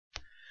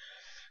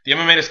The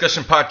MMA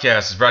Discussion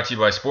Podcast is brought to you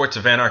by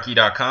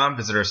sportsofanarchy.com.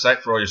 Visit our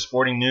site for all your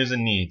sporting news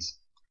and needs.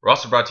 We're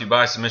also brought to you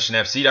by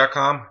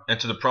submissionfc.com.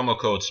 Enter the promo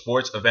code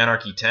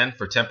sportsofanarchy10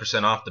 for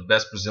 10% off the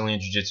best Brazilian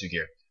Jiu-Jitsu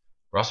gear.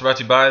 We're also brought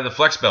to you by the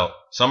Flex Belt.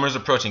 Summer is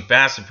approaching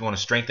fast. If you want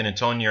to strengthen and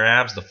tone your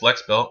abs, the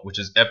Flex Belt, which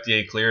is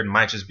FDA cleared,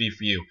 might just be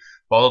for you.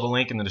 Follow the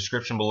link in the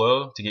description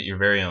below to get your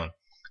very own.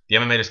 The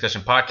MMA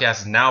Discussion Podcast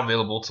is now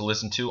available to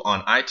listen to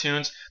on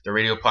iTunes, the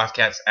Radio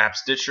Podcast app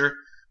Stitcher,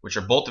 which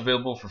are both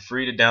available for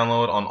free to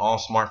download on all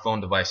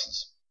smartphone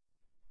devices.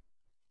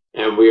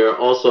 And we are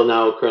also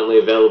now currently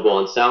available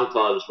on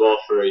SoundCloud as well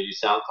for you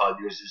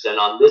SoundCloud users. And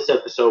on this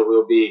episode,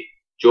 we'll be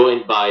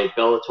joined by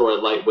Bellator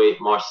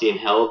Lightweight Marcin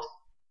Held,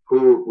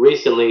 who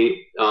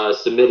recently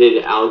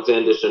submitted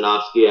Alexander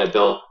Sarnovsky at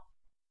Bellator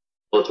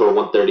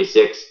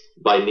 136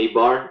 by knee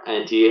bar,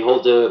 and he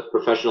holds a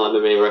professional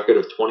MMA record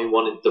of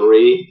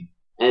 21-3.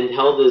 And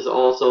Held is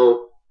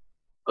also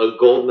a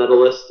gold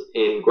medalist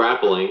in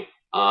grappling.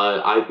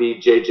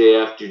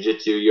 IBJJF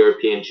Jiu-Jitsu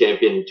European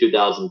Champion in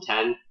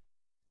 2010.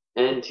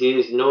 And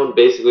he's known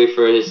basically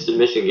for his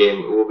submission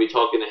game. We'll be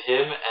talking to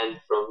him, and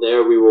from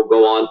there we will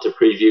go on to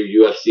preview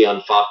UFC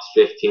on Fox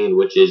 15,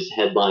 which is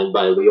headlined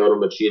by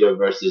Lyoto Machida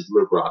versus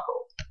Luke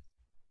Rockhold.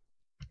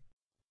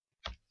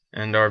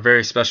 And our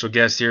very special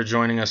guest here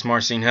joining us,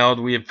 Marcin Held.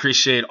 We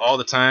appreciate all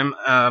the time.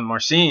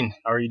 Marcin,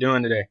 how are you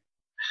doing today?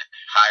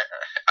 Hi,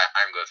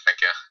 I'm good,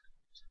 thank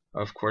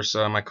you. Of course,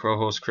 my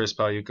co-host Chris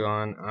Pagliuca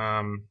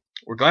on.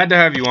 We're glad to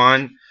have you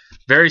on.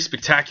 Very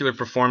spectacular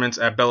performance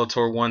at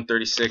Bellator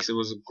 136. It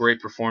was a great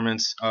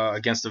performance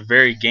against a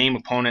very game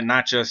opponent,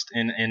 not just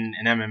in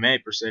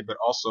MMA per se, but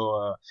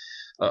also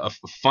a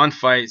fun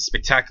fight,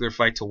 spectacular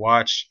fight to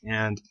watch.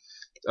 And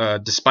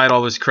despite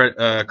all his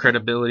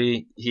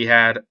credibility he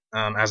had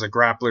as a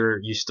grappler,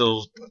 you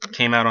still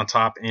came out on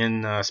top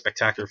in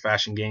spectacular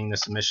fashion, gaining the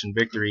submission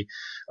victory.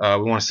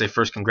 We want to say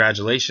first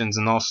congratulations,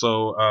 and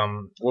also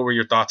what were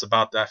your thoughts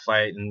about that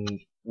fight, and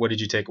what did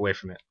you take away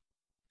from it?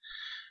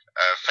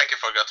 Thank you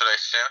for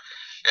congratulations.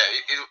 Yeah,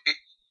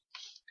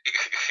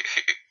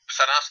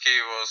 Sarnovsky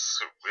was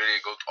really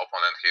good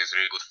opponent. He's a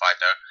really good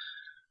fighter.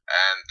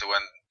 And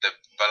when the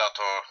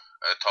Bellator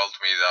told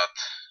me that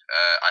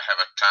I have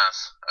a chance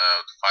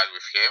to fight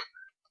with him,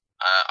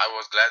 I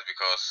was glad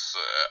because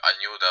I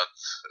knew that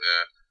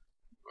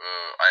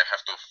I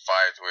have to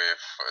fight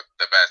with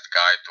the best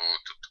guy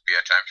to be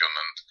a champion,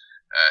 and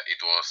it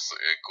was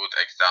a good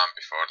exam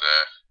before the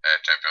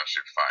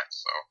championship fight.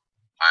 So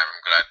I'm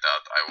glad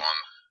that I won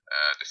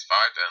this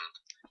fight and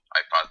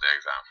I passed the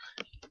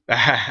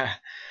exam.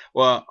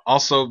 Well,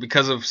 also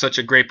because of such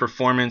a great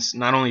performance,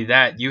 not only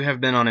that, you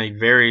have been on a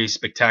very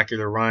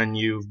spectacular run.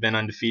 You've been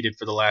undefeated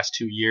for the last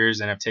 2 years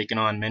and have taken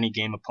on many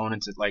game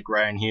opponents like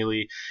Ryan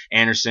Healy,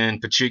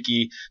 Anderson,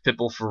 Pagliuca,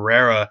 Pitbull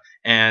Ferreira,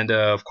 and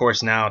of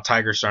course now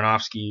Tiger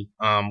Sarnovsky.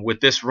 With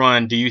this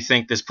run, do you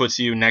think this puts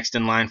you next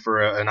in line for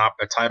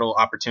a title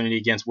opportunity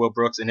against Will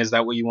Brooks, and is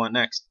that what you want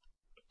next?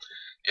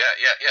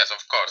 Yes,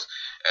 of course.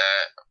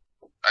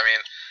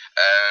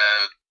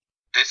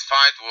 This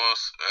fight was,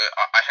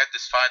 I had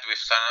this fight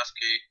with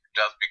Sarnovsky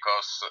just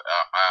because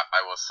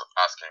I was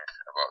asking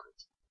about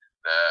it.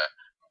 The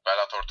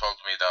Bellator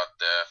told me that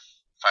the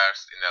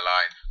first in the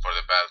line for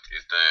the belt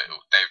is the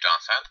Dave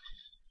Johnson,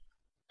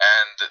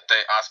 and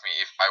they asked me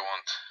if I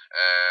want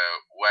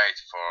wait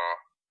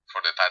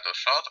for the title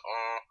shot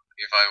or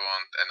if I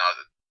want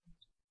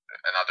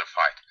another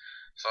fight.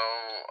 So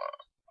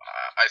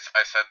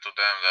I said to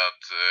them that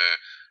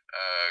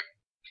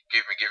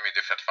give me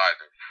different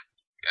fight,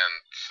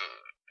 and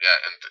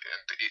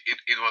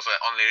it was the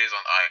only reason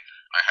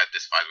I had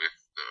this fight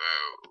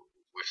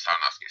with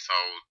Sarnovsky. So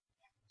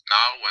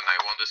now when I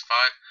won this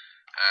fight,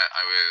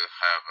 I will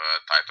have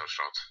a title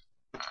shot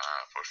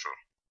for sure.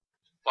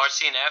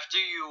 Marcin, after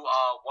you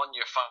won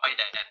your fight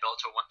at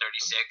Bellator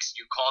 136,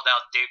 you called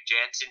out Dave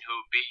Jansen,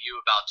 who beat you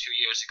about 2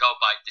 years ago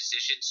by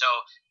decision. So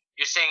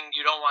you're saying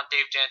you don't want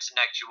Dave Jansen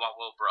next, you want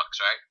Will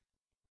Brooks, right?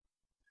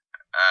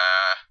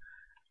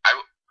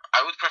 I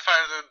would prefer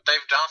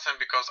Dave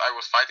Johnson because I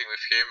was fighting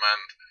with him,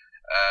 and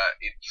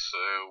it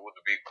would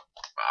be.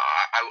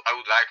 I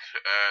would like to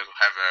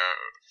have a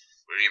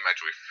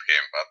rematch with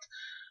him,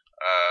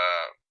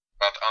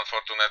 but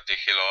unfortunately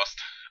he lost.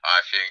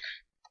 I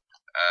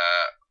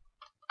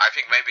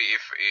think maybe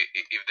if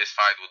this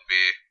fight would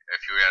be a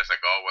few years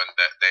ago when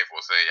Dave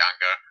was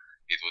younger,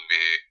 it would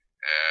be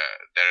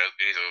the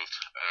result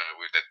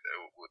with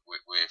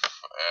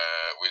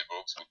Will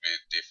Brooks would be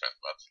different.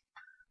 But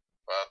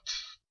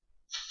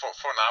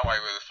for now, I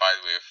will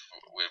fight with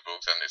Will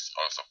Brooks, and it's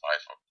also fine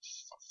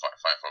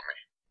for me.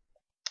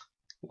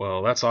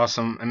 Well, that's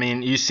awesome. I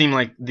mean, you seem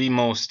like the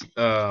most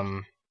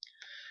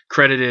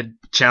credited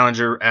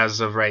challenger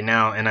as of right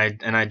now, and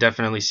I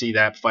definitely see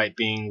that fight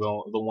being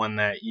the one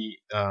that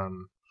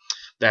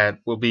that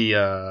will be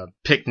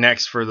picked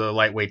next for the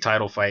lightweight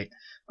title fight.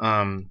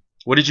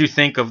 What did you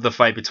think of the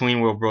fight between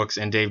Will Brooks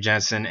and Dave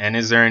Jansen, and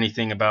is there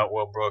anything about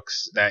Will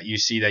Brooks that you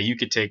see that you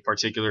could take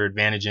particular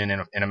advantage in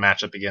a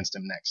matchup against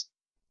him next?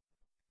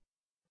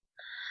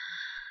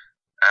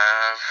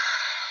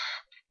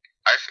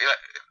 I feel like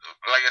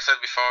like I said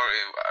before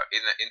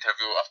in the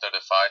interview after the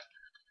fight,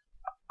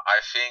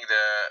 I think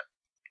the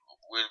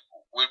Will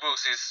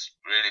Brooks is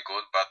really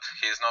good, but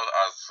he's not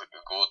as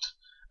good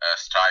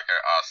striker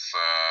as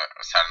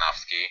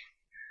Sarnowski.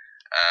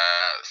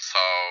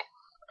 So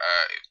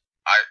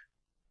I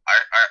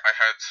I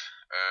heard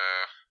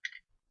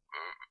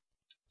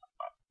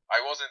I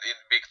wasn't in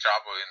big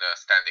trouble in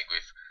standing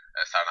with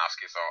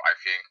Sarnowski, so I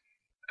think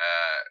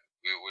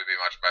we will be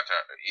much better,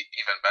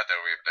 even better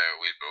with the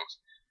Will Brooks.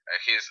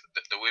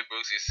 The Will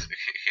Brooks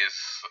he's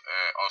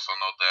also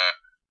not the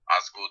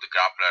as good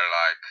grappler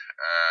like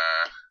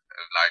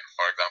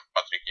for example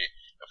Patricky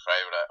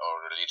Freire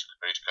or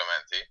Rich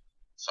Clementi.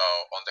 So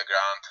on the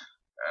ground,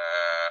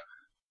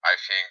 I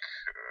think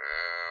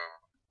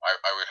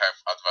I will have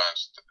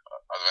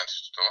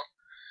advantage too,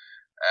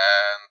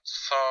 and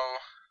so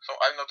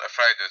I'm not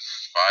afraid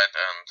this fight,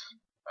 and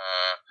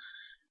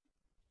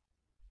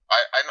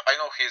I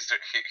know he's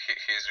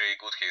really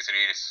good, he's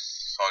really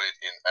solid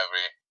in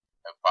every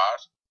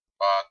part,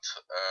 but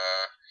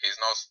he's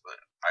not.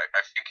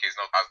 I think he's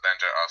not as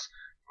dangerous as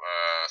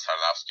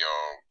Sarlavsky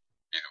or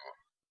Pitbull.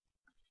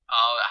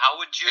 How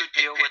would you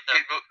deal with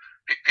the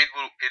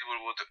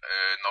Pitbull would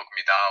knock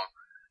me down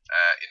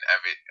in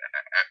every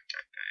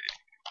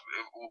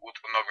would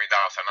knock me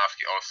down.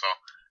 Sarnowski also.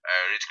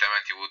 Rich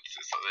Clementi would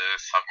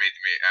submit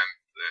me, and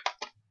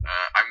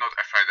I'm not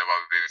afraid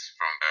about this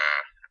from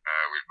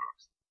Will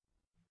Brooks.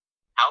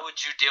 How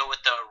would you deal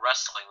with the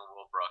wrestling of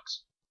Will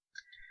Brooks?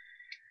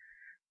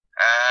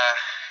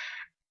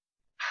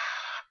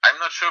 I'm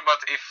not sure,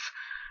 but if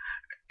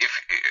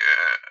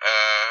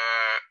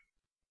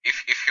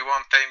he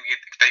won't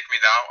take me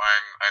down,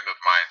 I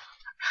don't mind.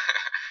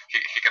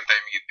 he can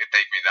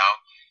take me down.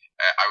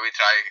 I will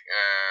try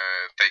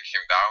take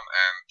him down,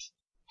 and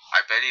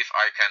I believe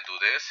I can do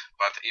this.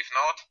 But if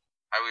not,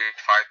 I will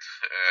fight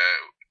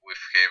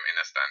with him in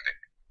a standing.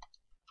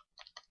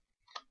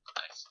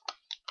 Nice.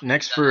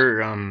 Next for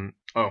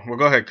well,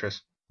 go ahead,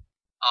 Chris.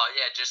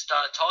 Yeah, just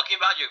talking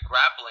about your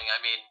grappling. I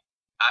mean,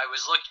 I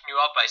was looking you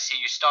up. I see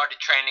you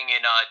started training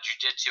in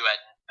jiu-jitsu at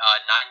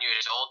 9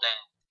 years old,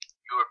 and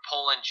you were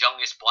Poland's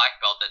youngest black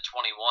belt at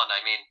 21.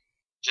 I mean,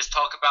 just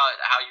talk about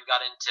how you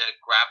got into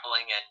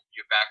grappling and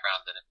your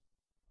background in it.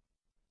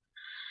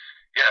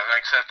 Yeah,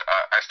 like I said,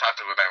 I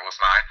started when I was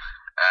 9.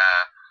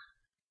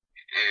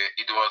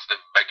 It was the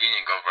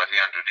beginning of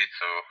Brazilian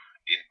Jiu-Jitsu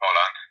in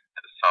Poland.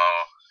 So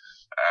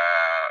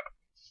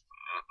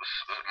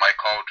my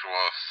coach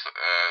was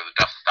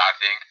just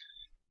starting,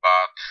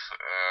 but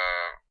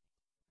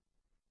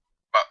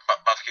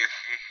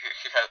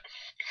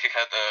he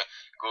has a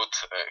good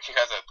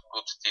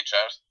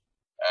teachers,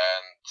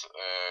 and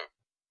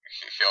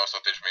he also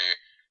teach me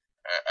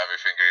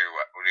everything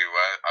really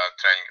well. I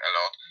trained a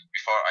lot.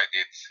 Before I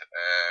did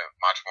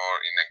much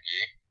more in the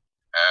gi,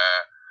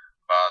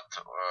 but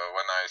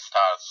when I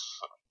start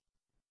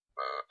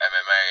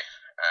MMA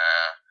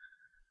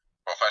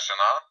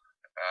professional,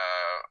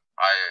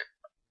 I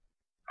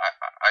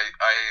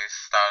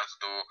start to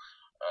do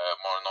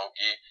more no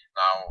gi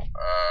now.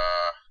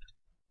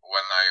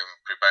 When I'm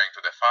preparing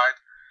to the fight,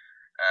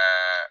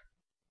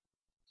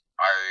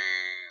 I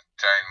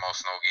train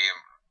most no gi,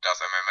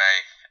 just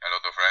MMA, a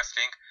lot of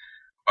wrestling.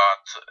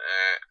 But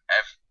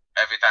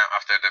every time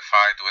after the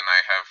fight, when I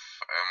have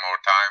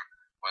more time,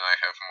 when I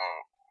have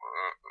more,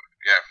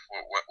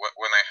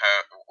 when I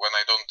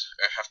don't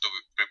have to be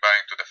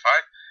preparing to the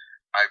fight,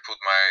 I put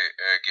my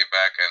gi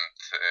back, and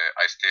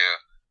I still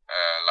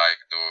like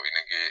do in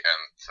a gi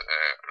and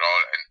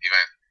roll, and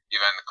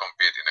even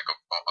compete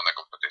on a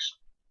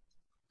competition.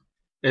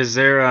 Is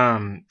there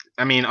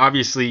I mean,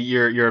 obviously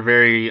you're a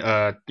very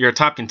you're a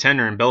top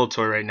contender in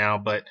Bellator right now,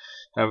 but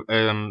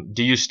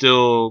do you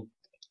still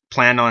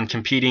plan on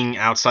competing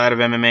outside of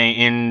MMA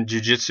in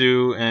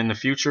jiu-jitsu in the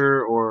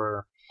future,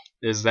 or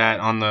is that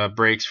on the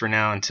brakes for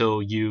now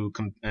until you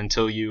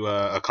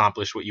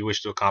accomplish what you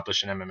wish to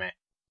accomplish in MMA?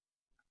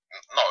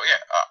 No, yeah,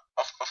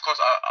 of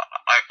course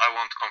I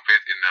won't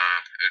compete in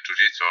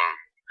jiu-jitsu or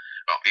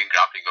in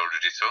grappling or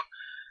jiu-jitsu.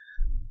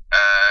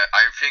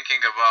 I'm thinking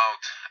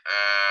about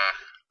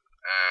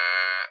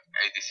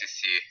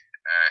ADCC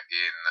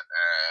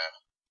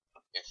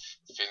in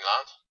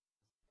Finland.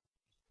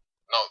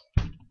 No,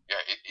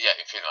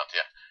 in Finland.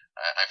 Yeah,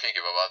 I'm thinking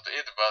about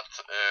it, but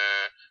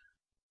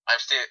I'm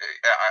still.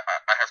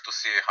 I have to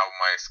see how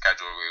my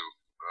schedule will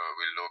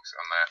look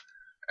on the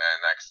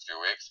next few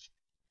weeks.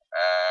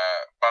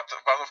 But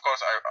of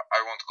course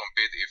I won't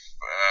compete if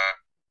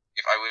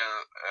I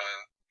will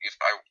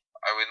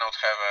not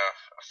have a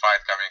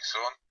fight coming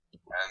soon,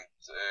 and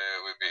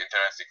will be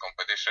interesting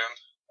competition.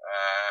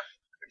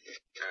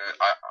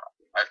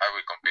 I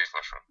will compete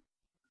for sure.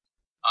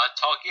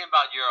 Talking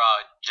about your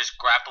just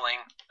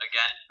grappling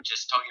again,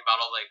 just talking about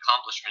all the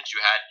accomplishments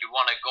you had. You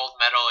won a gold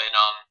medal in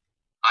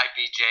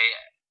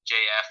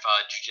IBJJF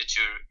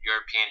Jiu-Jitsu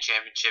European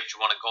Championships.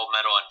 You won a gold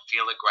medal in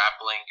Fila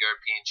Grappling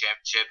European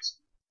Championships.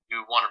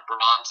 You won a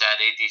bronze at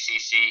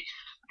ADCC.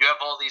 You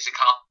have all these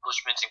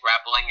accomplishments in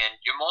grappling, and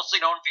you're mostly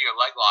known for your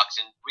leg locks.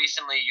 And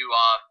recently, you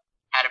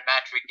had a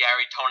match with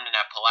Gary Tonin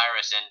at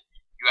Polaris, and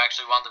you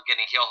actually wound up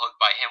getting heel hooked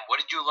by him. What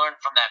did you learn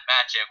from that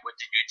match, and what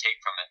did you take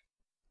from it?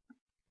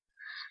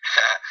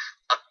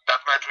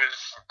 That match with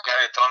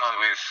Gary Tonon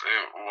was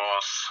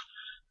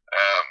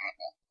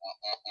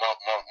more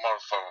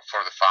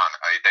for the fun.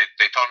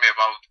 They told me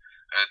about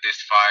this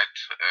fight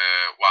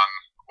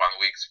one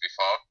weeks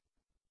before.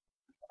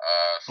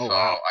 Oh,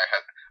 wow. I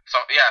had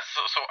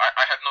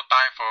no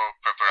time for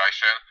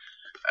preparation.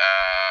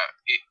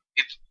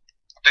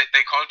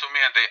 They called to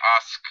me and they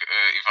asked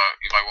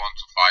if I want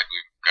to fight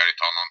with Gary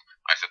Tonon.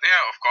 I said,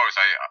 yeah, of course.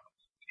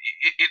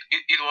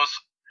 It was.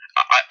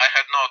 I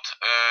had not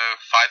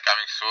fight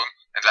coming soon,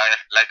 and like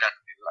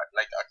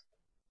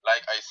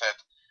I said,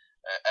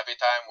 every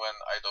time when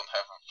I don't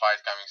have a fight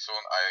coming soon,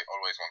 I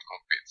always want to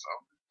compete. So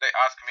they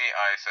asked me,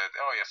 I said,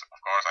 oh yes, of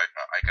course, I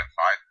can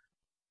fight,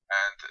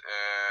 and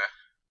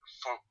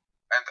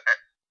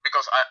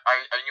because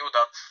I knew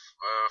that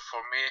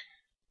for me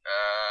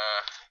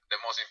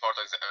the most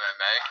important is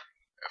MMA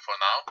for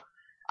now,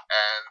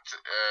 and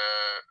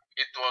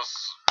it was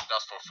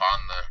just for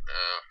fun.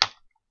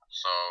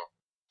 So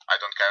I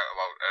don't care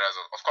about the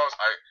result. Of course,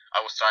 I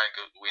was trying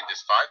to win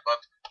this fight,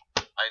 but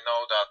I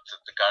know that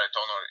the Gary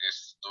Tonon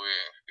is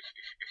doing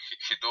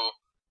he do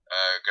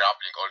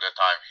grappling all the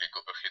time. He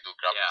do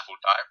grappling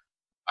full time.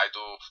 I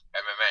do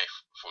MMA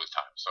full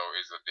time, so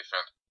it's a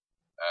different.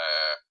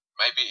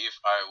 Maybe if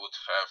I would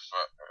have 2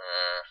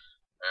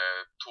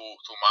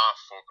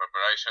 months for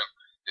preparation,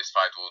 this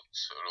fight would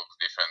look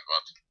different.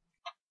 But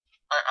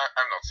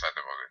I'm not sad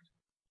about it.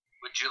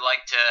 Would you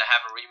like to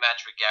have a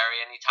rematch with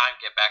Gary anytime?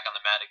 Get back on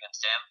the mat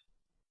against him?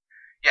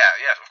 Yeah,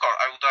 of course.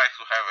 I would like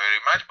to have a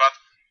rematch, but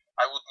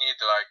I would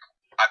need like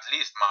at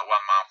least 1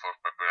 month for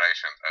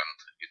preparation,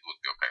 and it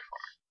would be okay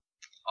for me.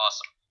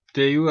 Awesome.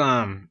 Do you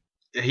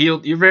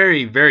you're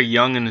very, very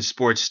young in the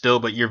sport still,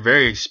 but you're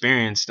very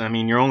experienced. I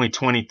mean, you're only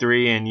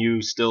 23, and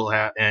you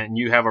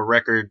have a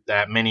record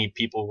that many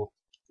people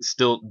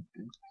still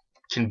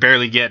can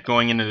barely get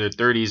going into their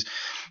 30s.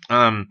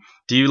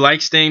 Do you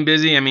like staying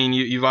busy? I mean,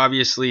 you've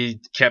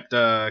obviously kept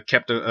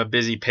a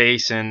busy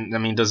pace, and I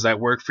mean, does that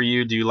work for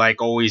you? Do you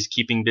like always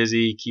keeping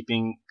busy,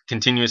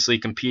 continuously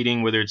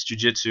competing, whether it's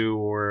jiu-jitsu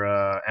or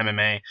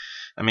MMA?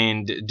 I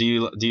mean, do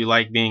you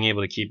like being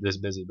able to keep this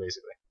busy,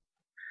 basically?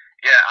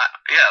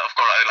 Yeah, of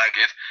course I like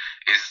it.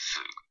 It's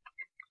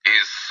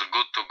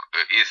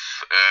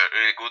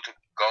really good to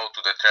go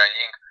to the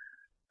training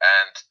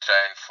and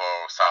train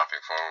for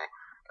something. For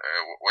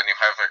when you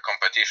have a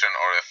competition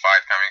or a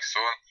fight coming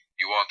soon,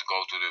 you won't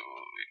go to the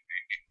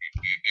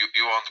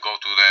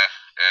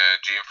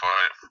gym for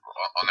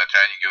on a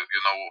training. You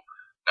know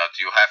that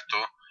you have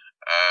to.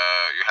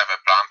 You have a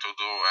plan to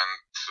do,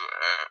 and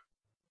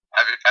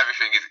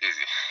everything is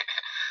easy.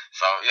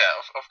 So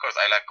yeah, of course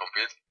I like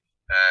compete.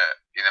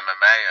 In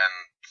MMA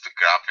and the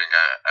grappling,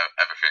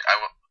 everything.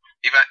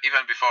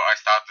 Even before I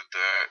started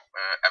the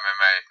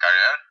MMA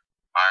career,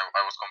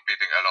 I was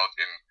competing a lot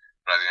in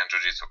Brazilian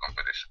Jiu-Jitsu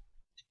competition.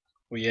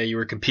 Well, yeah, you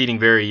were competing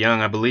very young.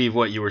 I believe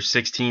you were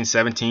 16,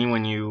 17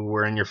 when you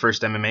were in your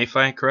first MMA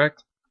fight,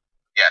 correct?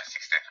 Yeah,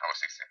 16. I was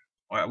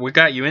 16. What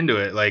got you into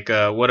it? Like,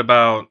 what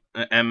about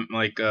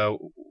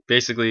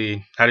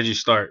basically, how did you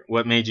start?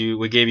 What gave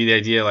you the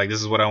idea? Like,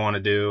 this is what I want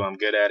to do. I'm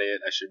good at it.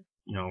 I should,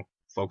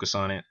 focus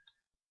on it.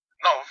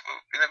 No,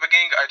 in the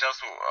beginning I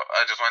just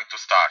went to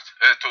start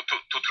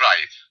to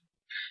try it,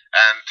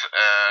 and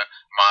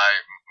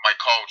my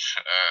coach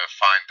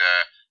find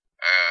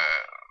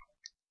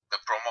the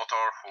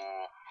promoter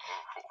who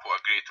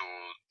agreed to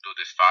do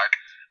this fight.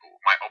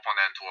 My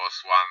opponent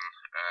was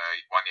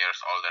one years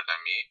older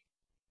than me,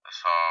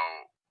 so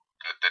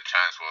the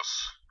chance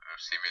was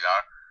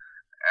similar,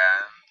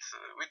 and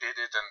we did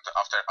it. And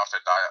after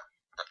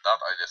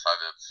that I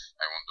decided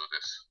I won't do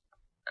this.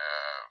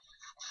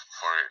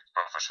 For it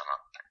professional.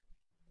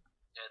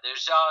 Yeah,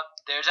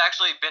 there's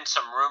actually been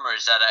some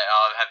rumors that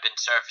have been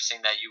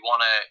surfacing that you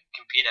want to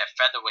compete at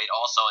featherweight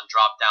also and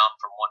drop down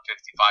from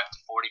 155 to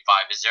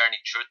 45. Is there any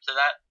truth to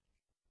that?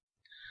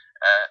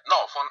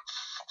 No,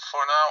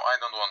 for now I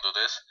don't want to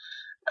do this.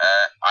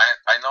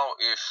 I know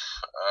if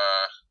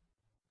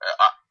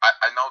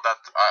I know that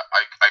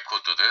I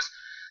could do this.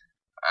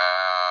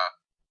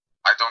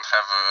 I don't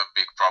have a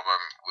big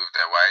problem with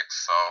the weight,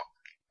 so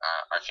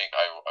I think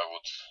I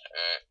would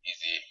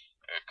easy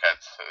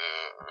cut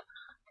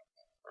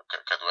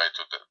weight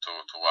to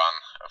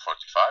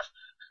 145.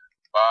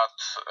 But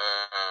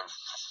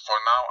for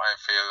now I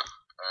feel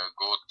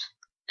good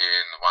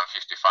in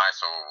 155.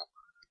 So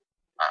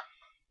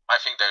I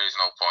think there is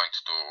no point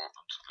to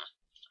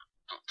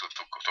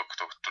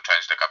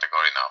change the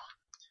category now.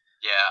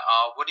 Yeah.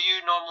 What are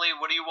you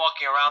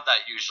walking around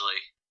at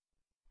usually?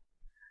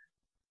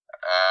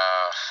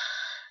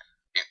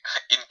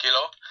 In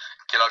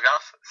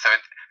kilograms,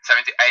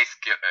 78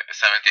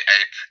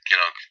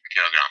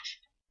 kilograms.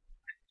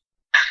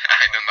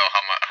 I don't know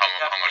how much.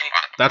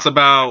 That's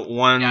about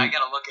one. Yeah, I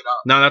gotta look it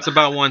up. No, that's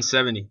about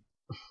 170.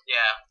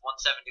 Yeah,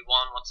 171,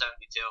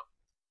 172.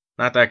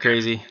 Not that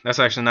crazy. That's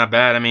actually not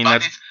bad. I mean, but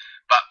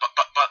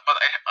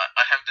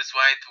I have this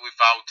weight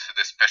without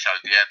the special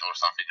diet or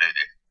something like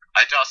that.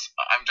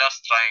 I'm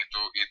just trying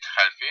to eat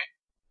healthy,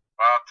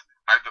 but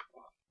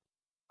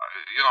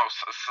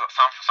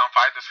some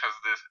fighters has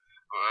this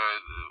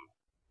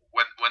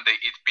when they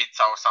eat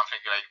pizza or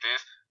something like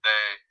this,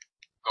 they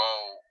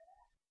go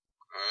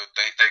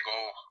they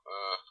go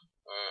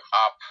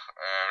up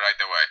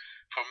right away.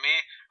 For me,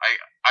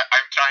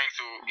 I'm trying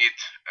to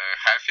eat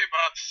healthy,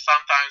 but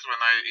sometimes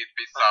when I eat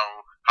pizza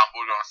or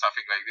hamburger or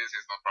something like this,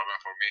 it's no problem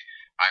for me.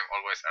 I'm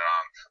always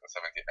around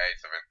 78,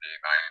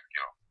 79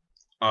 kilo.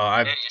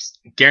 I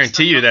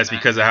guarantee you that's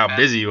because of how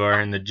busy you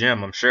are in the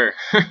gym, I'm sure.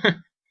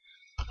 And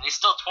he's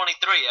still 23.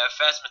 You have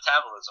fast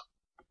metabolism.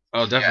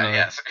 Oh, definitely.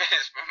 Yeah, yes.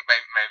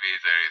 Maybe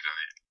the reason.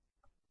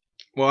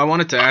 Well, I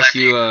wanted to ask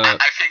you. I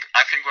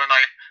think when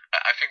I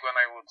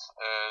would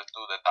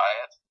do the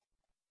diet,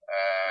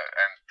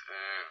 and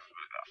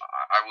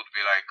I would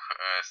be like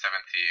 74, 75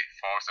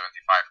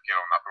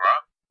 kilo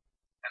natural,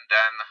 and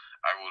then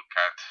I would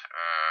cut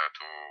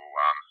to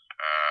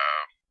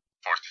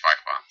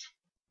 45 pounds.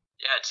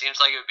 Yeah, it seems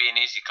like it would be an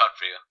easy cut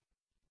for you.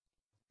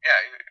 Yeah,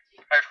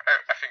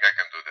 I think I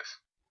can do this.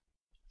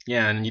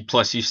 Yeah, and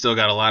plus you still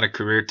got a lot of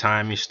career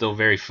time. You're still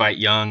very fight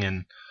young,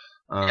 and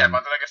yeah,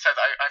 but like I said,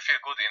 I feel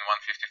good in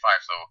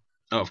 155. So.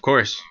 Oh, of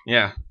course,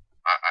 yeah.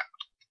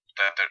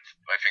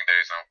 I think there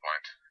is no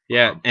point.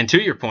 Yeah, and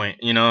to your point,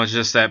 it's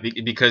just that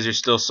because you're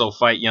still so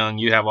fight young,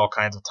 you have all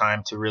kinds of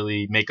time to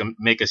really make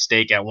a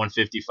stake at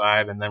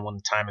 155, and then when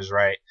the time is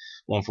right,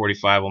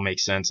 145 will make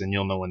sense, and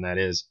you'll know when that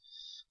is.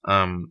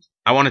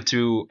 I wanted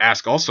to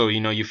ask also,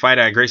 you fight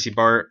at Gracie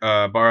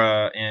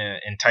Barra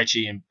in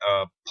Taichi in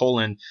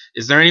Poland.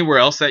 Is there anywhere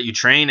else that you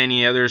train?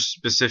 Any other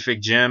specific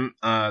gym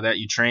that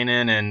you train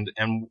in, and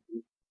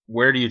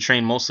where do you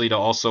train mostly to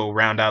also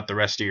round out the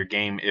rest of your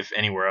game, if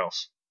anywhere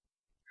else?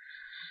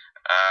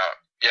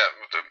 Yeah,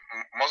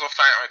 most of the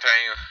time I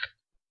train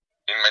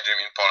in my gym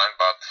in Poland,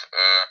 but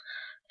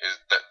is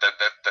the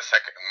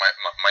second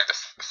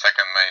the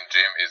second main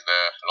gym is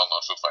the London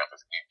Shoot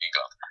Fighters in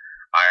England.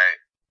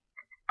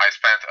 I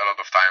spent a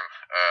lot of time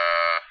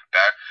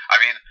there.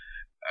 I mean,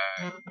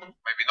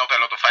 maybe not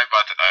a lot of time,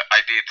 but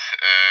I did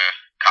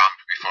camp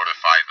before the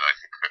fight. I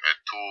think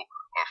 2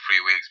 or 3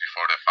 weeks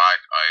before the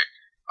fight,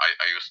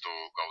 I used to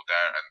go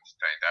there and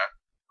train there.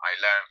 I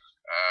learned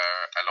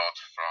a lot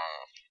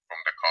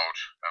from the coach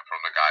and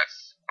from the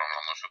guys from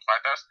London Shoot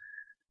Fighters,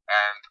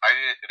 and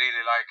I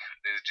really like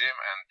this gym,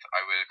 and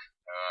I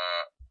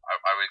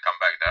will come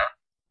back there.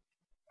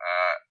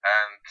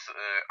 And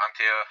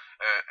until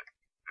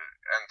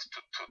and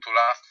to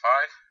last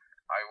fight,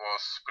 I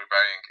was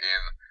preparing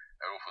in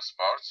Rufus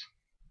Sports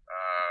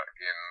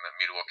in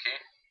Milwaukee,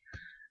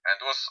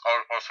 and it was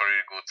also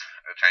really good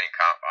training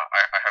camp.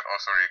 I had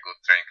also really good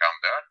training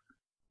camp there.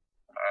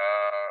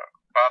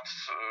 But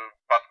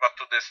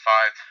to this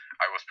fight,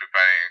 I was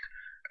preparing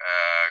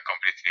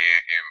completely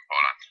in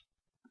Poland.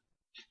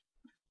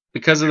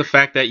 Because of the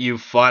fact that you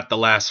fought the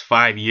last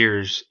 5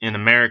 years in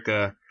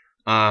America,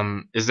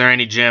 is there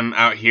any gym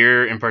out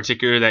here in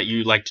particular that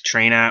you like to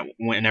train at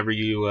whenever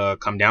you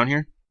come down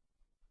here?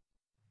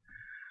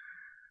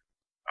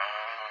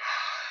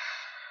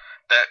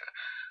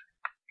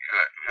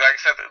 Like I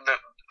said, the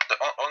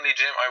only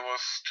gym I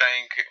was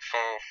training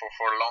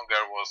for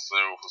longer was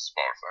Rufus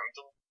Sports,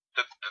 and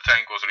the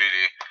training was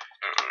really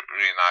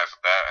nice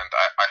there, and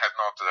I had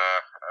not the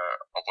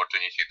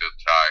opportunity to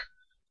try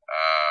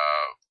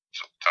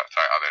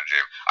other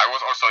gym. I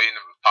was also in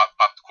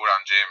Pat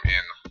Kuran gym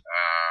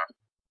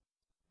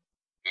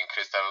in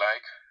Crystal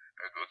Lake.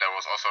 There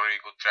was also really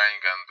good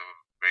training and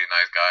really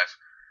nice guys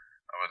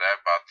over there,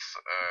 but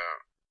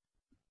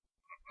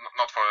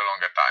not for a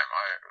longer time.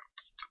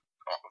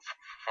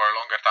 For a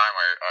longer time,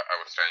 I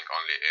was training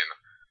only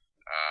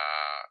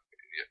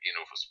in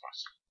Rufus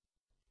Sports.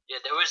 Yeah,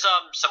 there was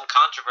some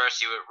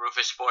controversy with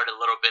Rufus Sport a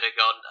little bit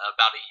ago,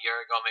 about a year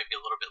ago, maybe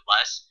a little bit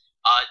less.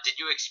 Did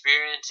you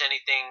experience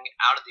anything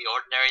out of the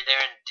ordinary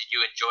there, and did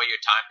you enjoy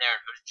your time there, and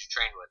who did you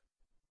train with?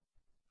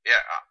 Yeah,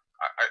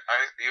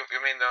 you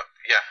mean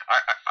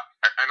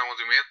I know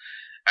what you mean,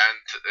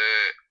 and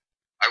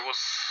I was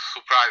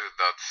surprised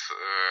that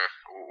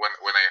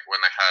when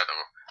I heard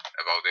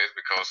about this,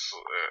 because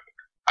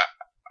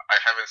I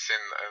haven't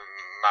seen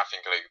nothing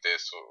like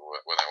this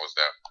when I was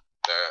there.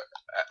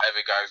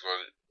 Every guy was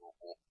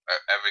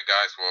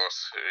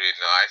really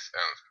nice,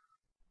 and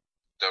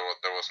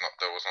there was no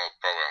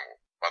problem.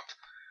 But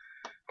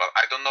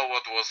I don't know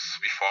what was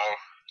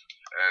before.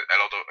 A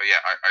lot of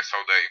I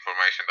saw the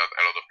information that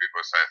a lot of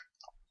people said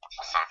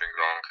something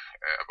wrong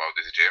about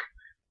this gym,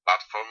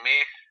 but for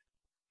me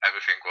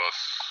everything was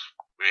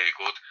really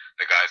good.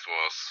 The guys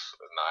was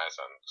nice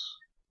and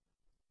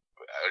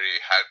really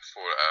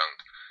helpful and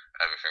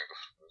everything.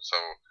 So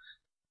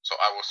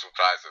I was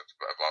surprised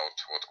about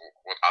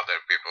what other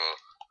people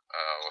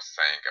was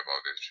saying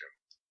about this gym.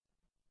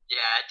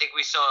 Yeah, I think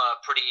we saw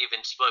a pretty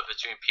even split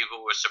between people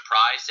who were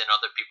surprised and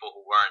other people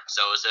who weren't.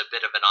 So it was a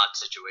bit of an odd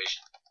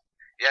situation.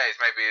 Yeah, it's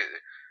maybe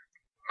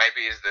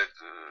it's that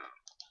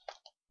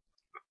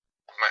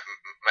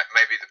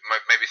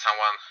maybe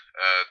someone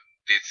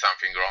did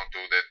something wrong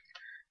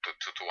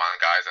to one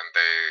guys, and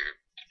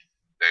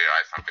they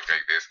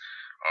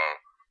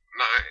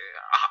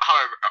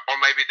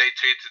maybe they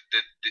treat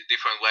the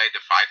different way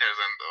the fighters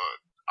and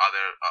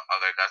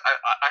other guys.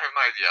 I have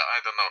no idea. I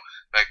don't know.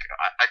 Like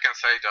I can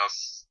say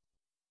just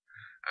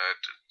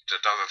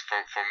that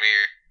for me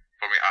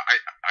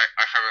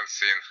I haven't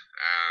seen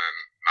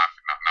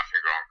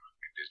nothing wrong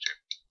in this gym.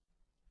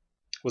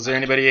 Was there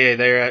anybody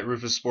there at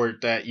Rufus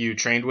Sport that you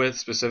trained with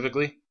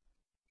specifically?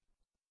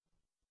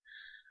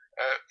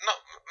 No,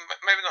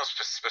 maybe not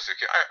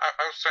specifically.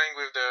 I was training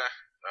with the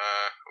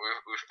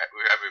with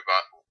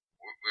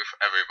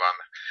everyone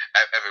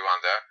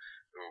there,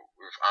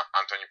 with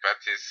Anthony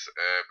Pettis,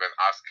 Ben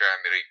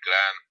Askren, Rick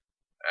Glenn,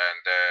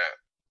 and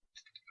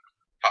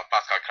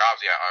Pascal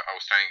Kraus. Yeah, I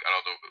was training a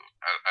lot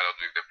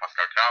with the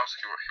Pascal Kraus.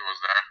 He was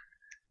there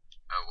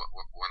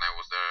when I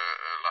was there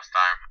last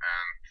time,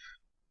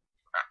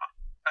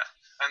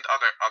 and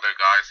other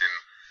guys in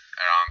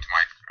around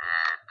my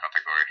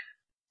category,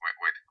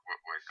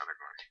 weight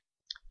category.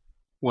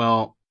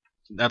 Well,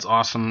 that's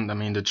awesome. I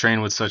mean, to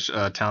train with such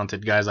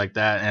talented guys like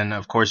that, and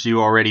of course,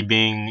 you already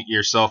being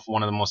yourself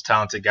one of the most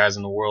talented guys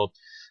in the world.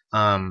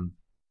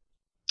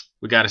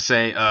 We got to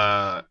say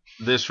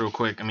this real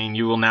quick. I mean,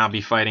 you will now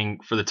be fighting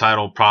for the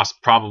title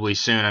probably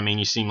soon. I mean,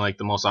 you seem like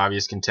the most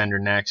obvious contender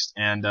next.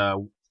 And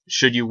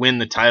should you win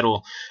the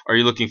title, are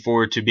you looking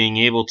forward to being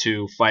able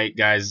to fight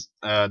guys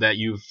that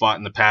you've fought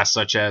in the past,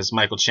 such as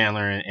Michael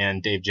Chandler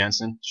and Dave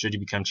Jensen, should you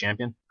become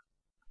champion?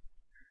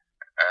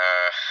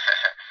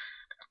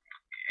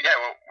 Yeah,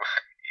 well,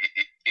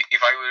 if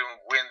I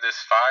will win this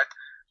fight,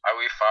 I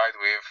will fight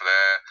with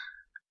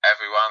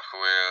everyone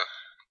who will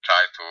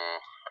try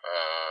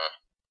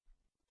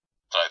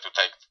to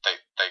take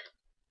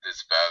this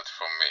belt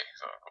from me.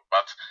 So,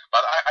 but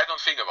I don't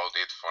think about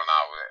it for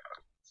now.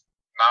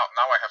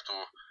 Now I have to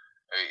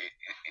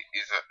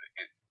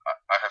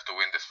I have to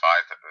win this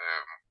fight.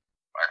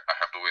 I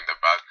have to win the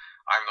belt.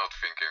 I'm not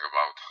thinking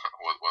about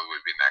what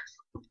will be next.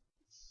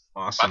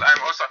 Awesome. But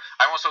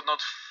I'm also not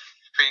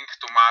think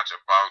too much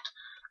about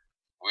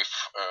with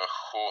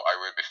who I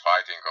will be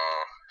fighting or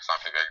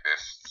something like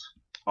this.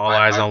 All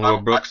eyes on Will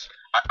Brooks.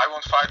 I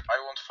won't fight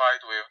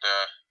with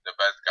the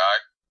best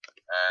guy,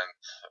 and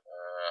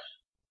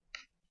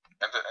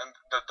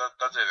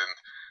that's it. And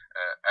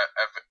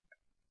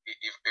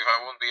if I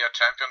won't be a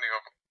champion,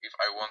 if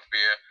I won't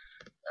be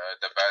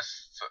the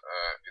best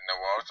in the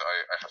world,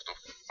 I have to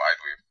fight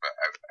with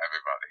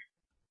everybody.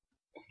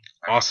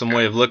 Awesome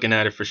way of looking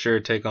at it for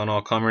sure. Take on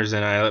all comers,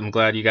 and I'm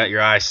glad you got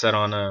your eyes set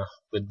on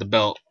with the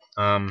belt.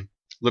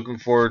 Looking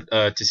forward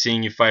to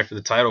seeing you fight for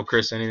the title.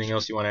 Chris, anything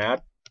else you want to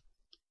add?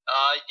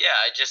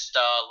 Yeah, just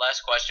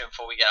last question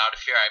before we get out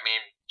of here. I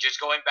mean,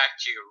 just going back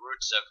to your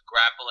roots of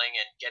grappling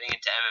and getting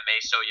into MMA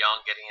so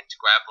young, getting into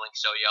grappling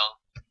so young,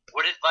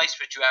 what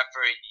advice would you have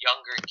for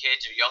younger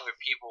kids or younger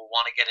people who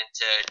want to get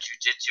into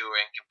jiu-jitsu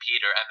and compete,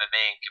 or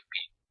MMA and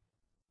compete?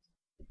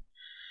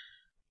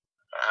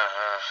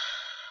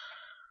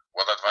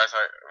 What advice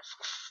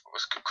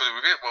could you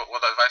repeat?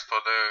 What advice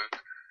for the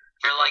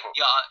for like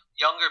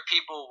younger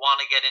people who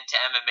want to get into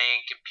MMA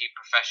and compete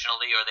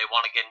professionally, or they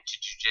want to get into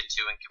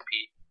jiu-jitsu and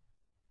compete?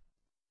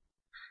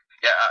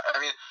 Yeah, I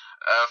mean,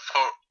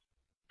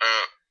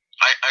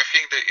 I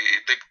think the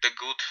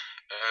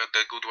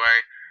good way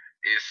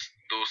is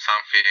do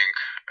something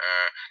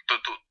to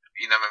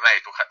in MMA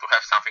to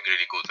have something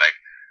really good. Like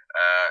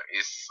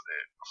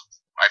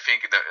I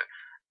think the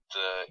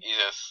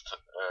easiest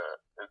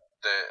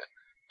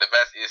the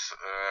best is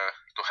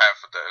to have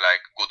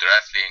good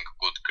wrestling,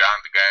 good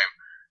ground game,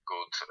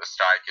 good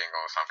striking,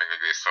 or something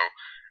like this. So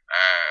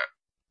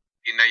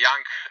in a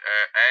young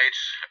age,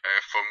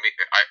 for me,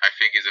 I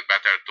think it's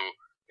better to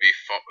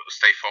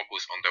stay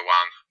focused on the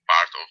one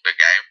part of the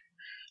game,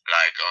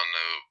 like on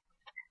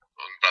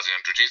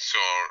Brazilian Jiu-Jitsu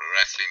or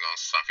wrestling or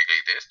something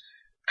like this,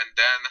 and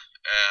then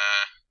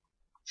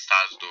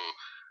start to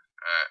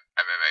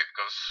MMA,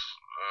 because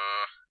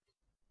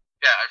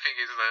I think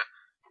it's the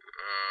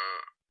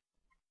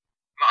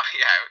no,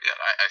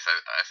 I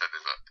said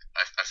this.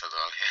 I said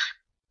earlier.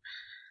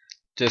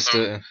 Just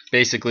to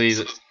basically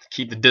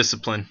keep the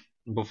discipline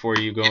before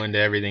you go into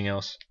everything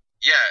else.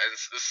 Yeah,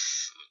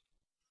 it's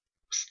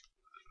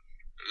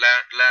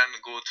learn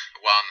good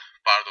one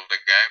part of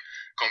the game,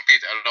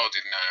 compete a lot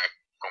in a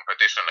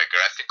competition like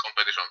wrestling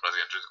competition,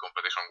 Brazilian Jiu-Jitsu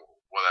competition,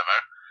 whatever.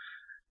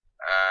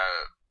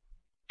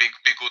 Be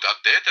good at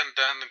it, and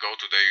then go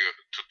to the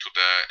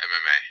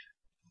MMA.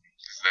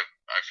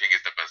 I think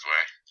it's the best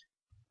way.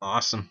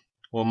 Awesome.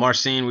 Well,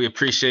 Marcin, we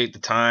appreciate the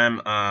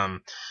time.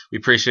 We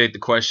appreciate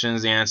the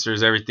questions, the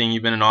answers, everything.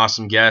 You've been an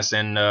awesome guest,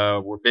 and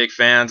we're big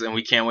fans, and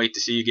we can't wait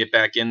to see you get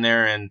back in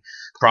there, and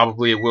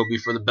probably it will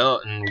be for the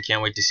belt, and we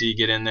can't wait to see you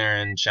get in there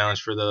and challenge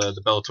for the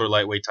Bellator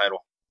Lightweight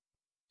title.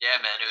 Yeah,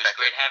 man, it was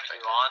great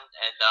having you on.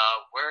 And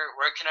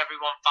where can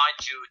everyone find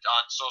you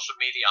on social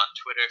media, on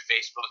Twitter,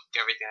 Facebook,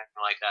 everything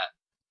like that?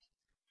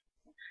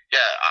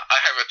 Yeah, I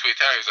have a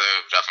Twitter, it's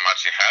just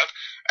Marcin Held,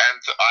 and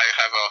I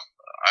have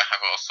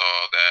also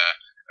the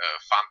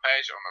fan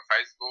page on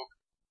Facebook.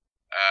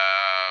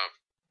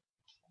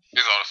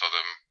 This is also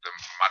the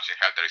Marcin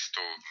Held. There is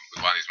two.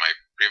 One is my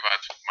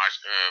private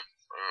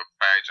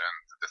page, and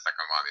the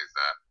second one is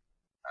the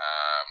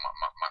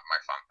my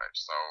fan page.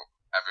 So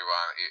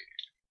everyone,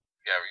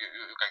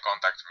 you can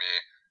contact me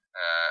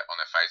on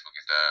a Facebook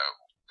is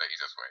the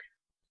easiest way.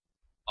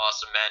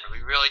 Awesome, man.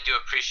 We really do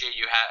appreciate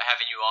you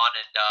having you on,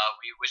 and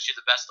we wish you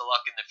the best of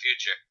luck in the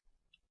future.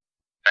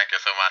 Thank you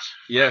so much.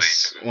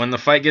 Yes, when the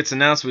fight gets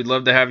announced, we'd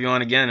love to have you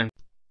on again.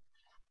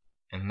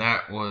 And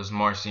that was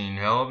Marcin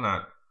Held,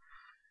 not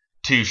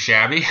too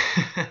shabby.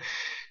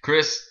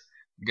 Chris,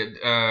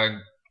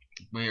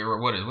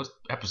 what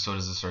episode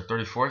is this? Our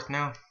 34th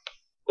now?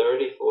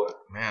 34.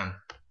 Man,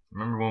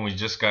 remember when we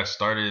just got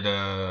started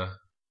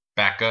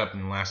back up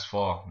in last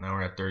fall? Now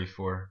we're at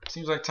 34.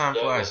 Seems like time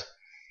flies.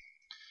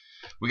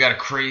 We got a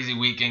crazy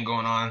weekend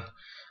going on.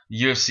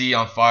 UFC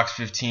on Fox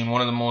 15,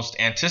 one of the most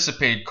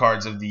anticipated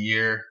cards of the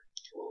year.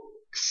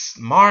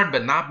 Marred,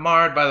 but not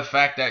marred by the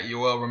fact that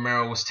Yoel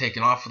Romero was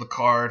taken off of the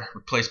card,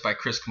 replaced by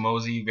Chris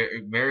Camozzi.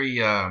 Very,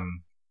 very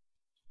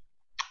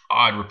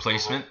odd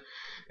replacement.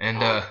 And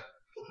now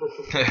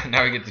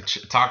we get to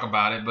talk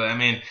about it. But, I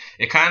mean,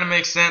 it kind of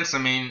makes sense. I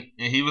mean,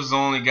 he was the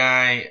only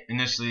guy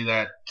initially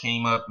that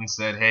came up and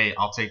said, hey,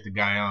 I'll take the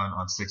guy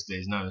on 6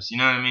 days' notice. You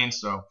know what I mean?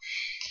 So,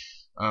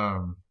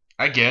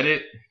 I get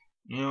it.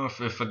 You know,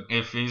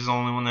 if he's the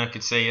only one that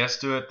could say yes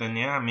to it, then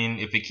yeah. I mean,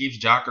 if it keeps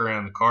Jacare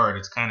on the card,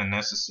 it's kind of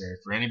necessary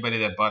for anybody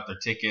that bought their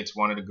tickets,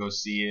 wanted to go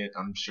see it.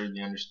 I'm sure the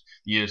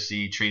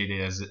UFC treated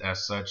it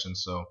as such, and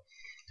so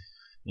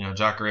you know,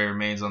 Jacare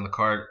remains on the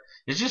card.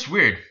 It's just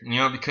weird, you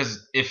know,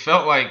 because it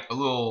felt like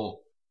you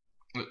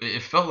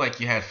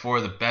had four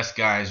of the best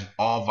guys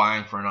all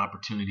vying for an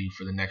opportunity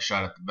for the next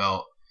shot at the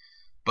belt.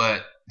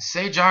 But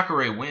say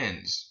Jacare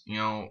wins, you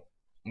know.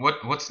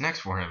 What's next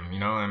for him? You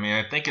know, I mean,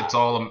 I think it's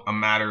all a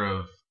matter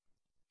of,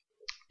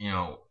 you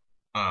know,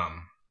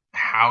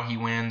 how he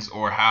wins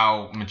or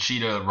how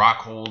Machida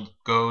Rockhold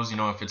goes. You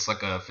know, if it's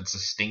a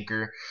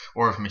stinker,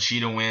 or if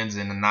Machida wins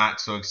in a not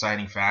so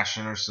exciting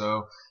fashion or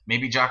so.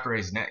 Maybe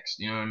Jacare's next.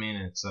 You know what I mean?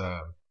 It's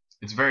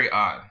very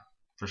odd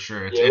for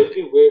sure. It would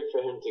be weird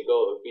for him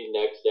to be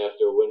next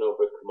after a win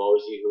over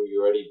Camozzi, who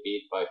you already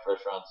beat by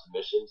first round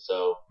submission.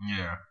 So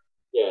yeah,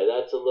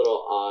 that's a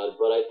little odd.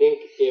 But I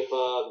think if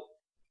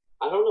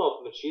I don't know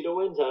if Machida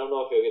wins. I don't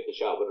know if he'll get the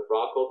shot. But if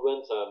Rockhold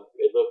wins,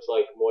 it looks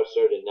like more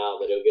certain now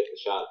that he'll get the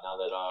shot now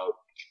that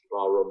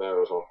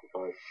Romero's off the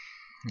card.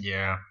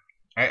 Yeah.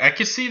 I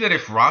could see that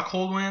if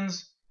Rockhold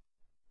wins,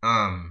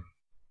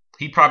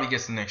 he probably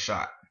gets the next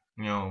shot,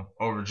 you know,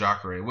 over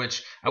Jacare,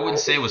 which I wouldn't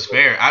say was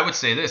fair. I would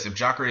say this: if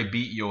Jacare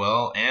beat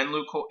Yoel and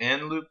Luke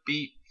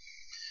beat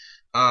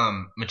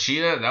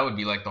Machida, that would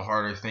be like the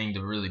harder thing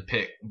to really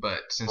pick. But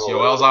since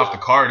Yoel's off the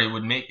card, it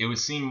would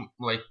seem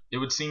like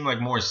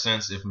more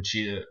sense if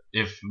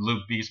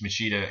Luke beats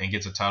Machida and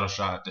gets a title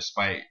shot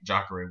despite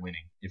Jacare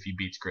winning if he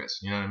beats Chris.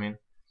 You know what I mean?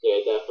 Yeah,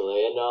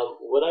 definitely. And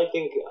what I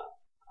think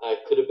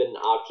could have been an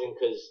option,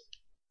 because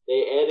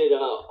they added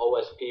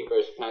OSP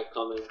versus Pat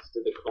Cummins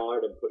to the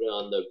card and put it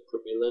on the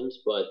prelims,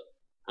 but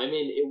I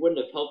mean, it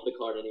wouldn't have helped the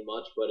card any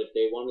much. But if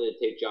they wanted to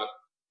take Jacare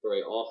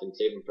off and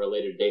save him for a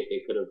later date, they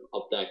could have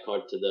upped that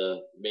card to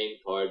the main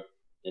card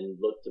and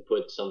looked to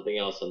put something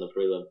else on the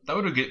prelim. That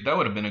would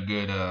have been a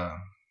good.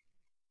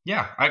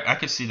 Yeah, I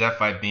could see that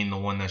fight being the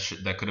one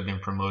that could have been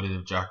promoted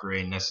if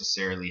Jacare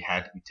necessarily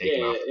had to be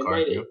taken off the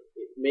card.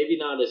 Maybe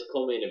not as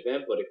co-main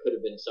event, but it could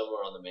have been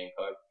somewhere on the main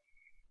card.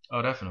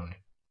 Oh, definitely.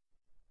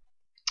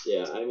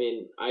 Yeah, I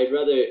mean, I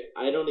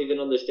don't even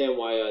understand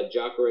why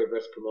Jacare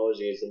versus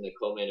Camozzi is in the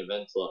co-main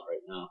event slot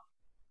right now.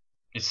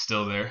 It's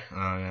still there.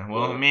 Yeah.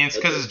 Well, I mean, it's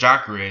because it's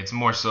Jacare. It's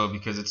more so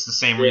because it's the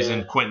same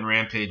reason Quentin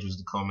Rampage was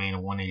the co-main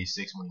of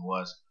 186 when he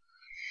was.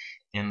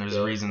 And there's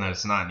a reason that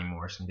it's not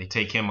anymore. So they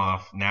take him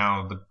off.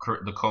 Now the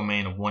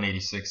co-main of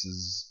 186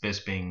 is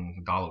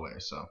Bisping Galloway.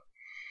 So.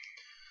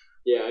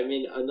 Yeah, I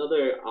mean,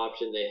 another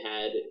option they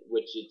had,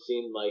 which it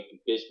seemed like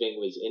Bisping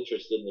was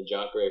interested in the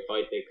Jacare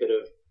fight, they could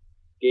have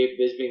gave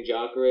Bisping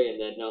Jacare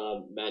and then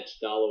matched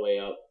Galloway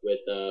up with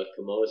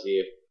Camozzi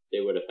if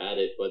they would have had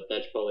it. But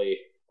that's probably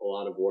a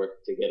lot of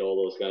work to get all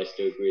those guys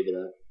to agree to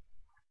that.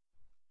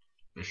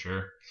 For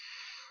sure.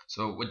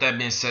 So with that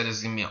being said,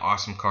 it's gonna be an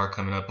awesome card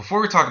coming up. Before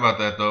we talk about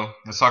that though,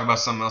 let's talk about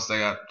something else that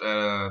got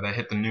that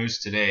hit the news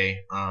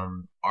today.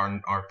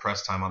 Our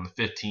press time on the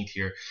 15th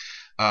here.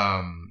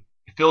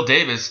 Phil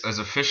Davis has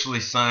officially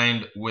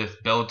signed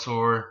with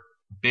Bellator.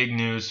 Big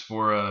news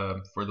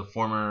for the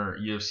former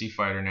UFC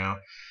fighter now.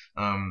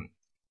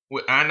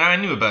 I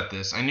knew about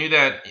this. I knew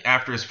that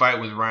after his fight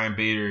with Ryan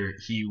Bader,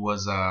 he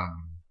was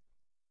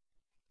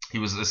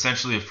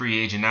essentially a free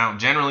agent. Now,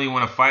 generally,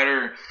 when a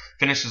fighter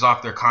finishes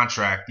off their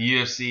contract, the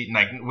UFC,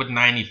 like with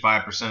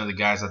 95% of the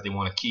guys that they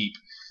want to keep,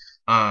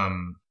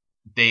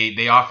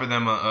 they offer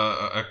them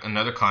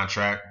another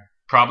contract.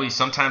 Probably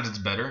sometimes it's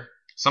better,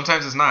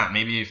 sometimes it's not.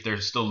 Maybe if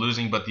they're still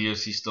losing, but the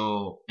UFC is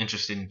still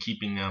interested in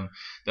keeping them,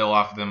 they'll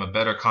offer them a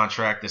better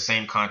contract, the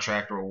same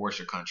contract, or a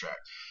worse contract.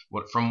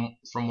 From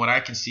what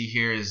I can see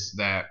here is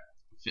that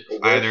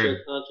either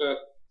contract,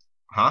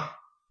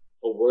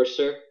 a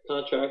worser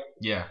contract.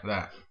 Yeah,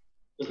 that.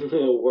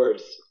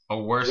 Worse.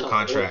 A worse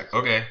contract.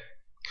 Worse. Okay.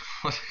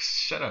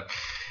 Shut up.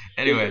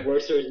 Anyway. Is it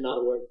worse or is it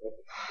not worse?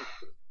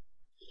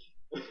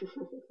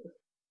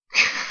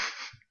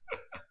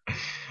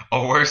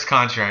 A worse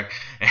contract.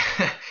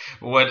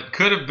 What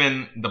could have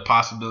been the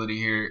possibility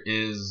here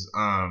is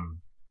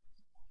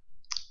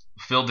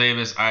Phil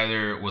Davis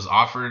either was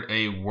offered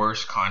a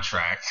worse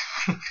contract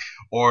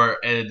or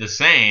the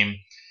same,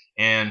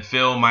 and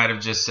Phil might have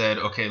just said,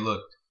 okay,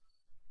 look,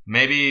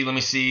 maybe let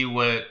me see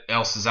what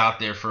else is out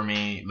there for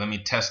me. Let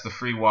me test the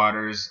free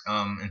waters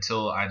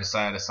until I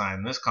decide to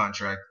sign this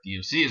contract the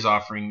UFC is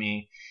offering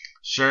me.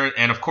 Sure,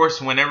 and of course,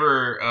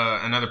 whenever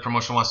another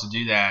promotion wants to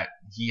do that,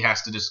 he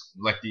has to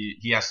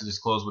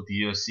disclose what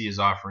the UFC is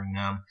offering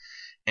them,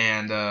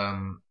 and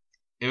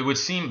it would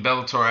seem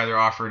Bellator either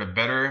offered a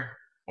better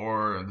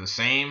or the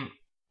same.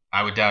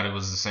 I would doubt it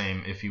was the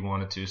same if he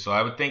wanted to. So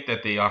I would think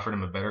that they offered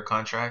him a better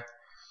contract,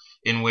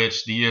 in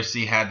which the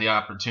UFC had the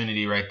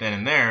opportunity right then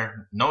and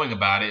there, knowing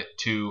about it,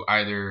 to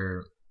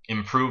either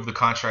improve the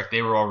contract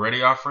they were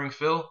already offering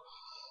Phil,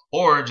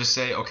 or just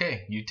say,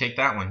 okay, you take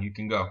that one, you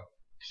can go.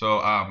 So,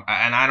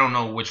 and I don't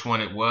know which one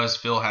it was.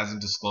 Phil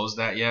hasn't disclosed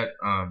that yet.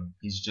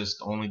 He's just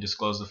only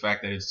disclosed the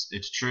fact that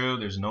it's true.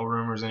 There's no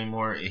rumors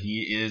anymore.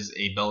 He is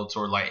a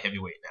Bellator light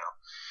heavyweight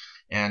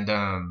now, and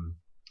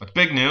it's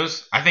big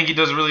news. I think he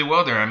does really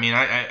well there. I mean,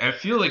 I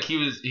feel like he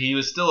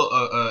was still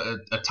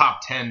a top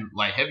 10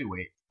 light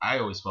heavyweight. I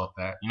always felt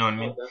that. You know what I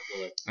mean? Oh,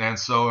 definitely. And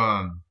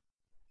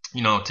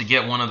so, to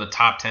get one of the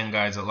top 10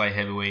 guys at light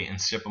heavyweight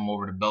and ship him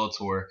over to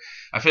Bellator,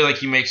 I feel like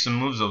he makes some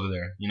moves over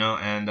there.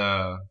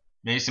 And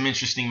maybe some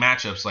interesting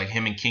matchups like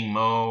him and King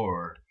Mo,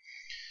 or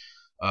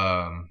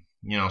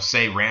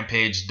say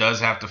Rampage does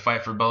have to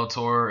fight for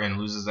Bellator and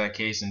loses that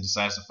case and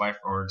decides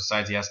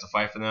he has to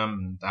fight for them,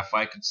 and that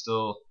fight could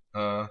still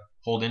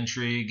hold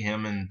intrigue.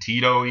 Him and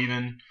Tito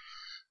even,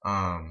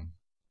 a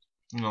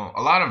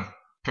lot of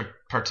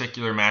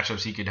particular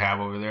matchups he could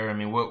have over there. I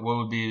mean, what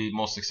would be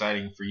most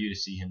exciting for you to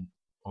see him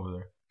over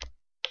there?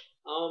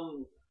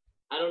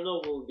 I don't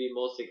know what would be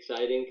most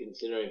exciting,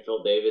 considering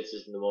Phil Davis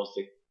isn't the most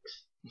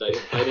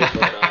exciting fighter,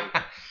 but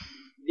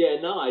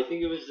I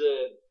think it was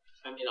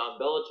on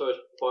Bellator's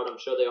part, I'm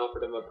sure they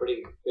offered him a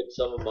pretty good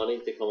sum of money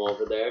to come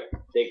over there.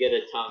 They get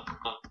a top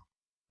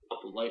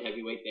light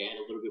heavyweight. They add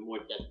a little bit more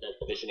depth at that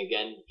division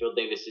again. Phil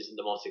Davis isn't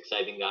the most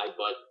exciting guy,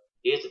 but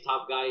he is the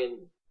top guy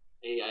in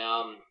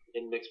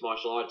mixed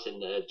martial arts in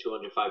the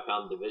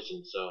 205-pound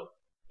division. So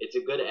it's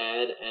a good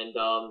ad, and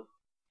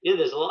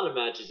there's a lot of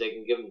matches they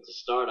can give him to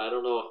start. I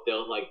don't know if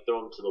they'll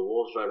throw him to the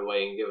wolves right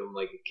away and give him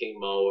like a King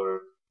Mo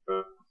or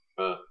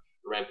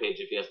Rampage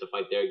if he has to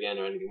fight there again,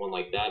 or anyone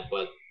like that.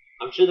 But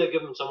I'm sure they'll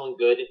give him someone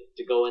good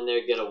to go in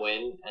there, get a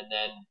win, and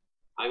then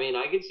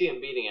I could see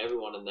him beating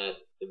everyone in that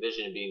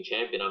division and being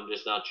champion. I'm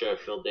just not sure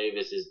if Phil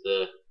Davis is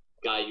the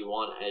guy you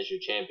want as your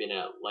champion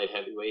at light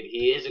heavyweight.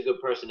 He is a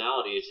good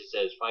personality. It's just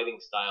that his fighting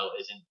style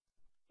isn't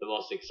the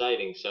most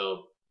exciting.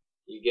 So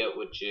you get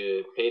what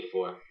you paid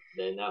for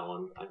in that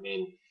one. Let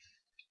me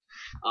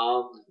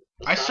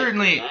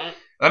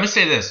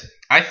say this.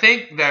 I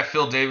think that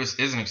Phil Davis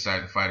is an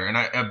exciting fighter,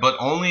 but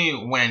only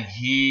when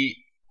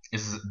he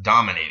is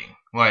dominating.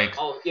 Like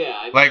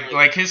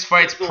his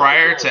fights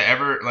prior to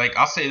ever. Like,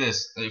 I'll say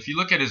this: if you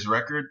look at his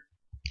record,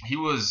 he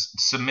was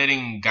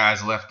submitting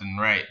guys left and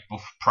right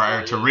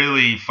prior to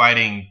really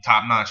fighting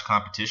top-notch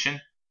competition.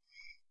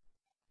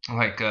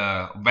 Like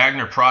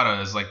Wagner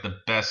Prada is like the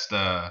best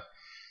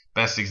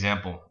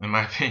example in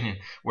my opinion,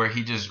 where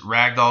he just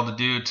ragdolled the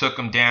dude, took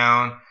him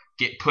down,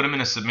 put him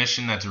in a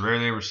submission that's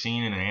rarely ever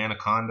seen in an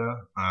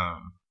anaconda.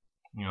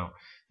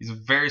 He's a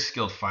very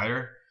skilled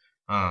fighter.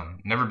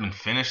 Never been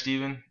finished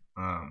even.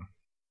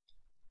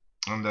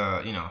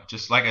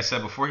 Just like I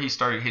said, before he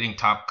started hitting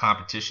top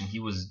competition, he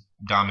was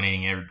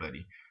dominating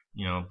everybody.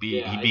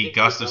 He beat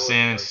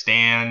Gustafsson,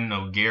 Stan,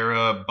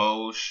 Nogueira,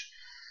 Bosch,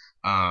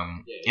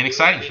 in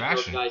exciting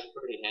fashion. Those guys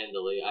pretty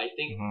handily. I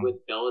think with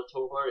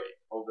Bellator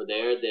over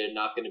there, they're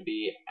not going to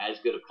be as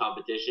good of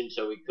competition,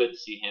 so we could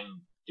see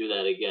him do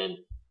that again.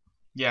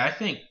 Yeah, I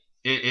think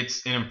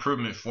it's an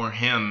improvement for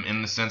him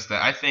in the sense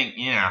that I think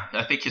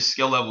his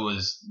skill level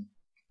is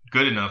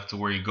good enough to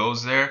where he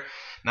goes there.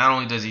 Not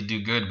only does he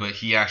do good, but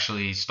he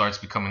actually starts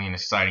becoming an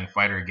exciting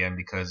fighter again,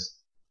 because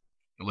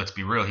let's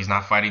be real, he's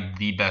not fighting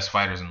the best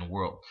fighters in the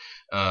world.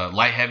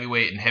 Light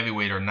heavyweight and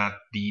heavyweight are not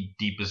the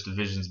deepest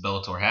divisions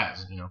Bellator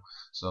has,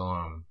 So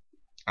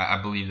I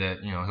believe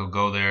that, he'll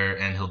go there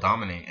and he'll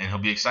dominate and he'll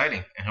be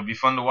exciting and he'll be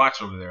fun to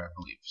watch over there, I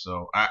believe.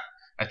 So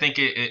I think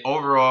it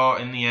overall,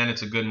 in the end,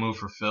 it's a good move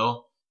for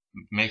Phil.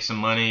 Make some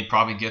money,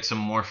 probably get some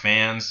more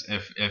fans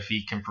if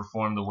he can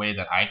perform the way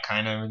that I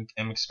kind of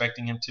am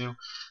expecting him to.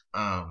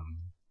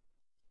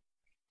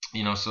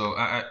 So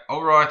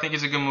overall, I think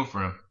it's a good move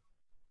for him.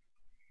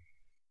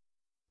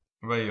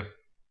 What about you?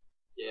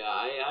 Yeah,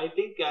 I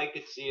think I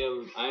could see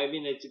him.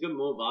 It's a good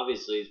move,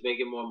 obviously. He's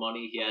making more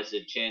money. He has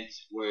a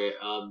chance where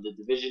the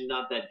division's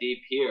not that deep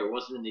here. It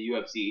wasn't in the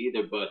UFC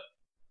either, but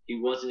he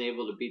wasn't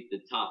able to beat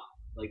the top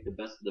like the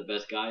best of the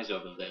best guys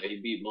over there.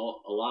 He beat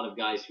a lot of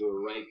guys who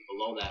were right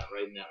below that,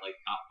 right in that like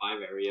top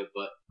 5 area.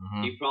 But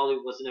he probably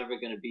wasn't ever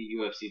going to be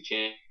UFC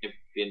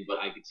champion. But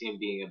I could see him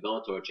being a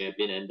Bellator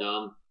champion. And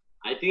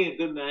I think a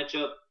good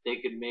matchup. They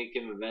could make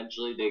him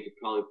eventually. They could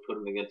probably put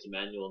him against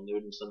Emmanuel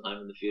Newton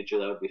sometime in the future.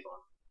 That would be fun.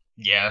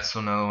 Yeah, that's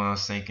another one I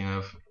was thinking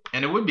of.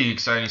 And it would be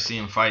exciting to see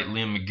him fight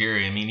Liam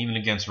McGarry. I mean, even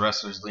against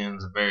wrestlers,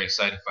 Liam's a very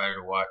exciting fighter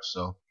to watch.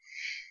 So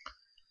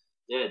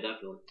yeah,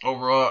 definitely.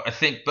 Overall, I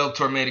think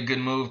Bellator made a good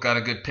move, got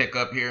a good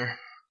pickup here,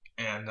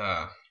 and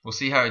we'll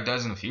see how he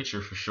does in the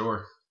future for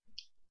sure.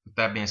 With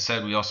that being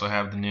said, we also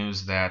have the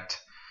news that,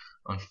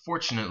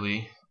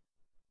 unfortunately,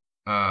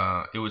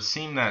 it would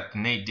seem that the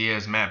Nate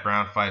Diaz-Matt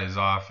Brown fight is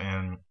off,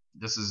 and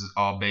this is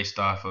all based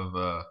off of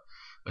a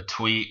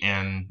tweet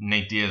and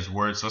Nate Diaz's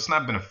words, so it's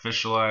not been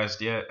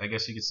officialized yet, I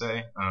guess you could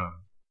say.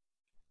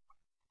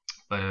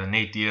 But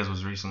Nate Diaz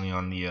was recently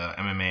on the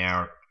MMA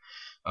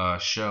Hour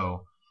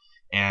show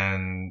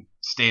and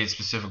stated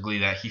specifically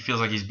that he feels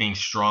like he's being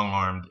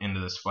strong-armed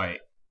into this fight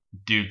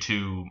due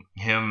to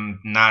him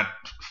not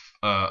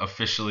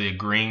officially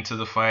agreeing to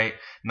the fight.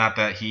 Not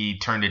that he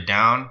turned it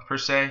down per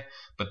se,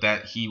 but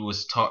that he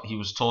was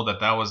told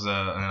that that was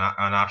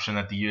an option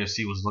that the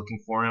UFC was looking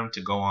for him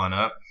to go on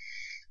up.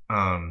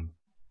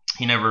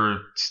 He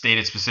never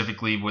stated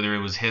specifically whether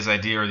it was his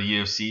idea or the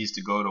UFC's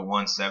to go to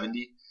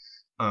 170.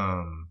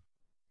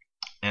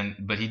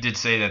 But he did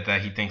say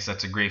that he thinks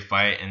that's a great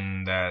fight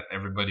and that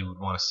everybody would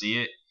want to see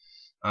it.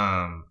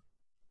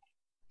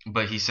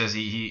 But he says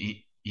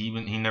he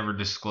never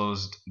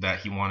disclosed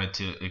that he wanted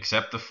to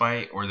accept the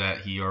fight or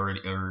that he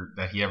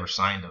ever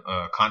signed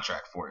a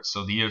contract for it.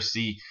 So the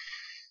UFC,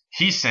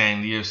 he's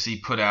saying the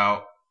UFC put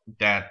out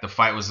that the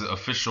fight was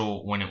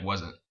official when it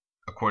wasn't,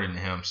 according to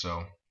him.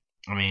 So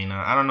I mean,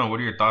 I don't know. What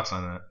are your thoughts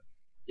on that?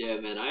 Yeah,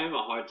 man, I have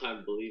a hard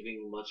time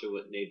believing much of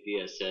what Nate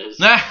Diaz says.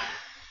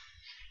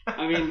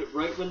 I mean,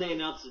 right when they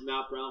announced the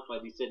Matt Brown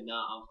fight, he said, "Nah,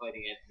 I'm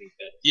fighting Anthony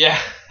Pettis."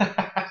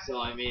 Yeah.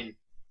 So I mean,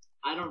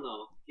 I don't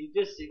know.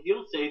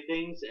 He'll say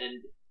things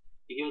and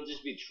he'll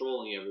just be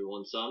trolling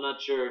everyone. So I'm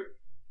not sure.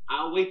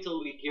 I'll wait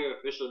till we hear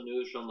official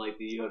news from like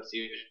the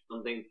UFC or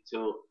something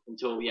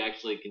until we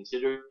actually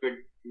consider it for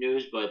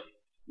news. But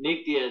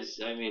Nate Diaz,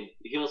 I mean,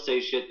 he'll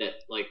say shit that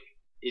like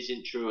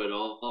isn't true at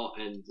all,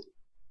 and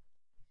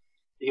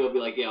he'll be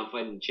like, "Yeah, I'm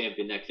fighting the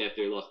champion next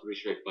after he lost 3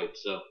 straight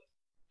fights." So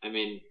I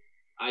mean,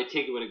 I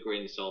take it with a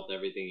grain of salt,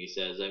 everything he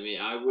says. I mean,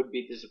 I would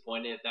be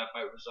disappointed if that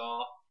fight was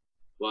off,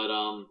 but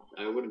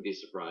I wouldn't be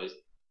surprised.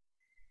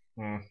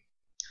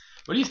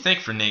 What do you think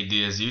for Nate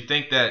Diaz? Do you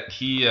think that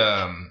he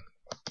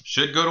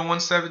should go to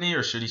 170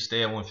 or should he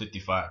stay at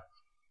 155?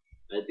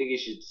 I think he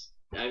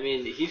should. I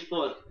mean, he's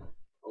fought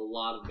a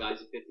lot of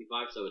guys at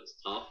 55, so it's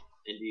tough,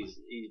 and he's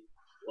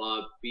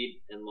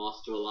beat and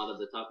lost to a lot of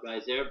the top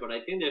guys there. But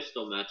I think there's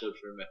still matchups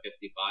for him at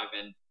 55,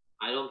 and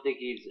I don't think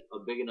he's a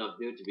big enough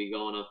dude to be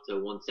going up to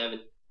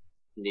 170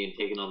 and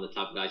taking on the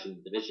top guys in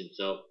the division.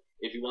 So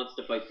if he wants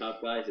to fight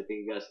top guys, I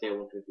think he got to stay at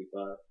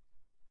 155.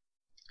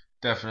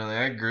 Definitely,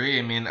 I agree.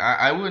 I mean,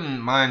 I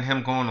wouldn't mind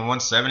him going to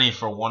 170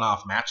 for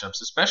one-off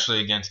matchups, especially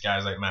against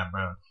guys like Matt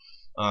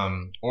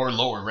Brown, or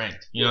lower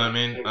ranked. You know what I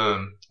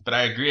mean? But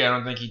I agree. I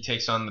don't think he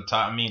takes on the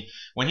top. I mean,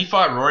 when he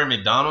fought Rory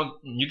McDonald,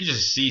 you could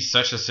just see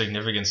such a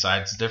significant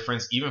size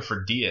difference, even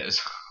for Diaz,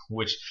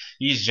 which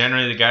he's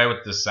generally the guy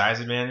with the size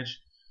advantage.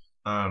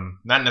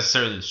 Not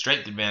necessarily the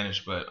strength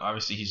advantage, but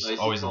obviously he's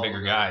always the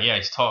bigger guy. Yeah,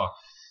 he's tall.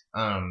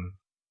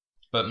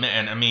 But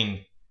man, I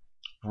mean,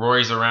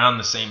 Rory's around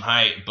the same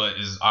height, but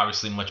is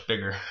obviously much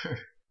bigger.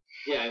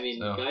 Yeah, I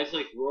mean, guys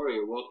like Rory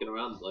are walking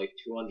around like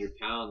 200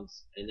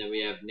 pounds, and then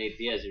we have Nate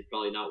Diaz, who's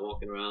probably not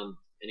walking around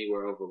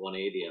anywhere over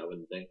 180, I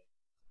wouldn't think.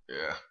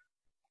 Yeah.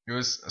 It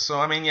was so.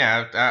 I mean,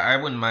 yeah, I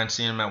wouldn't mind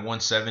seeing him at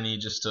 170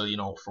 just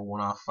to for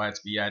one-off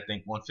fights. But yeah, I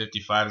think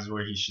 155 is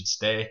where he should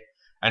stay.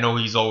 I know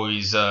he's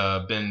always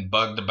been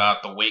bugged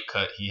about the weight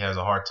cut. He has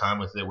a hard time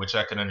with it, which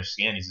I can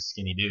understand. He's a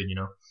skinny dude,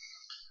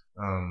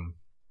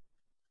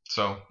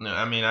 So,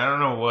 I mean, I don't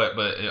know what,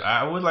 but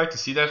I would like to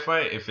see that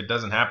fight. If it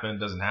doesn't happen, it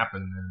doesn't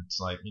happen, and it's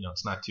like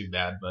it's not too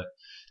bad. But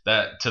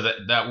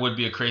that would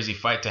be a crazy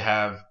fight to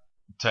have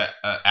to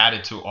add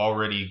it to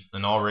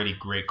an already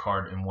great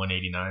card in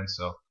 189.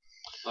 So,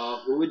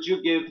 who would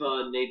you give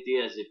Nate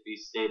Diaz if he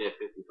stayed at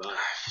 55?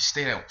 If he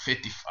stayed at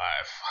 55,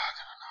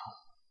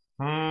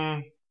 I don't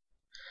know.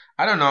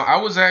 I don't know. I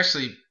was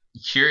actually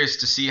curious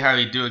to see how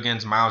he'd do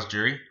against Miles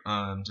Jury.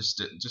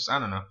 Just I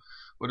don't know.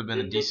 Would have been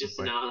a decent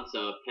fight. Announced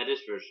Pettis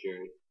versus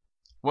Jury.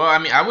 Well, I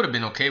mean, I would have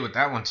been okay with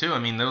that one too. I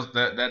mean,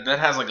 that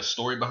has like a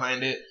story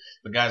behind it.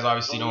 The guys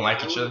obviously don't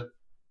like each other.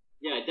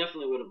 Yeah, I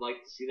definitely would have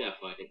liked to see that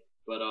fight.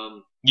 But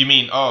You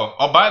mean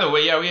by the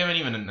way, yeah, we haven't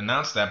even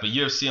announced that, but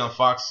UFC on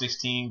Fox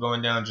 16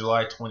 going down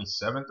July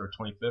 27th or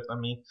 25th. I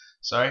mean,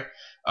 sorry.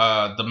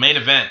 The main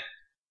event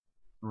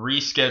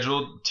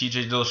rescheduled.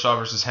 TJ Dillashaw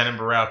versus Renan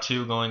Barão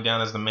 2 going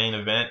down as the main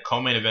event.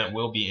 Co-main event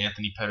will be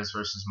Anthony Pettis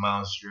versus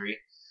Miles Jury,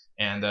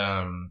 and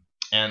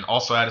And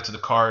also added to the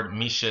card,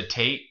 Misha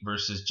Tate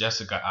versus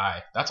Jessica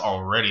Ai. That's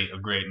already a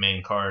great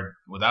main card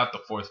without the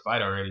fourth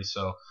fight already.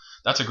 So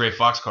that's a great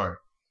Fox card.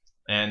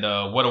 And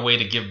what a way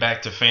to give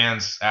back to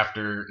fans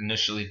after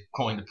initially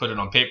going to put it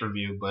on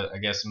pay-per-view, but I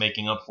guess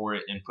making up for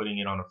it and putting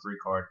it on a free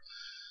card.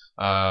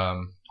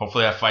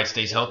 Hopefully that fight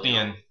stays healthy.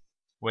 And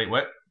wait,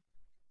 what?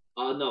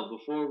 No,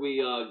 before we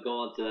go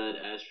on to that,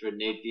 as for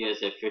Nate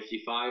Diaz at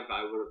 55,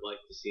 I would have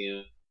liked to see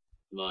him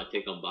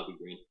take on Bobby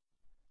Green.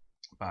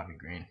 Bobby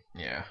Green,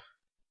 yeah.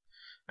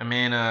 I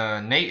mean,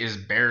 Nate is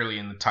barely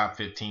in the top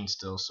 15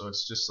 still, so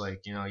it's just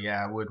like,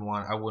 I wouldn't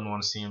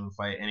want to see him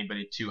fight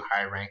anybody too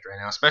high ranked right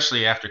now,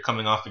 especially after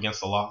coming off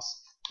against the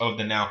loss of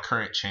the now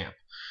current champ.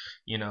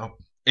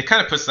 It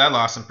kind of puts that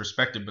loss in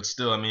perspective, but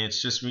still, I mean,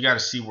 it's just we got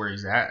to see where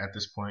he's at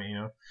this point.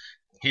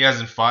 He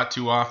hasn't fought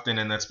too often,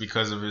 and that's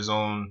because of his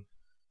own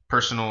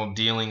personal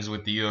dealings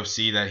with the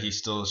UFC that he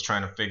still is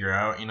trying to figure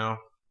out.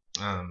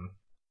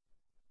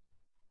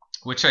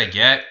 Which I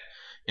get.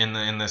 In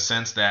the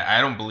sense that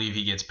I don't believe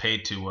he gets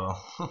paid too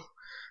well.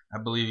 I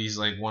believe he's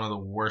like one of the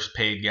worst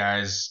paid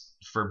guys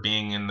for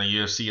being in the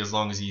UFC as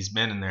long as he's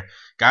been in there.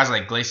 Guys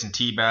like Gleison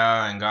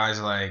Tibau and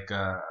guys like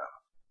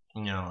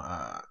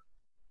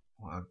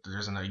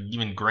there's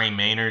even Gray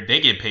Maynard. They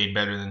get paid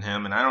better than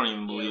him, and I don't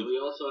even believe. Yeah, we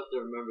also have to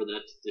remember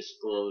that's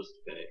disclosed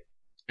pay.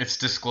 It's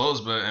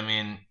disclosed, but I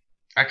mean,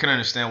 I can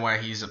understand why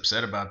he's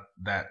upset about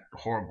that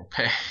horrible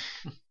pay.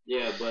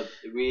 Yeah, but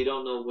we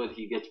don't know what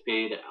he gets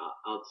paid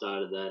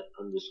outside of that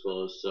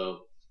undisclosed,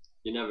 so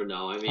you never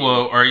know. I mean,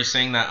 well, are you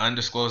saying that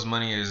undisclosed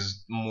money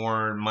is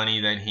more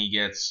money than he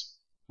gets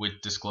with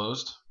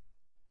disclosed?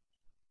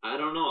 I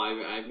don't know.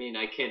 I mean,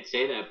 I can't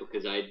say that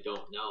because I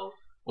don't know.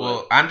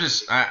 Well, I'm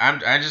just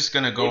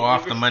gonna go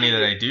off the money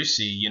that I do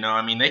see.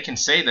 I mean, they can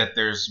say that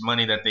there's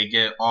money that they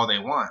get all they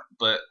want,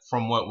 but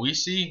from what we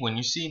see, when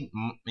you see,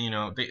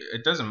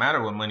 it doesn't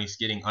matter what money's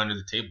getting under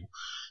the table.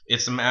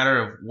 It's a matter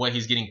of what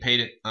he's getting paid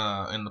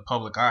in the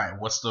public eye.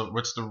 What's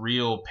the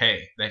real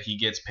pay that he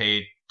gets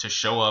paid to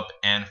show up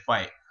and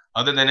fight?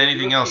 Other than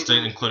anything else,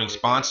 including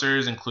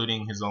sponsors,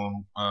 including his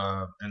own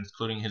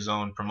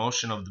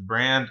promotion of the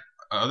brand.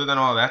 Other than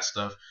all that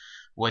stuff,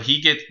 what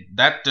he gets,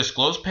 that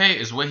disclosed pay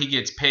is what he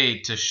gets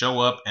paid to show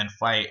up and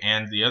fight,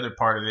 and the other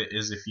part of it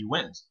is if he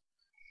wins.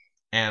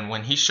 And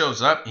when he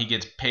shows up, he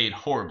gets paid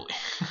horribly.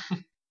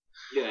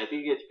 Yeah, I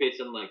think he gets paid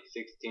something like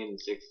 16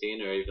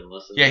 or even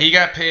less than that. He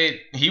got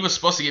paid. He was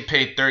supposed to get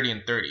paid 30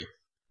 and 30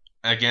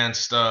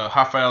 against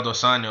Rafael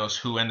Dos Anjos,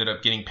 who ended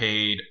up getting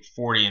paid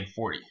 40 and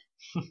 40.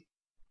 You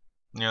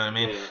know what I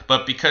mean? Yeah.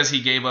 But because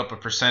he gave up a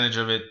percentage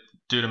of it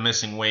due to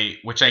missing weight,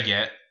 which I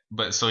get,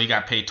 but so he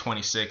got paid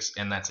 26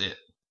 and that's it.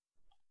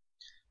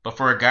 But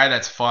for a guy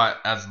that's fought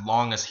as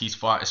long as he's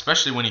fought,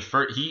 especially when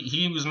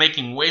he was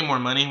making way more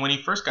money when he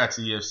first got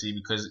to the UFC,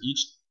 because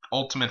each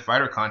Ultimate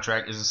Fighter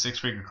contract is a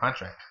 6-figure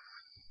contract.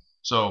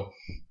 So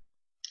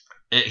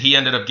he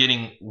ended up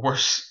getting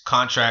worse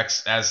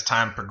contracts as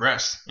time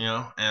progressed,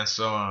 and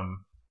so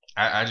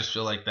I just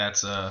feel like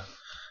that's I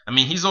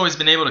mean, he's always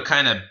been able to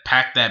kind of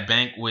pack that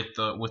bank with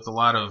a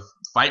lot of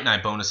fight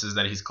night bonuses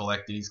that he's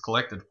collected. He's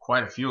collected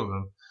quite a few of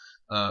them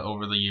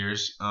over the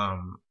years.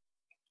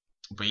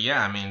 But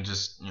yeah, I mean,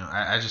 just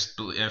I just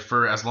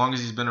for as long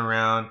as he's been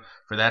around,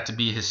 for that to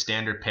be his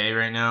standard pay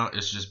right now,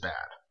 it's just bad.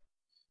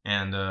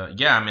 And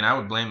yeah, I mean, I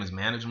would blame his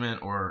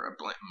management or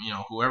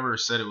whoever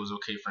said it was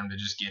okay for him to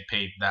just get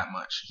paid that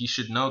much. He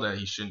should know that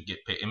he shouldn't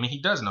get paid. I mean,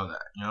 he does know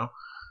that,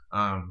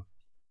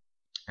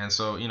 and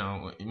so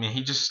I mean,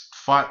 he just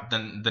fought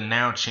the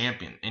now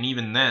champion, and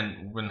even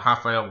then, when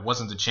Rafael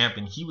wasn't the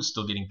champion, he was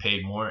still getting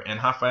paid more.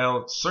 And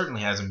Rafael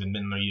certainly hasn't been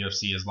in the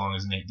UFC as long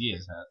as Nate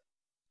Diaz had.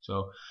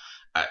 So,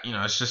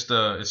 it's just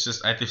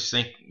I just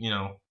think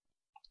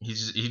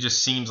he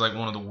just seems like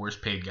one of the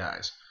worst paid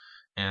guys.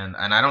 And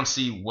I don't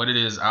see what it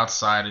is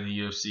outside of the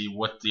UFC,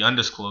 what the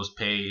undisclosed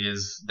pay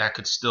is that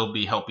could still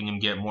be helping him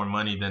get more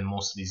money than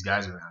most of these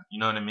guys around. You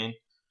know what I mean?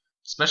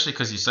 Especially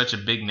because he's such a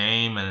big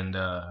name and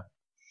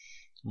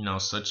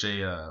such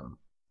a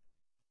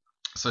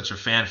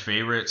fan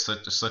favorite,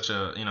 such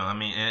a I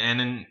mean,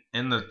 and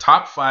in the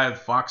top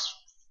 5 Fox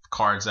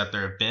cards that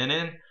there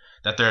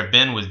have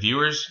been with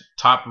viewers,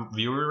 top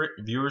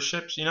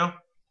viewerships,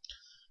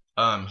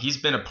 he's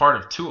been a part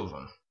of 2 of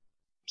them.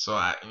 So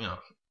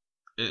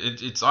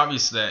it's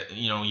obvious that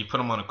you put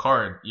him on a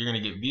card, you're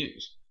gonna get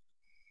views.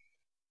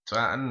 So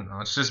I don't know.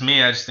 It's just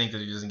me. I just think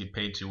that he doesn't get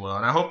paid too well,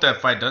 and I hope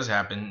that fight does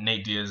happen,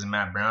 Nate Diaz and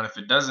Matt Brown. If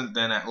it doesn't,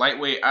 then at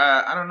lightweight,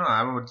 I don't know.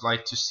 I would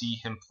like to see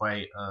him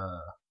fight.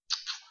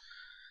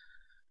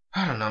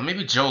 I don't know.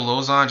 Maybe Joe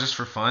Lozon just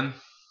for fun,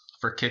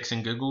 for kicks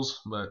and giggles,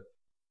 but.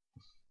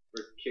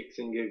 For kicks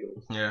and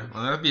giggles. Yeah,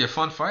 well, that'd be a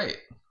fun fight,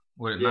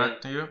 would it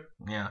not to you?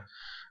 Yeah.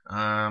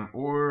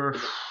 Or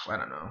I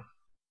don't know.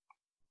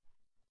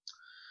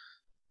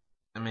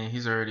 I mean,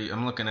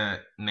 I'm looking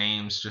at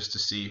names just to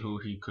see who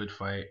he could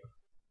fight.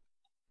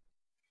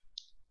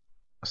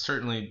 I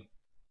certainly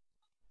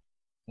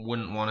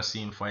wouldn't want to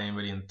see him fight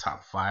anybody in the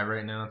top 5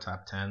 right now,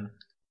 top 10.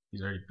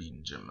 He's already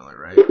beaten Jim Miller,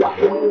 right?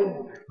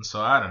 And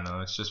so I don't know.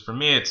 It's just, for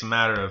me, it's a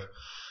matter of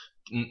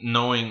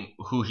knowing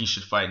who he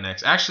should fight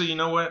next. Actually, you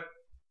know what?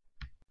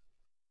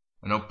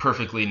 I know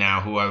perfectly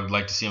now who I would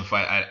like to see him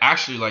fight. I'd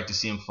actually like to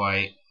see him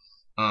fight,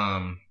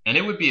 and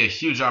it would be a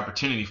huge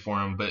opportunity for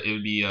him, but it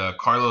would be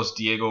Carlos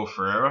Diego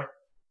Ferreira.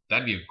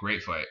 That'd be a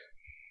great fight.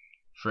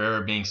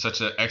 Ferreira being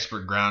such an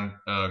expert ground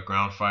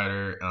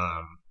fighter.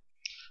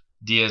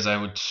 Diaz, I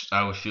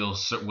would feel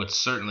would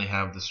certainly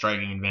have the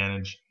striking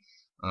advantage.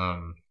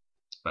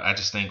 But I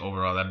just think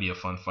overall that'd be a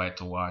fun fight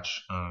to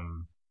watch.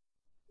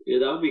 Yeah,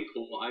 that would be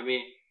cool. I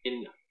mean,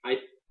 I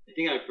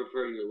think I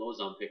prefer your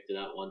Lozon pick to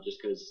that one just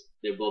because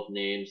they're both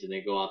names and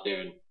they go out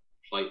there and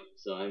fight.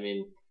 So I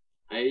mean,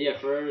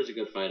 Ferreira's a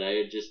good fight.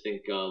 I just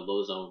think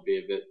Lozon would be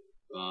a bit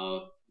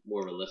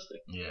more realistic.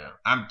 Yeah,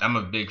 I'm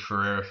a big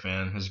Ferreira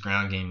fan. His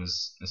ground game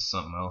is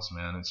something else,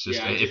 man. It's just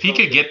if he don't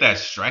could think- get that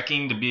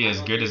striking to be I as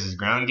don't good think- as his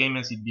ground game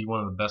is, he'd be one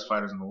of the best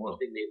fighters in the I don't world.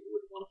 think Nate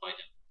would want to fight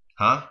him.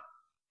 Huh?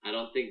 I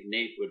don't think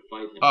Nate would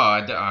fight him. Oh,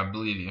 I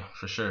believe you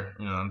for sure.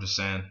 I'm just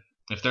saying,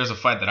 if there's a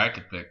fight that I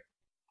could pick,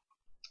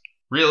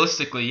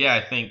 realistically, yeah,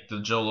 I think the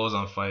Joe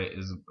Lozon fight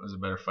is a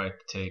better fight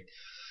to take.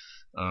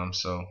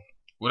 So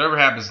whatever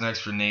happens next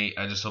for Nate,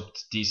 I just hope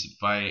it's a decent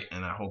fight,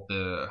 and I hope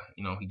that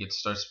he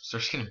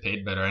starts getting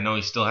paid better. I know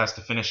he still has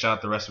to finish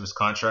out the rest of his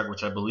contract,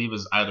 which I believe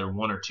is either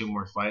 1 or 2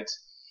 more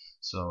fights.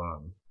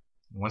 So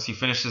once he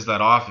finishes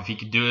that off, if he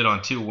could do it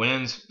on 2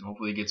 wins,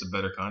 hopefully he gets a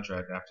better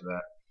contract after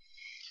that.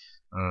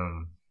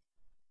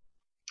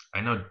 I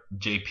know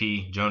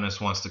JP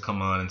Jonas wants to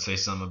come on and say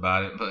something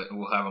about it, but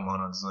we'll have him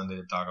on Sunday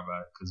to talk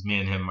about it because me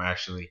and him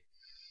actually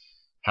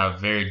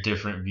have very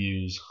different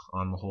views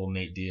on the whole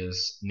Nick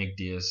Diaz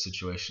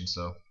situation.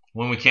 So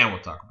when we can,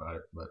 we'll talk about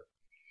it. But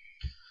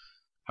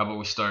how about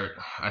we start?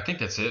 I think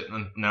that's it.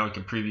 And now we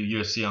can preview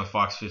UFC on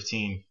Fox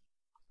 15.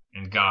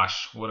 And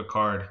gosh, what a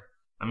card!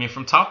 I mean,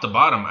 from top to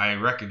bottom, I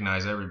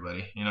recognize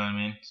everybody. You know what I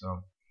mean?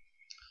 So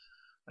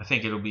I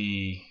think it'll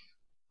be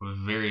a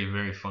very,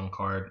 very fun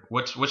card.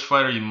 Which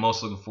fight are you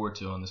most looking forward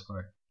to on this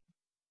card?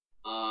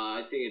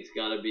 I think it's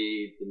got to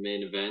be the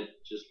main event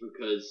just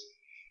because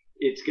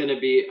it's going to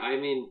be, I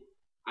mean,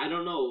 I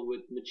don't know.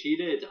 With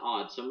Machida, it's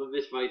odd. Some of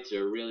his fights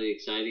are really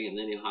exciting, and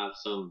then you'll have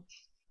some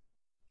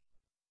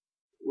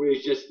where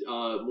he's just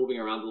moving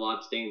around a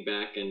lot, staying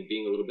back, and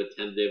being a little bit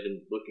tentative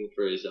and looking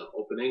for his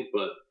opening.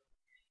 But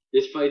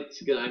this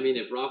fight's good. I mean,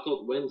 if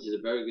Rockhold wins, it's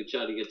a very good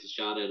shot. He gets a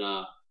shot at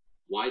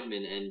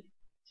Weidman, and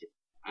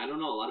I don't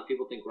know. A lot of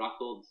people think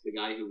Rockhold's the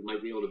guy who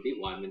might be able to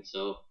beat Weidman,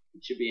 so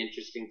it should be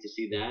interesting to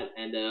see that.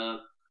 And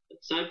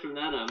aside from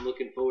that, I'm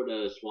looking forward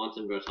to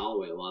Swanson versus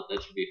Holloway a lot.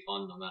 That should be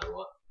fun no matter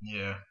what.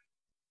 Yeah.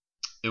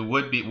 It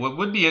would be. What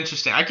would be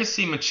interesting, I could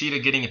see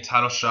Machida getting a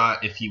title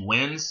shot if he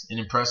wins in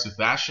impressive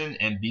fashion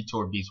and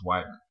Vitor beats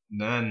Weidman.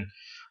 Then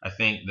I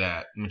think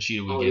that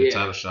Machida would get a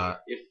title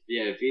shot.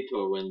 If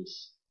Vitor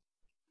wins,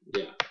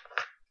 yeah.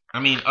 I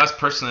mean, us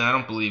personally, I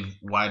don't believe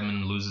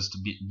Weidman loses to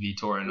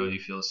Vitor. I know you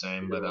feel the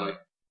same, but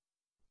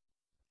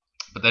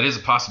that is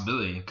a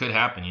possibility. It could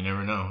happen. You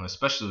never know,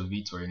 especially with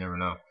Vitor. You never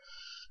know.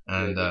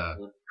 And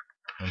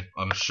and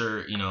I'm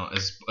sure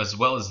as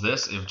well as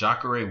this, if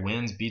Jacare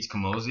wins, beats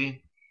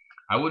Camozzi,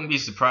 I wouldn't be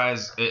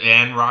surprised.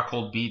 And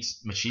Rockhold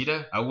beats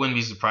Machida, I wouldn't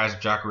be surprised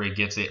if Jacare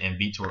gets it and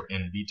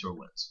Vitor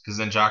wins. Because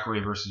then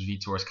Jacare versus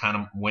Vitor is kind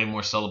of way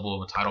more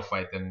sellable of a title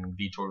fight than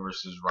Vitor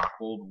versus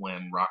Rockhold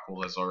when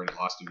Rockhold has already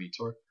lost to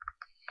Vitor.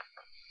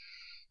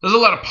 There's a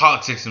lot of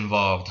politics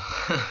involved.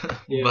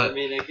 Yeah, but, I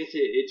mean, I guess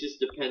it just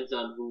depends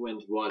on who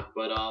wins what.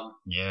 But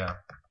yeah,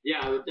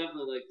 I would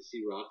definitely like to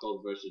see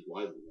Rockhold versus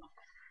Weidman though.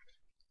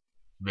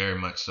 Very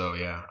much so,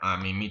 yeah.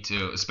 I mean, me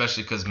too.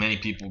 Especially because many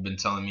people have been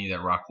telling me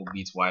that Rockhold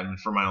beats Weidman.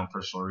 For my own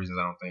personal reasons,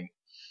 I don't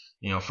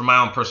think. For my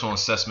own personal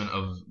assessment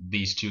of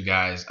these two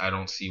guys, I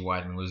don't see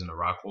Weidman losing to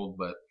Rockhold.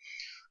 But,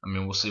 I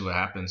mean, we'll see what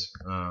happens.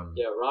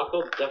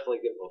 Rockhold definitely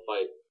give him a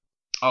fight.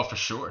 Oh, for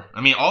sure.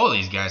 I mean, all of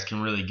these guys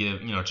can really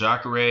give,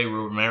 Jacare,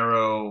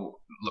 Romero,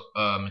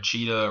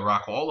 Machida,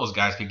 Rockhold, all those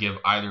guys could give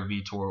either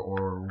Vitor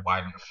or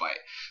Weidman a fight.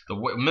 The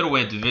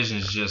middleweight division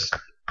is just,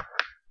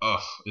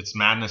 it's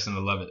madness and I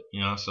love it,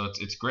 so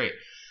it's great.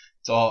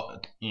 It's all,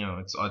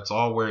 it's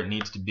all where it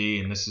needs to be,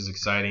 and this is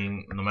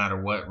exciting no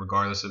matter what,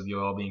 regardless of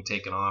you all being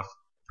taken off.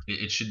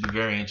 It should be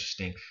very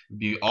interesting. It'd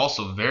be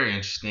also very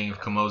interesting if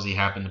Camozzi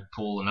happened to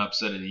pull an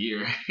upset of the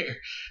year.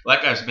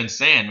 Like I've been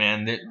saying,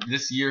 man,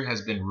 this year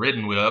has been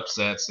ridden with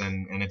upsets,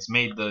 and it's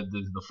made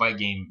the fight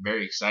game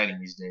very exciting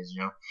these days,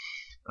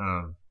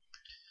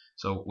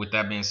 So with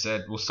that being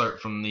said, we'll start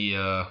from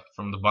the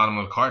bottom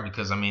of the card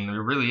because I mean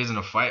there really isn't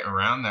a fight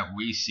around that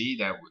we see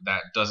that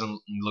doesn't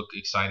look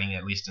exciting,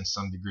 at least in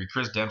some degree.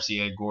 Chris Dempsey,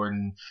 Ed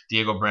Gordon,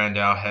 Diego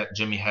Brandao,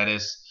 Jimmy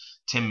Hedis,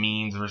 Tim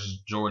Means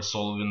versus George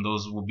Sullivan.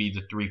 Those will be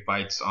the 3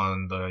 fights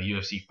on the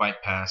UFC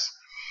Fight Pass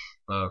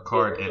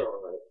card. Yeah,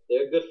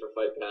 they're good for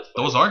Fight Pass.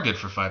 Those are good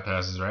for Fight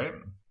Passes, right?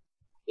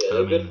 Yeah,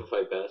 they're good for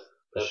Fight Pass,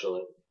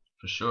 definitely.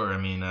 For sure. I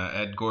mean,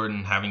 Ed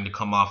Gordon having to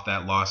come off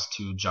that loss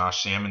to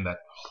Josh Salmon, that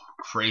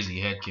crazy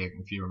head kick,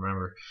 if you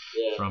remember,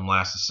 from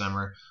last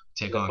December.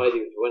 The fight he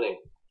was winning.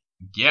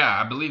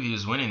 Yeah, I believe he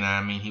was winning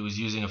that. I mean, he was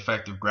using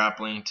effective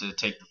grappling to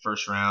take the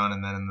first round,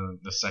 and then in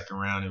the second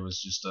round, it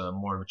was just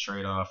more of a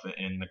trade off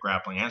in the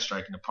grappling and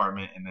striking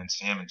department. And then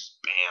Salmon just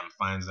bam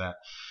finds that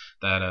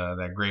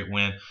great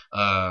win.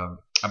 I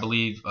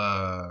believe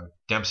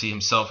Dempsey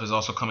himself is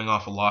also coming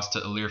off a loss to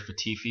Ilir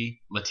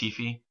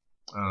Latifi.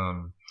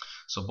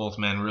 So both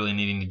men really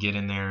needing to get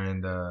in there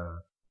and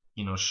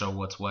show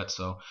what's what.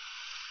 So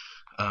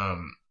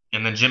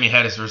and then Jimmy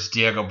Hedges versus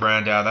Diego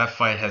Brandao. That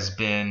fight has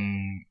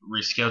been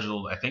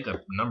rescheduled, I think, a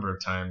number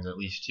of times, at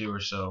least 2 or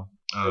so.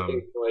 I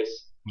think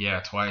twice. Yeah,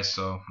 twice.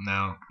 So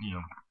now,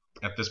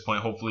 at this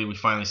point, hopefully we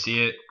finally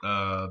see it.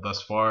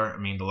 Thus far, I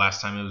mean, the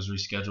last time it was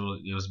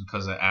rescheduled, it was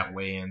because of at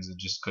weigh-ins. It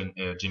just couldn't.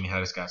 Jimmy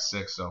Hedges got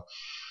sick, so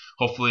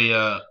hopefully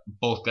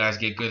both guys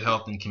get good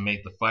health and can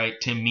make the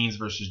fight. Tim Means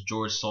versus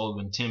George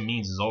Sullivan. Tim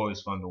Means is always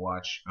fun to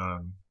watch.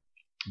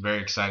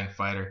 Very exciting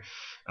fighter.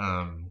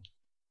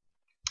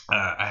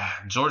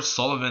 George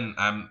Sullivan,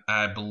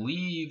 I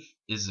believe,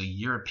 is a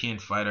European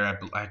fighter.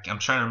 I'm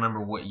trying to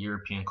remember what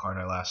European card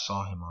I last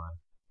saw him on.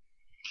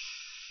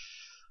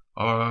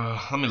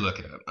 Let me look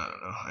it up. I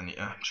don't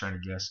know. I'm trying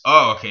to guess.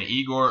 Oh, okay.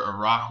 Igor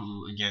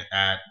Arahu again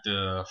at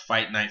the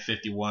Fight Night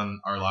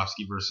 51.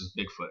 Arlovsky versus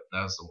Bigfoot.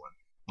 That was the one.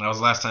 That was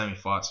the last time he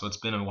fought, so it's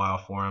been a while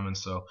for him. And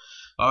so,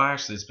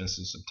 actually, it's been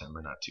since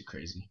September. Not too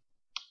crazy.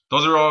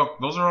 Those are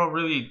all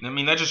really. I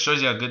mean, that just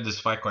shows you how good this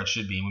fight card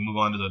should be. We move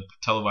on to the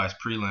televised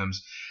prelims.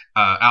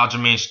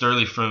 Aljamain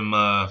Sterling from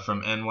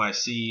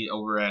NYC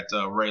over at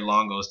Ray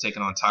Longo is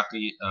taking on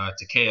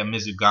Takeya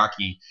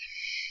Mizugaki.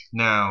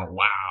 Now,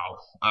 wow,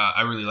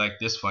 I really like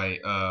this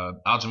fight.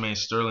 Aljamain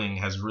Sterling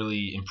has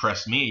really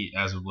impressed me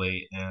as of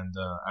late, and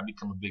I've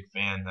become a big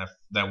fan.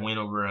 That win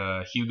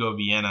over Hugo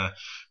Vienna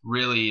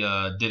really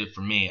did it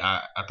for me.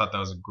 I thought that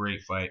was a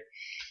great fight.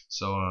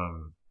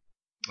 So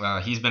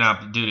he's been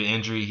out due to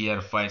injury. He had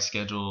a fight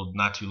scheduled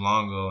not too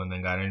long ago and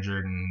then got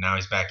injured, and now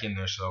he's back in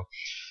there. So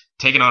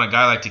taking on a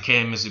guy like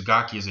Takeya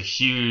Mizugaki is a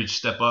huge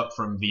step up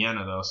from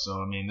Vienna, though.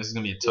 So, I mean, this is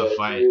going to be a tough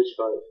fight. A huge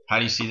fight. How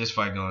do you see this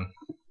fight going?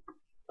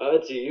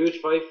 It's a huge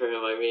fight for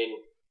him. I mean,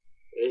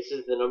 this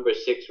is the number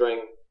 6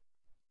 ranked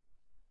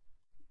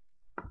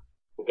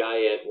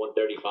guy at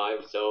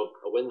 135. So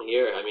a win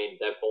here, I mean,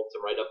 that bolts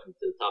him right up into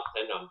the top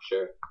 10, I'm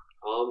sure.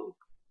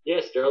 Yeah,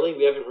 Sterling,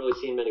 we haven't really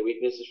seen many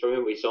weaknesses from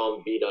him. We saw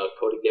him beat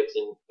Cody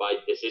Gibson by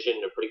decision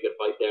in a pretty good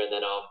fight there, and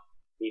then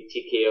he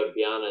TKO'd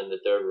Viana in the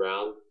 3rd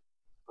round.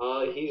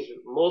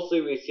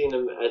 We've seen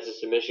him as a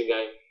submission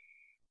guy.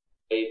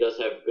 He does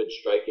have good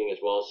striking as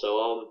well.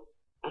 So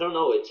I don't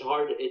know. It's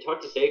hard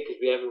to say because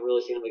we haven't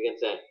really seen him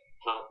against that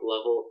top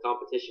level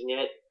competition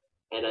yet.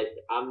 And I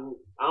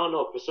don't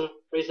know. For some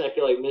reason, I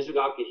feel like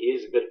Mizugaki, he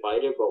is a good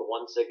fighter, but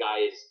once a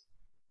guy is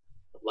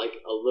like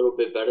a little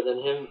bit better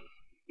than him,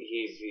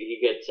 he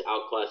gets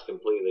outclassed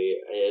completely.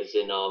 As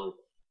in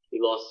he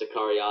lost to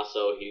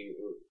Cariaso. He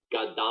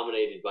got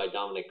dominated by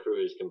Dominic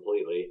Cruz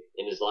completely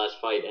in his last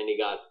fight, and he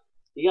got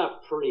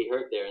pretty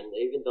hurt there. And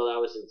even though that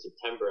was in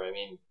September, I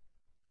mean,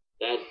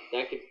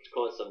 that could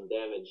cause some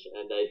damage.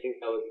 And I think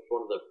that was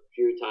one of the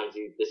few times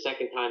the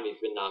second time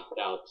he's been knocked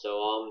out. So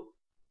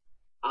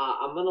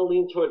I'm gonna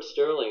lean towards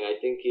Sterling. I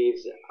think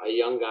he's a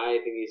young guy. I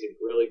think he's a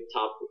really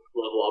top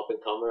level up and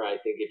comer. I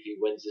think if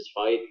he wins this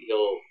fight,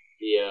 he'll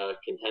be a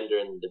contender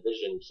in the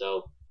division.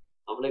 So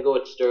I'm gonna go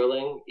with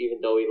Sterling,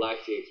 even though he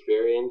lacks the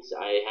experience.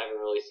 I haven't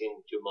really seen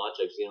him too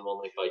much. I've seen him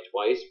only fight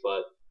twice,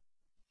 but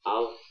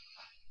I'll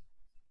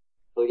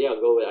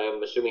go with.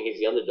 I'm assuming he's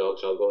the underdog,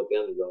 so I'll go with the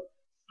underdog.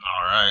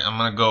 All right, I'm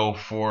going to go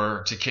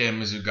for Takeya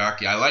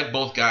Mizugaki. I like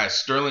both guys.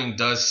 Sterling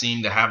does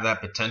seem to have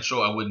that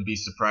potential. I wouldn't be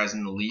surprised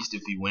in the least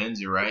if he wins,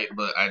 you're right.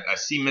 But I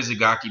see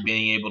Mizugaki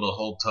being able to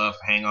hold tough,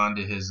 hang on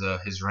to his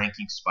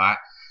ranking spot,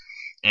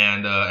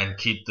 and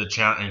keep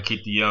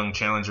the young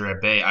challenger at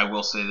bay. I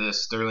will say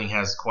this: Sterling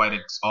has quite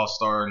an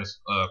all-star in his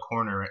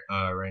corner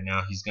right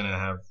now. He's going to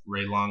have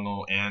Ray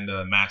Longo and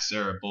Matt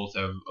Serra both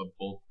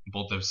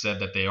have said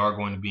that they are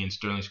going to be in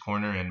Sterling's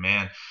corner. And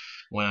man,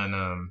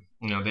 when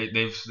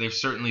they've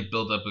certainly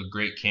built up a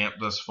great camp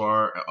thus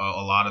far.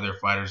 A lot of their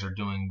fighters are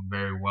doing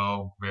very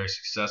well, very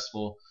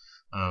successful.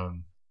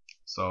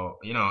 So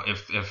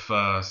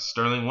if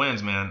Sterling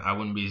wins, man, I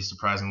wouldn't be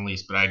surprised in the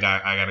least. But I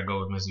got to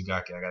go with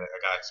Mizugaki. I got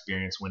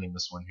experience winning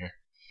this one here.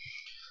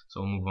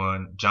 So we'll move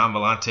on. John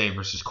Vellante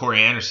versus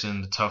Corey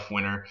Anderson, the tough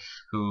winner,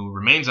 who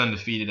remains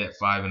undefeated at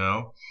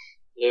 5-0.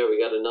 Yeah,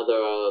 we got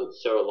another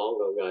Serra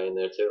Longo guy in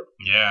there too.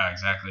 Yeah,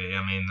 exactly.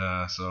 I mean,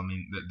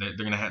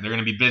 they're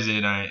gonna be busy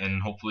tonight,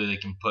 and hopefully they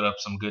can put up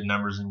some good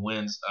numbers and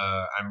wins.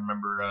 I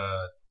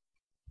remember,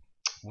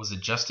 was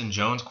it Justin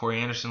Jones, Corey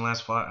Anderson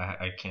last fight?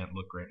 I can't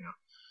look right now.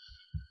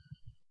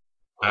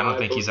 I don't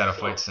think he's had a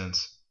fight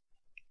since.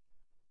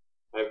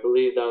 I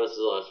believe that was his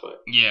last fight.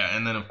 Yeah,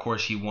 and then of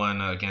course he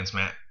won against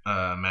Matt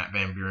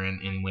Van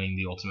Buren in winning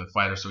the Ultimate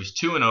Fighter. So he's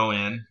 2-0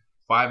 in.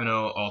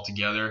 5-0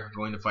 altogether,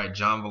 going to fight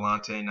John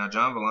Vellante. Now,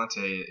 John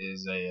Vellante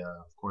is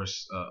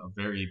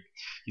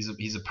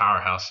he's a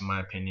powerhouse in my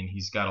opinion.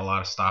 He's got a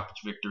lot of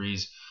stoppage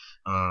victories,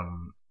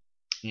 and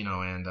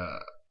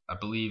I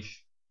believe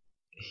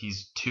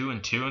He's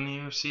 2-2 in the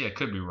UFC. I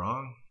could be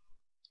wrong.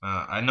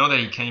 I know that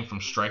he came from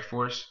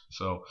Strikeforce,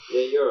 so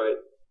Yeah, you're right.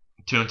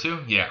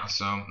 2-2. Yeah.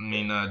 So I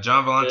mean,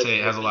 John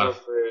Vellante has a lot of.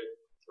 For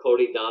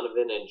Cody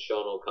Donovan and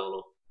Sean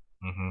O'Connell.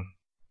 Mm-hmm.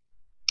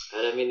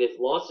 And I mean, his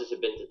losses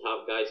have been to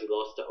top guys. He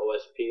lost to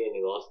OSP and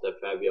he lost to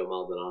Fabio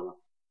Maldonado.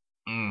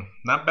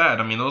 Not bad.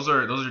 I mean, those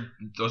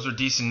are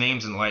decent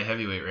names in light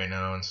heavyweight right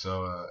now, and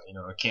so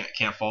I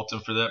can't fault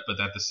him for that. But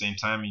at the same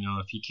time,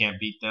 if he can't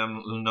beat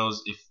them, who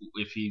knows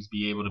if he's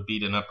be able to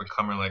beat an up and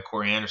comer like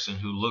Corey Anderson,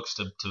 who looks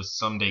to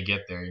someday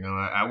get there.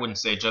 I wouldn't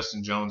say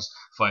Justin Jones'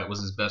 fight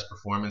was his best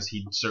performance.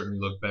 He certainly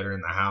looked better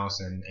in the house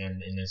and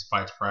in his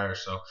fights prior.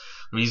 So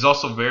I mean, he's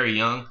also very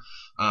young.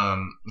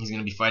 He's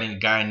going to be fighting a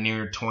guy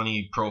near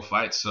 20 pro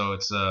fights, so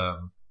it's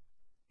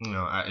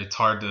it's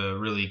hard to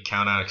really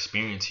count out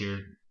experience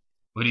here.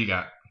 What do you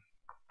got?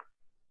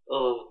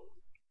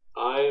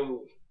 I'm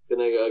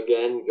gonna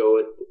again go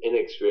with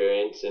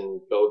inexperience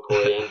and go with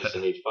Corey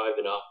Anderson. He's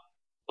 5-0.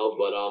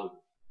 But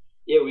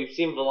yeah, we've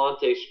seen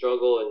Vellante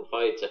struggle in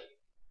fights.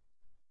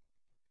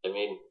 I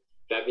mean,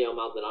 Fabio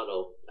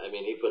Maldonado. I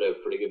mean, he put a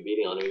pretty good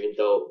beating on him. Even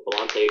though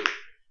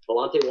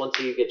Vellante once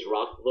he gets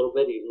rocked a little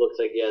bit, he looks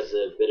like he has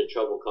a bit of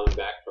trouble coming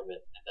back from it.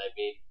 And I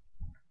mean,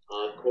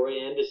 Corey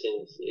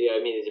Anderson,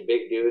 he's a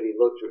big dude. He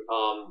looked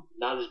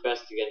not his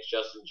best against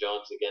Justin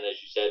Jones again,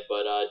 as you said,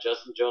 but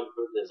Justin Jones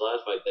proved in his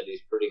last fight that he's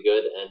pretty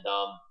good. And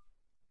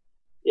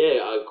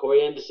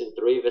Corey Anderson,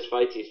 3 of his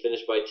fights he's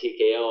finished by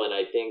TKO, and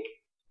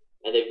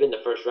they've been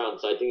the first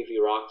round. So I think if he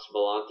rocks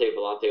Vellante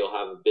will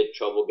have a bit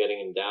trouble getting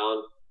him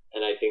down.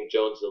 And I think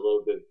Jones is a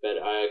little bit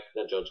better.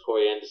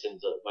 Corey Anderson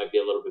might be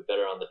a little bit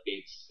better on the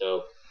feet.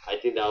 So I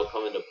think that will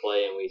come into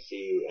play, and we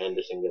see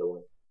Anderson get a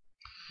win.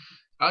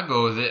 I'll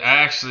go with it. I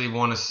actually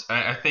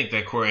I think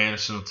that Corey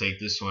Anderson will take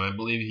this one. I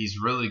believe he's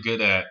really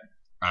good at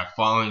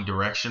following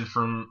direction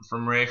from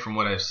Ray. From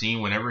what I've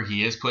seen, whenever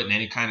he is put in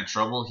any kind of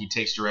trouble, he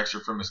takes direction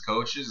from his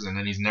coaches, and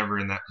then he's never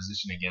in that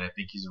position again. I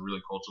think he's a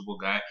really coachable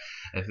guy.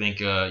 I think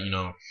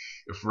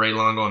if Ray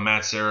Longo and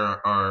Matt Serra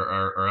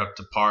are up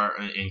to par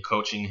in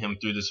coaching him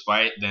through this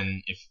fight,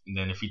 then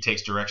if he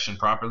takes direction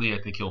properly,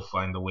 I think he'll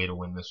find the way to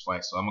win this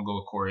fight. So I'm gonna go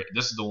with Corey.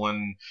 This is the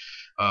one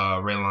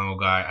Ray Longo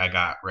guy I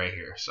got right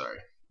here. Sorry.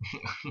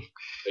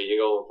 Are you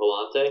going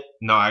with Vellante?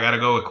 No, I gotta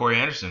go with Corey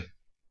Anderson.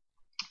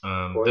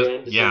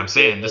 Anderson, I'm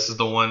saying this is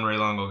the one Ray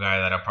Longo guy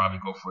that I'll probably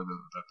go for the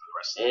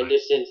rest of the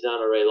Anderson's night.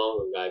 Not a Ray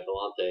Longo guy.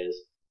 Vellante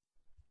is.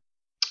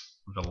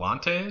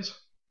 Vellante is?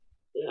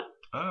 Yeah.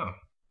 Oh.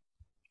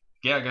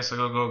 Yeah, I guess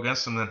I'll go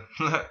against him then.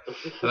 I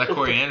thought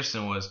Corey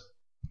Anderson was.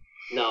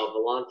 No,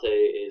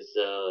 Vellante is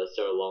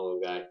Sarah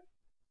Longo guy.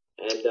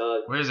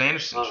 And where's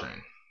Anderson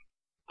train?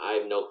 I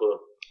have no clue.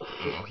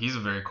 Well, he's a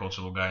very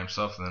coachable guy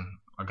himself then.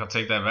 I'll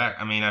take that back.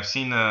 I mean, I've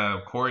seen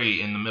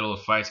Corey in the middle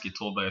of fights get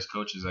told by his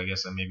coaches. I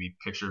guess I maybe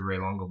pictured Ray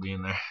Longo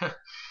being there.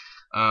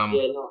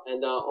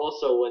 And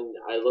also when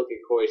I look at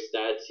Corey's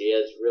stats, he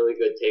has really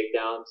good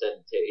takedowns,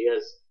 and he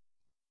has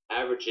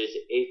averages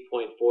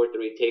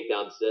 8.43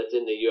 takedowns. That's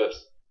in the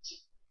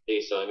UFC,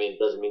 so I mean, it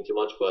doesn't mean too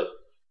much, but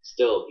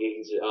still,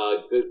 he's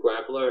a good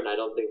grappler, and I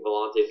don't think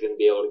Vellante is going to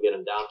be able to get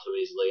him down so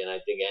easily, and I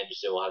think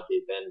Anderson will have the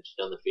advantage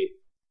on the feet.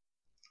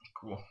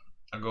 Cool.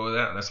 I'll go with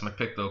that. That's my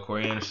pick, though,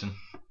 Corey Anderson.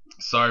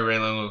 Sorry, Ray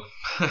Longo.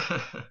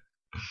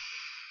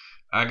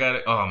 I got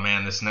it. Oh,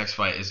 man, this next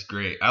fight is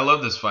great. I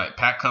love this fight.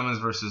 Pat Cummins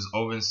versus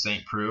Ovince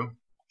St. Preux.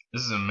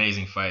 This is an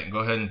amazing fight. Go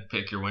ahead and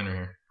pick your winner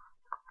here.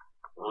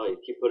 Oh, you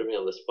keep putting me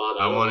on the spot.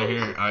 I want to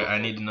hear. I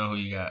need to know who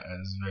you got.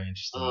 This is very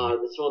interesting.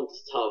 This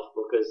one's tough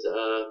because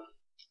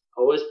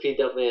OSP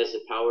definitely has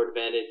a power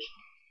advantage.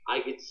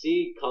 I could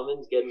see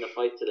Cummins getting the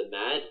fight to the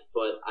mat,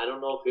 but I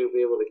don't know if he'll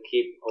be able to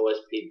keep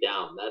OSP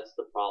down. That's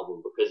the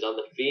problem, because on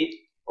the feet,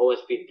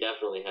 OSP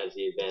definitely has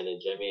the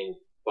advantage. I mean,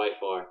 by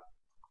far.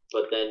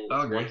 But then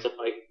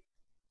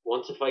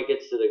once the fight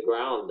gets to the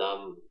ground,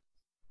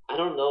 I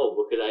don't know,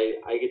 because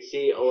I could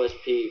see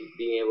OSP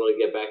being able to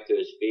get back to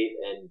his feet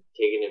and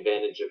taking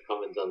advantage of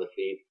Cummins on the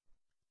feet.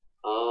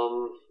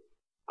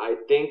 I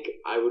think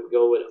I would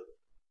go with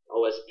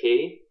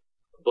OSP,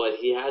 but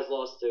he has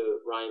lost to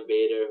Ryan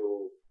Bader,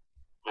 who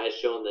has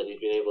shown that he's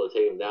been able to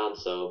take him down.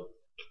 So,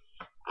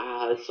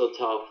 it's so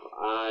tough.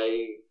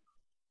 I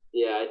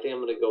think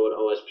I'm going to go with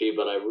OSP,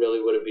 but I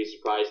really wouldn't be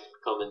surprised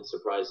if Cummins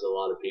surprises a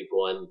lot of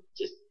people and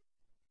just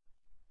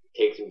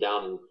takes him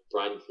down and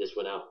grinds this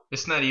one out.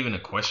 It's not even a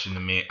question to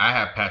me. I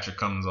have Patrick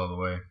Cummins all the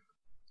way.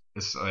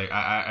 It's like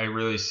I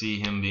really see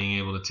him being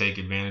able to take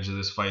advantage of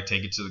this fight,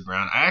 take it to the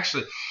ground.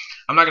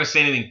 I'm not going to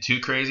say anything too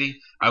crazy.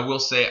 I will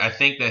say I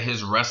think that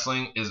his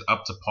wrestling is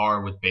up to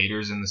par with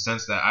Bader's, in the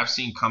sense that I've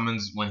seen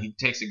Cummins, when he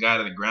takes a guy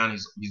to the ground,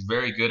 he's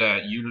very good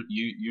at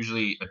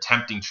usually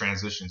attempting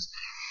transitions.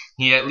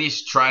 He at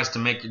least tries to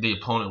make the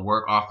opponent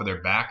work off of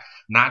their back,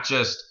 not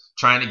just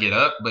trying to get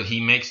up, but he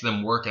makes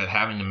them work at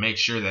having to make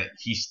sure that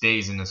he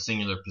stays in a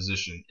singular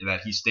position,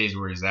 that he stays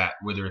where he's at,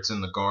 whether it's in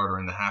the guard or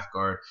in the half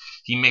guard.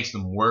 He makes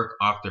them work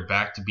off their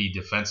back to be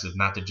defensive,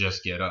 not to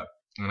just get up.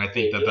 And I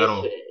think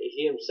that'll...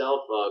 He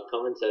himself,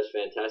 Cummins has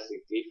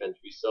fantastic defense.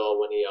 We saw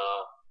when he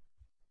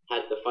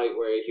had the fight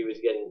where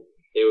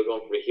they were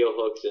going for heel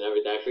hooks and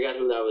everything. I forgot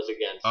who that was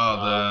against.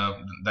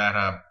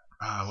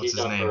 What's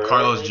his name? Pereira,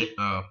 Carlos. maybe?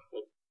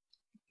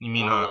 You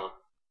mean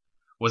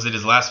was it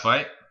his last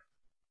fight?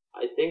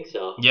 I think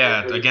so.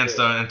 Yeah, against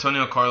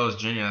Antonio Carlos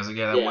Jr. That's the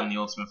guy that won the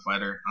Ultimate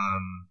Fighter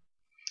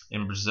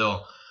in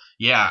Brazil.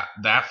 Yeah,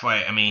 that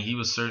fight, I mean, he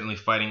was certainly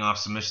fighting off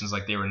submissions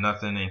like they were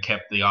nothing and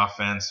kept the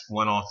offense,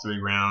 won all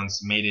 3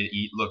 rounds, made it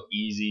look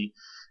easy.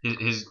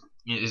 His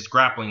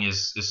grappling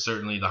is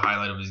certainly the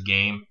highlight of his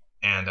game,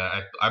 and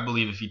I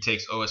believe if he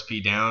takes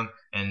OSP down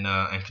and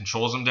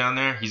controls him down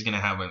there, he's going to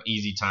have an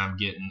easy time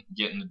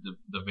getting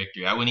the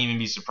victory. I wouldn't even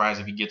be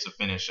surprised if he gets a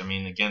finish. I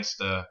mean, against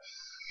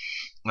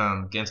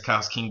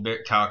Kyle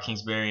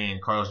Kingsbury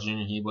and Carlos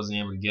Jr., he wasn't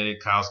able to get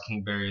it. Kyle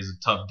Kingsbury is a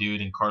tough dude,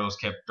 and Carlos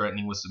kept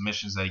threatening with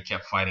submissions that he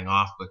kept fighting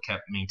off, but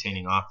kept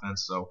maintaining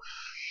offense. So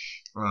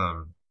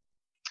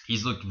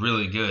he's looked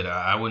really good.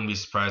 I wouldn't be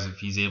surprised if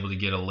he's able to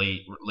get a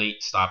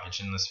late stoppage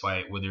in this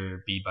fight, whether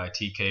it be by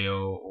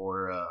TKO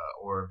or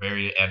a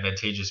very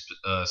advantageous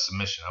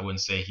submission. I wouldn't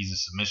say he's a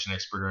submission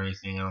expert or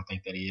anything. I don't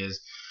think that he is.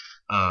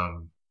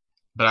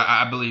 But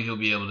I believe he'll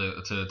be able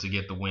to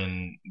get the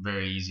win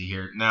very easy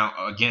here.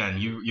 Now, again,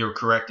 you're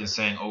correct in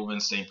saying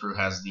Ovince St. Preux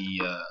has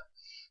the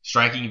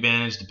striking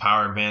advantage, the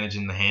power advantage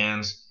in the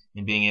hands,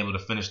 and being able to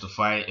finish the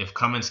fight. If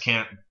Cummins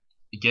can't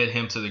get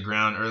him to the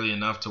ground early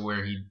enough to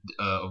where he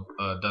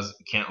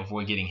can't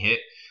avoid getting hit,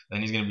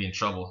 then he's going to be in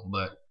trouble.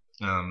 But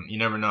you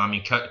never know. I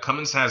mean,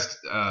 Cummins has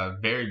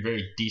very,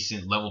 very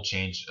decent level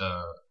change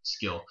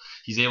skill.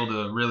 He's able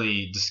to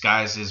really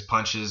disguise his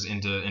punches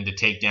into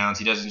takedowns.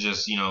 He doesn't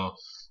just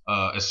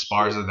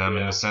Esparza them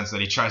in the sense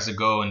that he tries to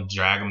go and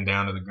drag them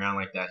down to the ground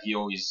like that. He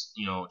always,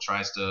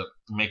 tries to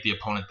make the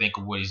opponent think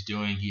of what he's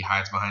doing. He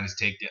hides behind his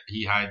takedown.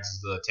 He hides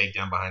the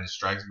takedown behind his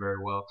strikes very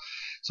well.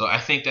 So I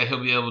think that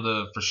he'll be able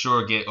to, for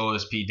sure, get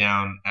OSP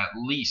down at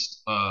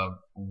least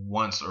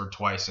once or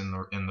twice in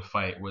the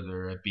fight,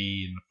 whether it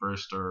be in the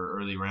first or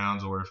early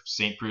rounds, or if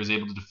St. Preux is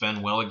able to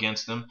defend well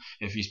against him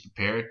if he's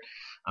prepared.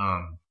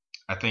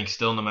 I think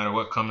still, no matter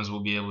what, Cummins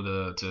will be able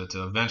to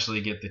eventually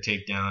get the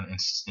takedown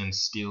and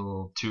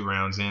steal 2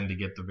 rounds in to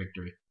get the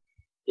victory.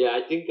 Yeah,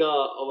 I think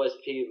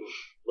OSP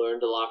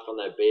learned a lot from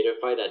that Bader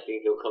fight. I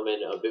think he'll come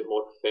in a bit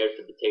more prepared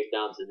for the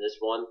takedowns in this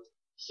one.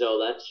 So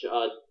that's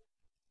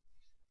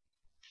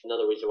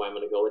another reason why I'm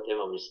going to go with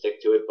him. I'm going to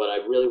stick to it. But I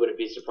really wouldn't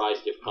be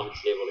surprised if Cummins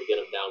is able to get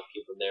him down,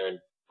 keep him there, and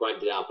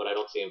grind it out, but I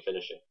don't see him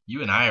finishing.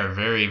 You and I are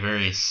very,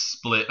 very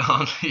split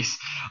on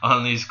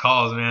these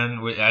calls, man.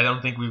 I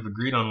don't think we've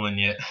agreed on one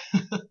yet.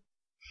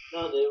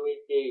 No,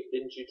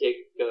 didn't you take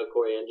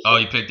Corey Anderson? Oh,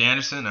 you picked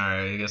Anderson? All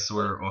right, I guess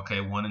we're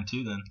okay, 1 and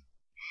 2 then.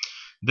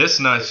 This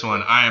next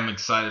one I am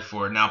excited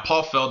for. Now,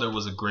 Paul Felder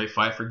was a great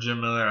fight for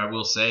Jim Miller, I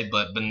will say,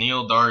 but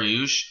Beneil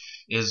Dariush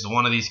is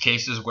one of these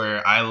cases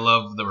where I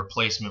love the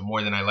replacement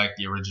more than I like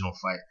the original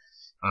fight.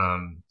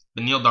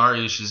 Beneil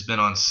Dariush has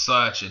been on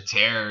such a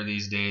tear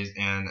these days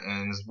and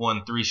has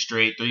won 3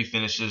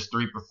 finishes,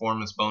 3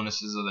 performance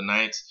bonuses of the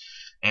nights,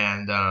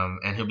 and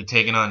he'll be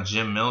taking on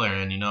Jim Miller.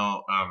 And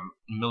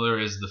Miller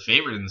is the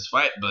favorite in this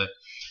fight, but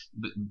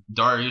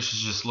Dariush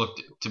has just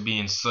looked to be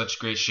in such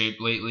great shape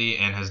lately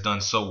and has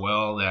done so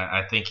well that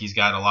I think he's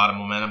got a lot of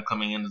momentum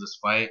coming into this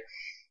fight.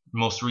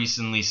 Most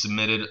recently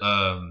submitted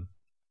Darren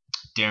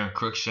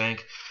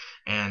Cruikshank.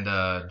 And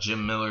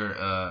Jim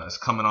Miller is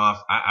coming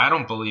off. I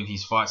don't believe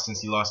he's fought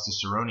since he lost to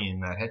Cerrone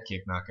in that head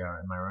kick knockout.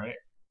 Am I right?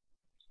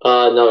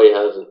 No, he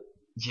hasn't.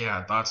 Yeah,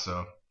 I thought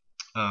so.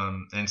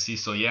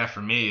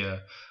 For me,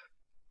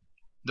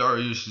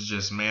 Dariush is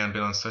just, been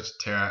on such a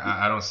tear.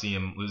 I don't see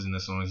him losing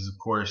this one. He's of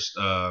course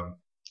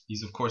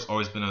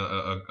always been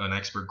an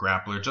expert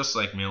grappler, just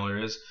like Miller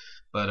is.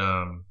 But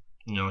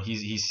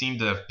he seemed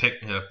to have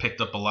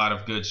picked up a lot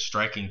of good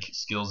striking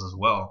skills as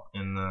well.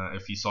 And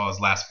if you saw his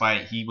last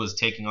fight, he was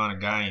taking on a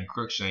guy in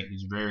Cruikshank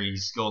who's very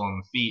skilled on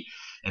the feet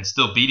and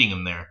still beating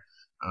him there.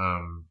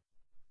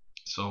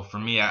 So for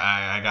me,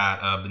 I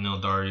got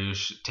Beneil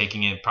Dariush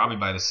taking it probably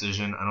by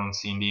decision. I don't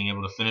see him being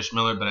able to finish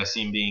Miller, but I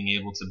see him being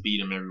able to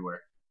beat him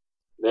everywhere.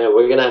 Man,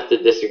 we're gonna have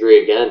to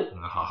disagree again.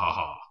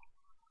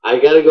 I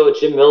gotta go with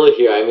Jim Miller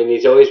here. I mean,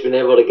 he's always been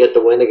able to get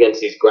the win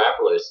against these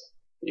grapplers.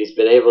 He's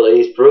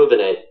proven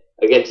it.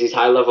 Against these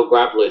high-level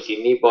grapplers,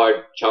 he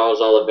knee-barred Charles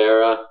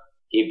Oliveira.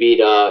 He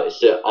beat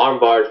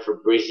arm-barred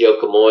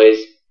Fabricio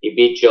Camoys. He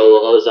beat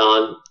Joe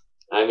Lozon.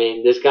 I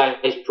mean, this guy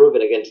has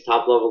proven against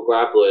top-level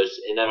grapplers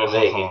in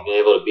MMA. He's been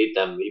able to beat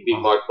them. He beat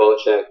Mark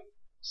Bocek.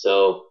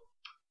 So,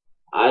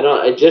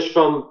 just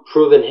from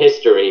proven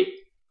history,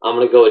 I'm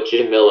going to go with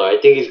Jim Miller. I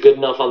think he's good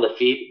enough on the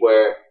feet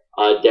where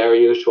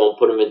Dariush won't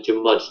put him in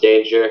too much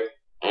danger.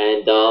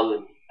 And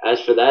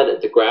as for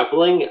that, the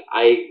grappling,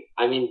 I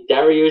mean,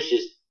 Dariush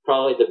is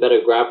probably the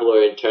better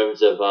grappler in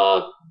terms of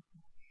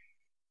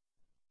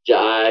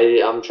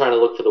I'm trying to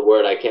look for the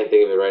word. I can't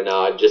think of it right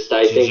now. I think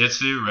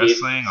jiu-jitsu,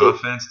 wrestling,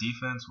 offense,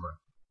 defense, what?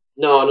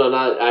 No,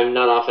 I'm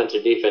not offense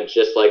or defense.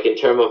 Just like in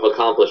terms of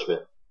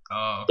accomplishment.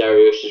 Oh, okay.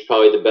 Dariush is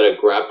probably the better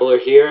grappler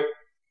here,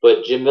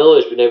 but Jim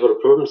Miller's been able to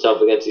prove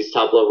himself against these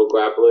top level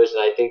grapplers, and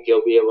I think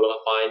he'll be able to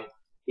find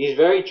he's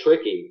very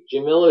tricky.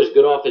 Jim Miller is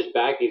good off his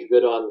back. He's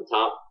good on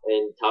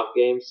the top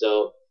game.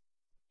 So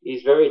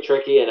he's very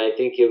tricky, and I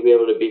think he'll be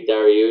able to beat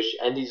Dariush.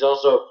 And he's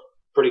also a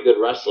pretty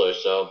good wrestler.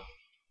 So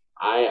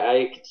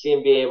I could see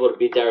him being able to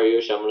beat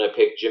Dariush. I'm going to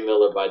pick Jim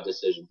Miller by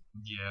decision.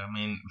 Yeah, I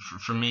mean,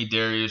 for me,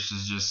 Darius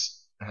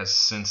has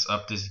since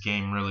upped his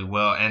game really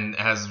well, and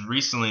has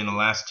recently in the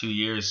last 2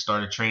 years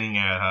started training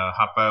at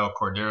Rafael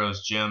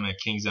Cordero's gym at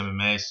King's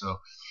MMA. So,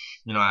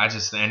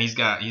 and he's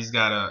got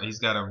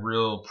a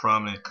real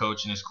prominent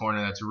coach in his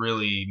corner that's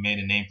really made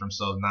a name for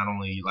himself, not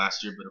only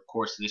last year but of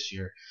course this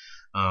year.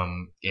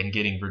 And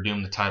getting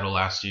Verdum the title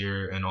last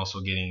year, and also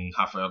getting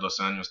Rafael dos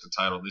Anjos the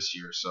title this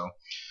year. So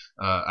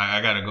I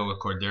got to go with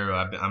Cordero.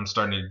 I'm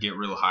starting to get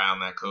real high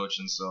on that coach,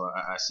 and so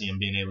I see him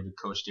being able to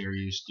coach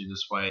Darius through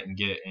this fight and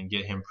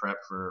get him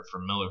prepped for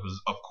Miller, who's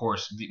of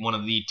course one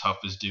of the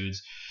toughest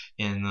dudes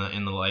in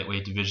the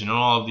lightweight division in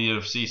all of the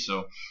UFC.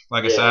 So,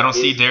 like I said, I don't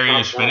see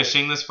Darius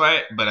finishing this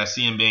fight, but I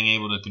see him being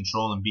able to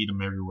control and beat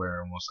him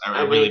everywhere almost.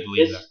 I really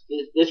believe that.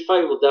 This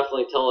fight will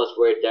definitely tell us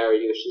where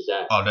Darius is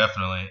at. Oh,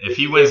 definitely. If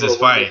he wins this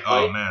fight,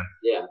 oh man.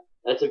 Yeah,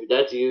 that's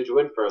a huge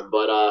win for him.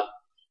 But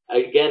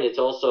again, it's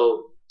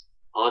also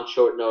on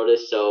short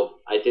notice, so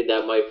I think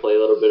that might play a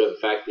little bit of a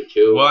factor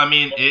too. Well, I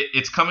mean,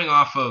 it's coming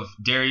off of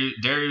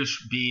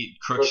Darius beat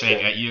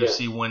Cruikshank at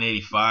UFC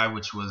 185,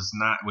 which was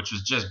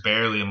just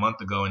barely a month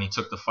ago, and he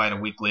took the fight a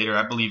week later.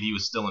 I believe he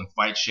was still in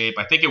fight shape.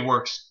 I think it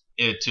works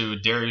to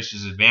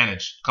Darius's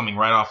advantage, coming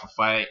right off a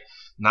fight,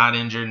 not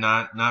injured,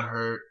 not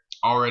hurt,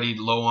 already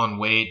low on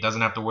weight,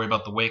 doesn't have to worry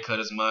about the weight cut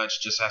as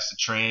much, just has to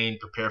train,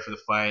 prepare for the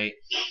fight.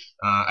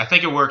 I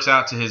think it works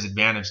out to his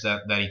advantage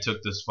that he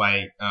took this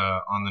fight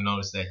on the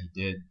notice that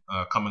he did,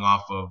 coming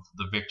off of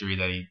the victory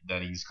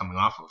that he's coming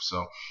off of.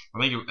 So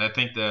I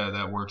think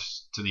that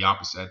works to the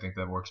opposite. I think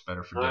that works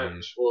better for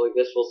Darius. Well, I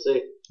guess we'll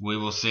see. We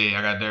will see.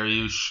 I got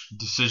Darius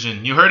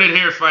decision. You heard it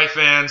here, fight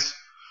fans.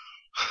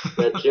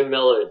 That Jim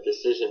Miller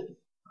decision.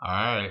 All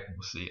right,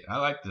 we'll see. I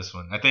like this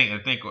one. I think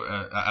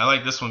I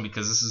like this one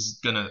because this is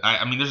gonna.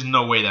 I mean, there's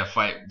no way that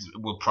fight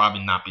will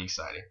probably not be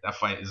exciting. That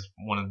fight is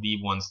one of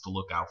the ones to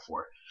look out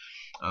for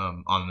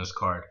on this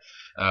card.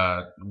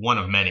 One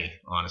of many,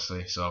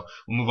 honestly. So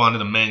we'll move on to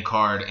the main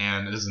card,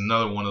 and this is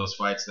another one of those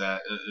fights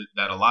that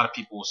a lot of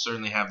people will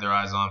certainly have their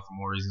eyes on for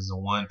more reasons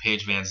than one.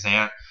 Paige Van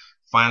Zandt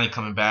finally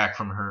coming back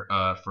from her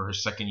for her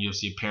second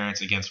UFC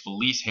appearance against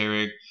Felice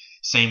Herrig.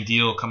 Same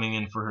deal, coming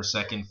in for her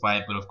second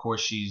fight, but of course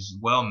she's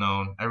well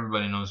known.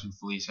 Everybody knows who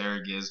Felice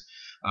Herrig is.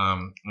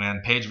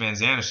 And Paige Van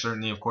Zandt is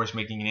certainly, of course,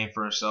 making a name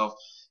for herself.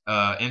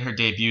 In her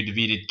debut,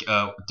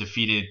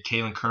 defeated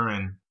Kaylin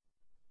Curran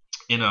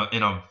in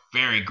a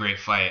very great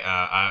fight.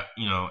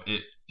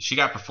 She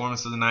got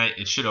performance of the night.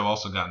 It should have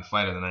also gotten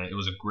fight of the night. It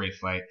was a great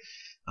fight.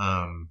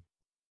 And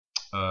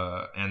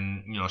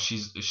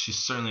she's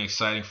certainly an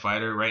exciting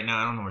fighter right now.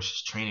 I don't know where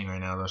she's training right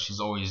now though. She's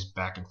always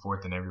back and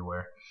forth and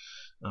everywhere.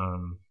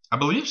 I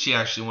believe she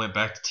actually went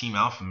back to Team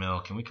Alpha Male.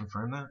 Can we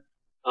confirm that?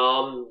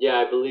 Yeah,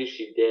 I believe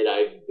she did.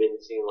 I've been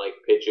seeing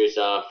pictures.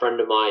 A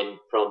friend of mine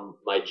from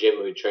my gym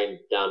who trained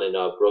down in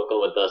Brooklyn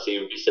with us, he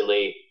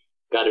recently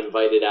got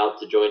invited out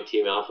to join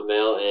Team Alpha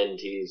Male, and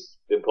he's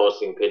been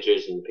posting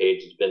pictures, and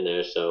Paige has been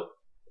there, so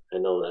I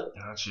know that.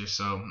 Got you.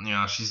 So,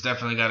 she's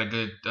definitely got a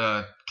good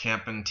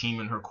camp and team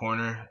in her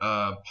corner.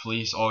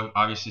 Felice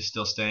obviously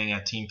still staying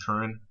at Team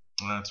Curran.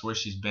 That's where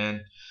she's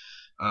been.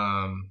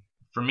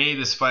 For me,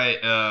 this fight,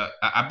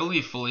 I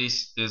believe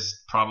Felice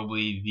is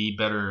probably the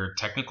better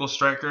technical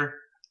striker.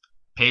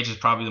 Paige is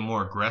probably the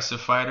more aggressive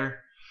fighter.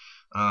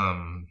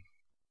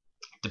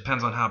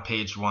 Depends on how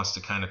Paige wants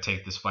to kind of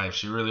take this fight. If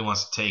she really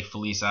wants to take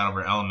Felice out of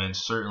her element,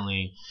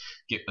 certainly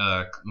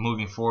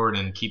moving forward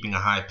and keeping a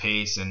high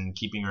pace and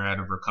keeping her out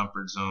of her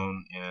comfort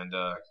zone and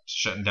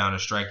shutting down her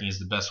striking is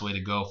the best way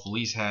to go.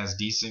 Felice has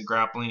decent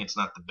grappling. It's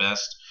not the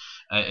best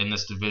in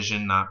this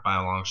division, not by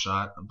a long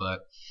shot,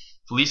 but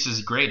Felice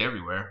is great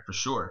everywhere for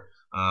sure.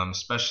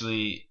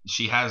 Especially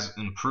she has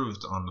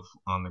improved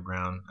on the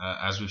ground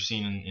as we've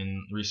seen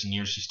in recent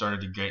years. She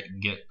started to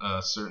get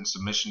certain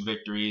submission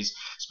victories,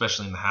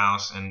 especially in the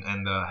house,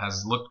 and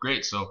has looked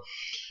great. So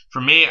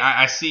for me,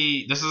 I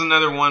see this is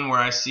another one where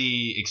I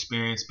see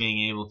experience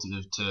being able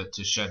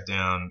to shut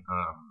down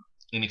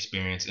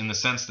inexperience, in the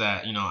sense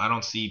that I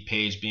don't see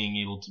Paige being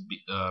able to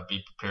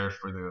be prepared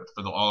for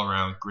the all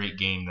around great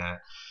game that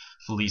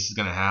Felice is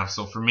going to have.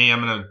 So for me,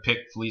 I'm going to pick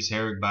Felice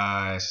Herrig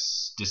by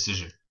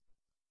decision.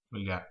 What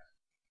do you got?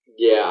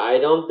 Yeah, I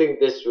think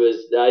this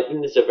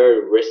is a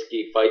very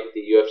risky fight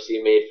the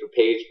UFC made for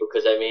Paige,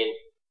 because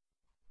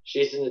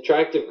she's an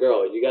attractive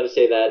girl. You got to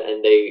say that,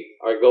 and they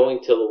are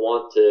going to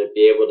want to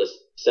be able to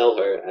sell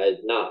her as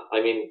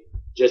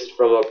just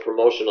from a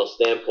promotional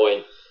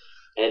standpoint.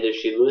 And if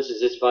she loses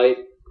this fight,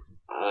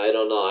 I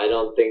don't know. I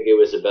don't think it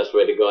was the best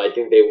way to go. I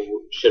think they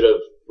should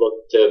have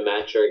looked to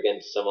match her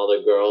against some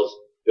other girls,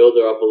 build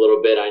her up a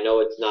little bit. I know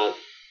it's not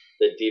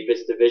the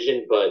deepest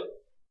division, but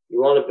you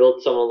want to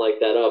build someone like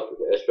that up,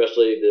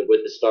 especially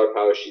with the star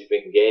power she's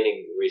been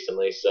gaining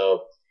recently.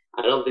 So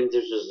I don't think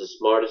this was the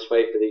smartest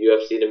fight for the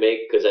UFC to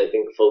make, because I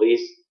think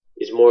Felice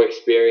is more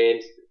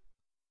experienced.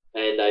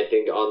 And I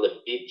think on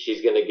the feet,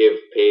 she's going to give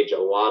Paige a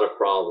lot of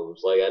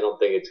problems. Like, I don't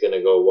think it's going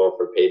to go well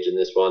for Paige in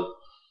this one.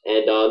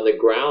 And on the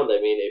ground,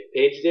 I mean, if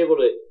Paige is able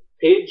to,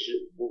 Paige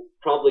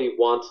probably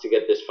wants to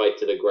get this fight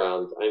to the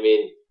ground. I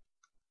mean,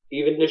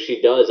 even if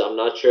she does, I'm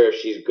not sure if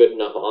she's good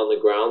enough on the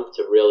ground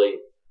to really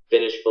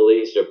finish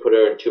Felice or put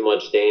her in too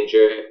much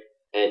danger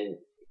and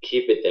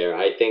keep it there.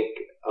 I think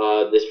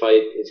this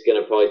fight is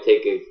going to probably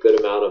take a good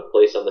amount of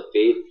place on the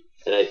feet,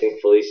 and I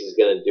think Felice is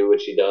going to do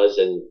what she does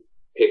and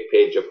pick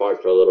Paige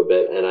apart for a little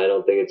bit, and I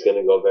don't think it's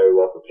going to go very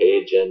well for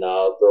Paige, and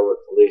I'll go with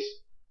Felice.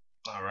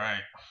 All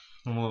right.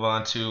 We'll move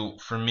on to,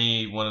 for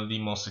me, one of the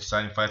most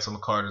exciting fights on the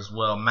card as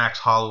well, Max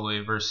Holloway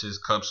versus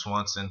Cub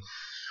Swanson.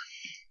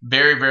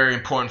 Very, very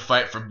important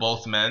fight for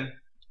both men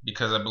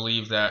because I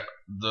believe that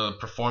the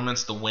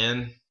performance, the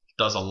win,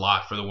 does a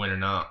lot for the winner.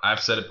 Now, I've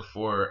said it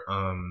before,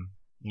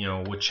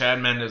 with Chad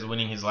Mendes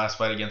winning his last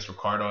fight against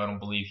Ricardo, I don't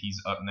believe he's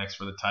up next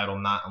for the title,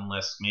 not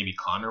unless maybe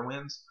Conor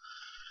wins.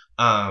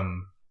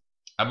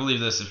 I believe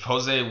this. If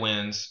Jose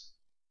wins,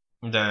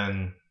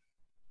 then,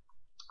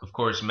 of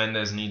course,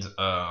 Mendes needs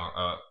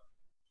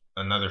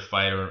another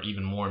fight or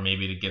even more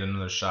maybe to get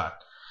another shot,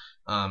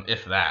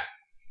 if that.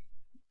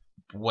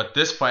 What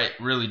this fight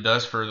really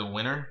does for the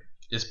winner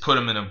is put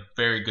him in a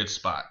very good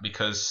spot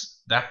because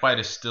that fight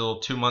is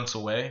still 2 months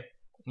away,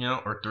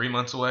 or 3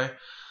 months away.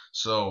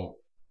 So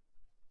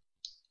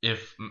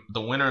if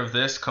the winner of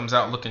this comes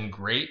out looking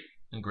great,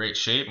 in great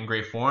shape, in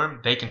great form,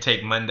 they can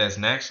take Mendes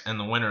next, and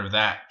the winner of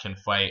that can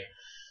fight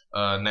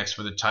next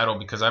for the title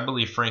because I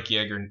believe Frankie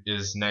Edgar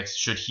is next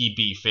should he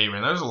be favored.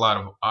 And there's a lot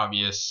of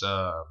obvious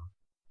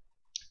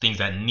things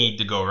that need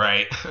to go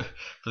right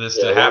for this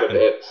to happen. A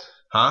lot of ifs.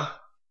 Huh?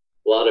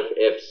 A lot of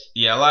ifs.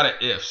 Yeah, a lot of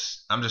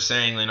ifs. I'm just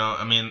saying,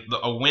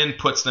 a win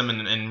puts them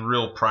in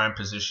real prime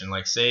position.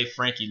 Like, say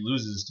Frankie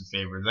loses to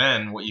Faber,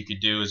 then what you could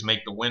do is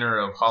make the winner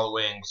of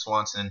Holloway and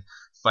Swanson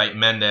fight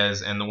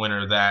Mendes, and the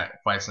winner of that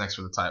fights next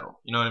for the title.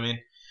 You know what I mean?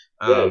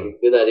 Yeah, you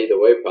could do that either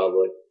way,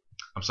 probably.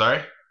 I'm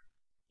sorry?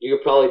 You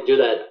could probably do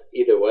that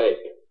either way.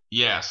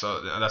 Yeah,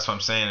 so that's what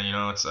I'm saying.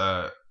 It's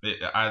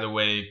either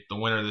way, the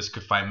winner of this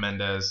could fight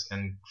Mendes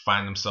and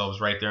find themselves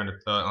right there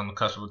on the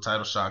cusp of a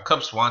title shot.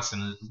 Cub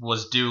Swanson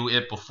was due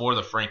it before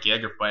the Frankie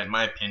Edgar fight, in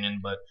my opinion,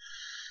 but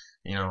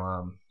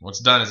what's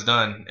done is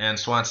done, and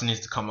Swanson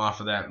needs to come off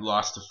of that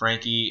loss to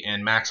Frankie.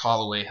 And Max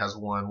Holloway has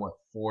won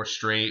 4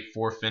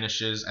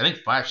 finishes? I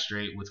think 5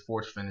 straight with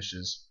 4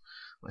 finishes.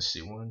 Let's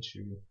see, 1,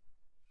 2,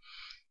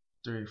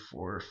 3,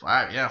 4,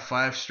 5. Yeah,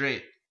 5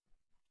 straight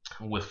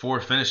with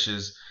 4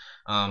 finishes.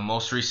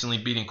 Most recently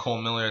beating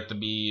Cole Miller at the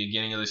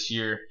beginning of this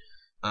year.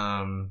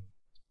 And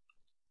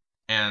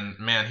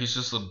man, he's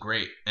just looked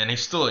great. And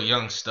he's still a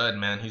young stud,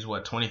 man. He's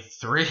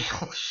 23?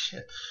 Holy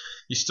shit.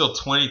 He's still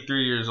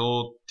 23 years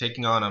old,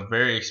 taking on a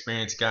very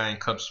experienced guy in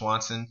Cub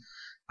Swanson.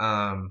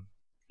 Now,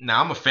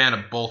 I'm a fan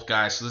of both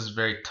guys, so this is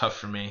very tough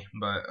for me.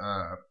 But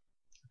I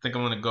think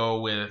I'm going to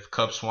go with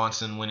Cub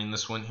Swanson winning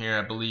this one here.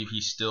 I believe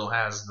he still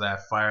has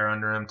that fire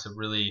under him to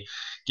really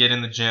get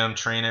in the gym,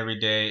 train every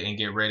day, and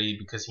get ready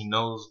because he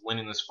knows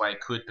winning this fight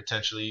could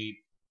potentially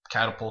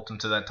catapult him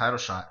to that title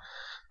shot.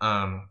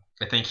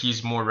 I think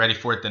he's more ready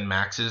for it than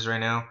Max is right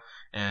now.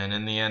 And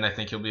in the end, I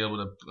think he'll be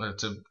able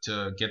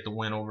to get the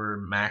win over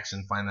Max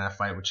and find that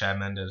fight with Chad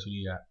Mendes. Who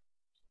you got?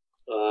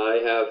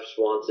 I have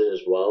Swanson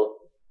as well.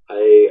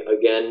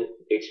 Again,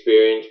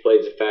 experience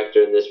plays a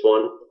factor in this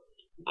one.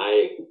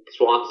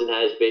 Swanson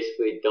has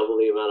basically double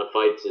the amount of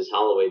fights as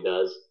Holloway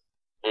does,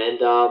 and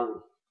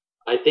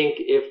I think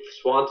if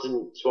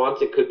Swanson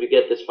could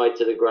get this fight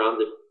to the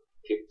ground if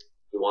he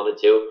wanted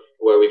to,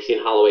 where we've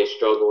seen Holloway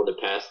struggle in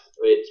the past.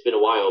 It's been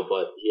a while,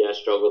 but he has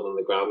struggled on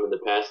the ground in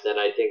the past, and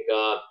I think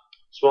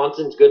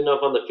Swanson's good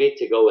enough on the feet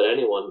to go with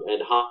anyone,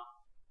 and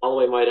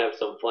Holloway might have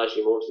some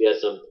flashy moves. He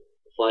has some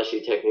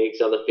flashy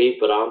techniques on the feet,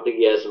 but I don't think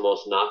he has the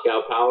most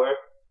knockout power,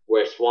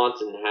 where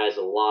Swanson has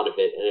a lot of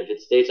it, and if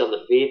it stays on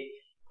the feet,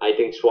 I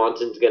think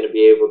Swanson's going to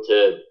be able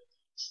to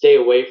stay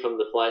away from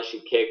the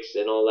flashy kicks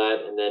and all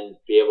that, and then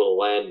be able to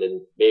land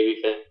and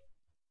maybe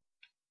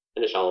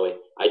finish Holloway.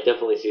 I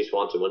definitely see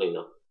Swanson winning,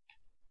 though.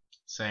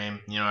 Same.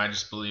 I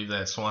just believe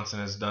that Swanson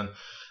has done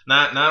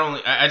not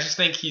only. I just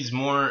think he's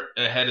more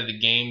ahead of the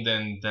game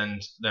than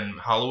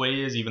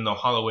Holloway is, even though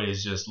Holloway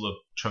has just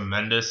looked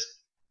tremendous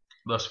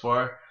thus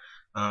far.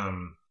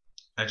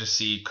 I just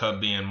see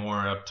Cub being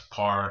more up to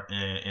par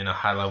in a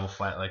high level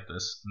fight like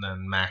this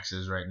than Max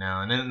is right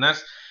now, and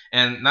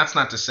that's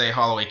not to say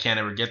Holloway can't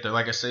ever get there.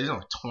 Like I said, he's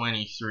only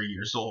 23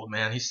 years old,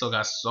 man. He's still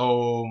got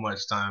so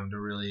much time to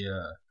really.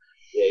 Yeah,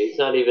 he's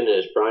not even in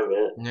his prime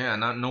yet. Yeah,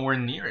 nowhere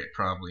near it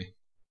probably.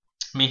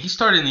 I mean, he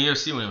started in the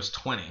UFC when he was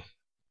 20. If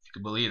you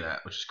could believe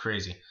that, which is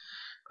crazy.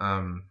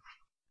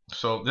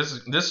 So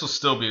this will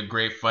still be a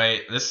great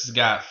fight. This has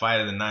got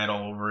fight of the night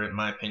all over it, in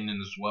my opinion,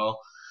 as well.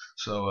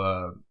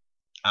 So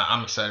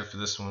I'm excited for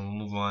this one.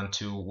 We'll move on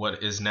to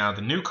what is now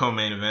the new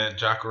co-main event,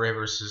 Jacare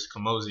versus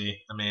Camozzi.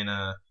 I mean,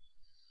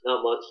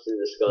 not much to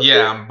discuss.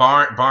 Yeah,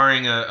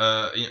 barring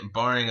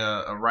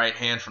a right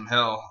hand from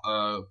hell,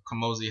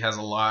 Kamosi has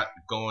a lot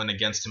going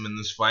against him in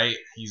this fight.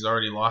 He's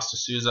already lost to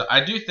Souza.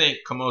 I do think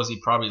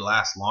Kamosi probably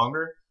lasts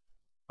longer.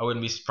 I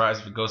wouldn't be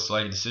surprised if it goes to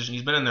like a decision.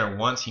 He's been in there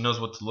once. He knows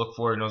what to look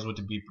for. He knows what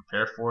to be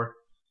prepared for.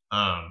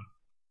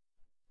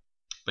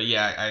 But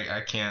yeah,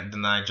 I can't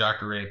deny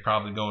Jacare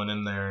probably going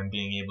in there and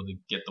being able to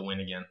get the win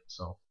again.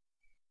 So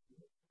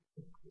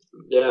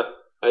Yeah,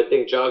 I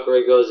think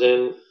Jacare goes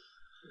in,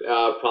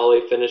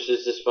 probably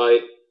finishes this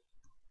fight.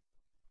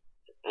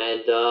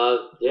 And,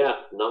 yeah,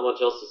 not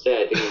much else to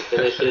say. I think he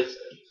finishes,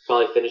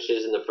 probably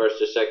finishes in the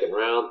first or second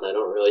round. I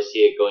don't really see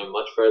it going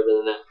much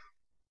further than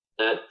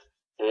that.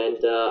 And,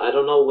 I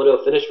don't know what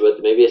he'll finish with.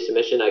 Maybe a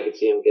submission. I could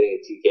see him getting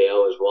a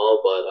TKO as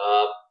well. But,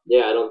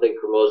 yeah, I don't think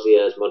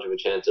Kamosi has much of a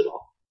chance at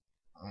all.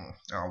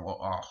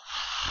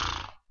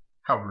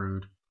 How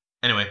rude.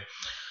 Anyway,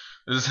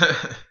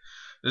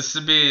 this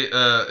would be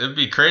it'd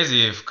be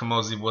crazy if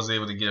Kamosi was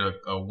able to get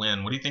a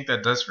win. What do you think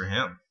that does for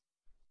him?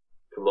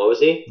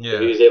 Kamosi? Yeah.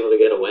 If he was able to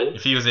get a win?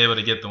 If he was able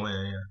to get the win,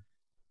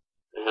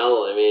 yeah.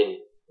 Hell, I mean,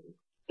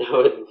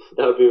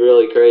 that would be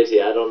really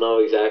crazy. I don't know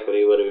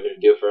exactly what it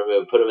would do for him. It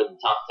would put him in the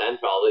top 10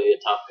 probably,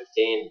 top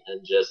 15,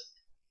 and just,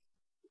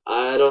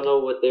 I don't know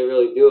what they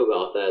really do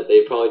about that.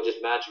 They probably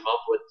just match him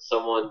up with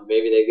someone.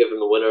 Maybe they give him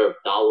the winner of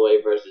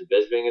Dalloway versus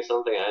Bisping or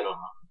something. I don't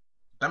know.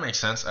 That makes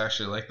sense. I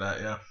actually like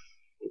that, yeah.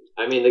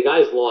 I mean, the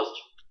guy's lost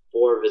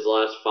 4 of his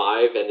last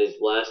 5, and his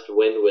last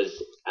win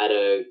was at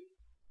a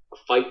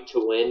fight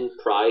to win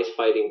prize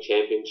fighting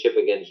championship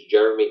against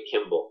Jeremy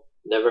Kimball.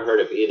 Never heard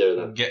of either of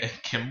them.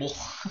 Kimball?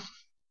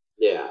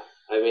 Yeah.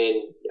 I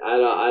mean, I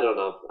don't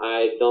know.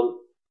 I don't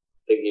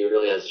think he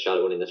really has a shot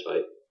at winning this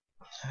fight.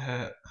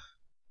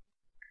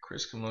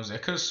 Chris Kamosi. I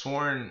could have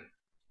sworn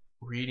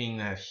reading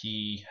that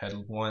he had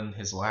won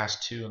his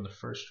last 2 in the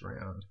first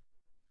round.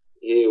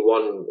 He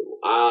won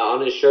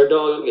on his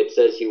Sherdog. It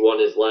says he won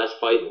his last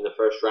fight in the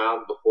first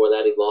round. Before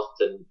that, he lost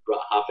to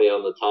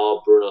Rafael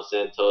Natal, Bruno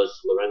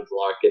Santos, Lorenz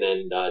Larkin,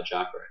 and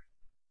Jacare.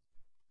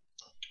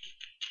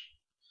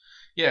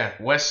 Yeah,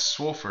 Wes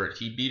Swofford.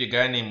 He beat a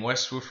guy named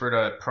Wes Swofford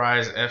at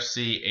Prize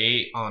FC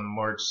 8 on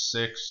March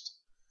 6th.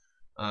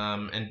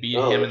 And beat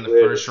him in the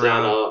first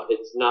round.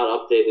 It's not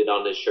updated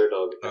on his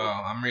Sherdog.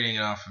 Oh, I'm reading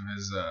it off of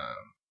his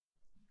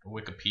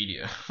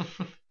Wikipedia.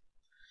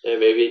 Yeah,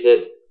 maybe he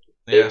did.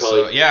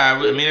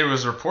 I mean, it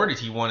was reported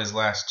he won his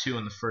last 2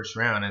 in the first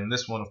round, and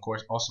this one, of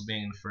course, also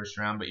being in the first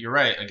round. But you're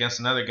right, against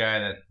another guy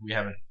that we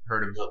haven't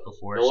heard of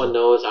before. No one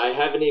knows. I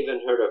haven't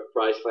even heard of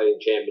Prize Fighting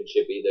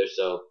Championship either,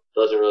 so it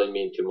doesn't really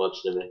mean too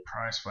much to me.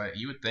 Prize Fight.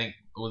 You would think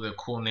with a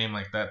cool name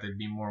like that, they'd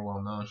be more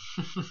well known.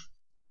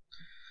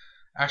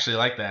 Actually,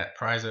 like that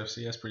Prize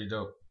FC. That's pretty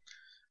dope.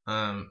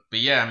 But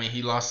yeah, I mean,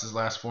 he lost his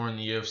last 4 in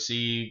the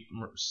UFC.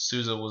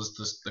 Souza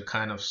was the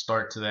kind of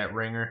start to that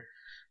ringer,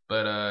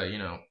 but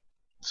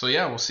So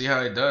yeah, we'll see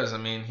how he does. I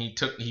mean, he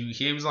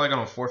was like on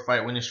a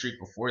 4-fight winning streak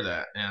before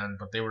that,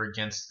 but they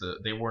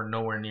were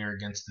nowhere near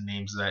against the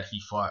names that he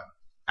fought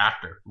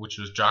after, which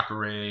was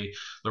Jacare,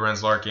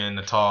 Lorenz Larkin,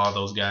 Natal,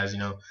 those guys,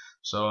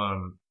 So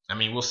I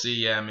mean, we'll see.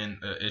 Yeah, I mean,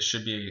 it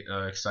should be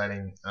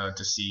exciting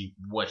to see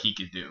what he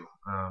could do.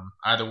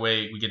 Either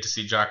way, we get to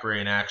see Jacare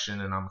in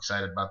action, and I'm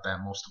excited about that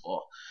most of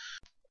all.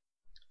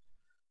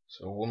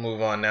 So we'll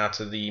move on now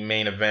to the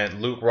main event.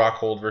 Luke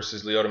Rockhold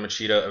versus Lyoto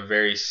Machida, a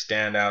very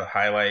standout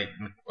highlight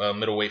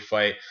middleweight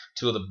fight.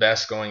 2 of the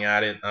best going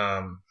at it.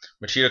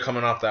 Machida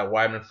coming off that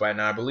Weidman fight.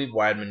 Now, I believe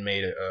Weidman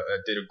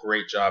did a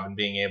great job in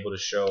being able to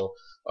show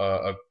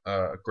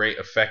a great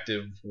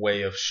effective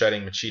way of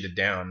shutting Machida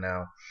down.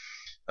 Now,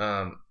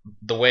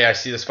 the way I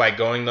see this fight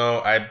going,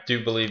 though, I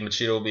do believe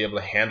Machida will be able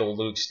to handle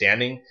Luke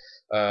standing.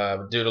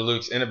 Due to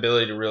Luke's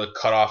inability to really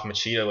cut off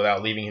Machida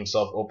without leaving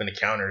himself open to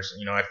counters.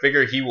 I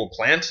figure he will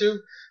plan to,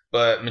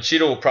 but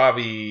Machida will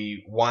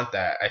probably want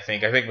that. I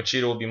think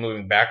Machida will be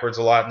moving backwards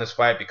a lot in this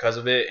fight because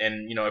of it.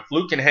 And if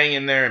Luke can hang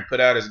in there and put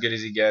out as good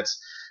as he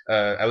gets,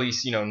 at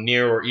least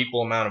near or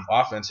equal amount of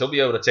offense, he'll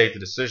be able to take the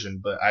decision.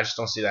 But I just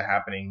don't see that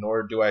happening.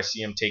 Nor do I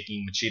see him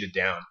taking Machida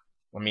down.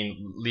 I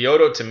mean,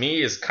 Lyoto to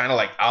me is kind of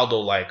like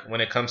Aldo-like when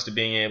it comes to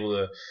being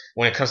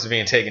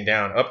taken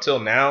down. Up till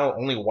now,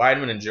 only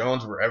Weidman and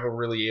Jones were ever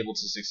really able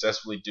to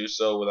successfully do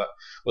so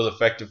with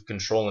effective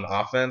control and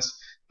offense.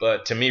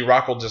 But to me,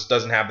 Rockhold just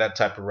doesn't have that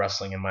type of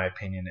wrestling, in my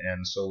opinion.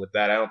 And so with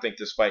that, I don't think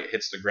this fight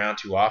hits the ground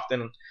too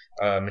often.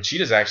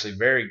 Machida's actually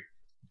very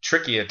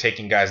tricky at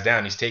taking guys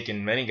down. He's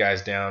taken many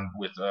guys down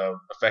with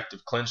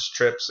effective clinch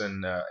trips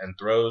and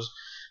throws.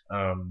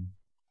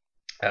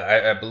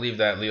 I believe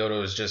that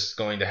Lyoto is just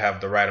going to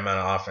have the right amount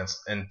of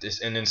offense, and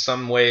in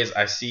some ways,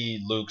 I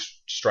see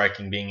Luke's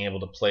striking being able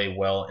to play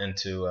well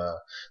into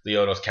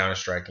Lyoto's counter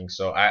striking.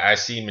 So I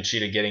see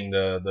Machida getting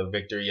the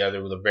victory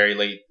either with a very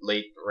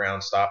late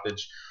round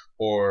stoppage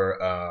or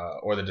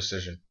the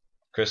decision.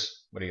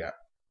 Chris, what do you got?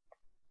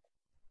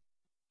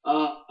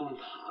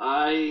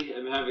 I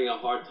am having a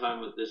hard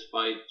time with this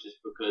fight just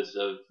because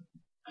of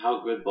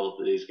how good both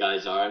of these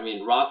guys are. I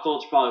mean,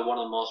 Rockhold's probably one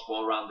of the most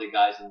well-rounded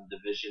guys in the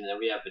division, and then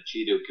we have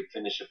Machida who could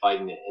finish a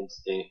fight in an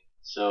instant.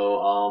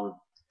 So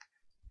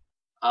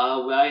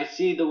I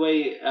see the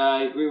way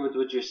I agree with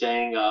what you're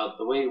saying.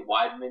 The way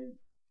Weidman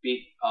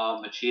beat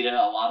Machida,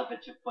 a lot of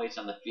it took place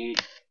on the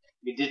feet.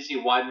 We did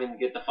see Weidman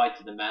get the fight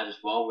to the mat as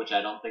well, which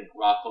I don't think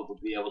Rockhold will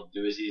be able to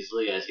do as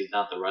easily as he's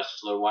not the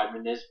wrestler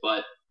Weidman is.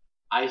 But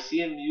I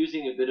see him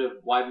using a bit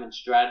of Weidman's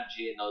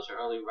strategy in those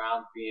early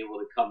rounds, being able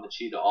to cut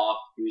Machida off,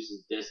 use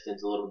his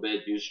distance a little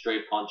bit, use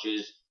straight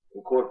punches,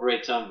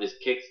 incorporate some of his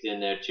kicks in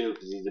there too,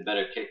 because he's a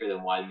better kicker than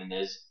Weidman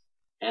is.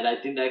 And I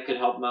think that could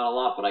help him out a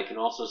lot. But I can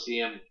also see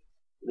him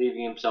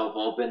leaving himself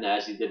open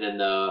as he did in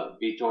the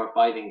Vitor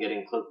fight and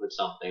getting clipped with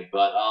something.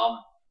 But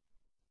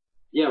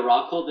yeah,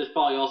 Rockhold is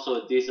probably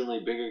also a decently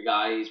bigger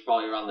guy. He's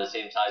probably around the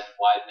same size as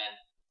Weidman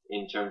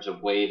in terms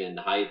of weight and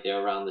height.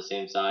 They're around the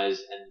same size,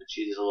 and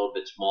Machida's a little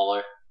bit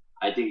smaller.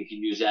 I think he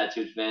can use that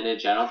to his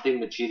advantage. I don't think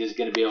Machida's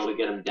going to be able to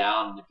get him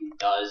down. And if he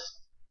does,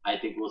 I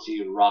think we'll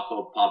see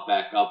Rockhold pop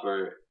back up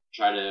or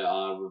try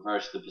to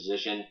reverse the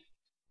position.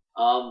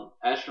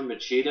 As for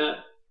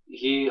Machida,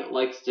 he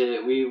likes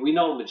to. We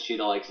know what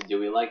Machida likes to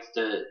do. He likes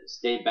to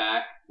stay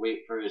back, wait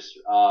for his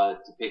to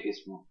pick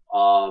his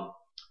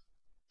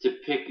he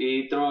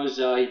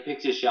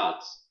picks his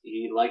shots.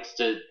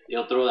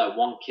 He'll throw that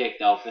one kick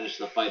that'll finish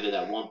the fight or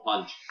that one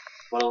punch.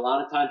 But a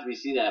lot of times we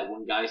see that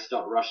when guys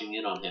start rushing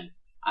in on him.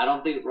 I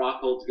don't think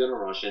Rockhold's gonna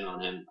rush in on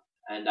him,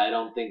 and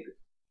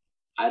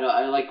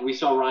we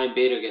saw Ryan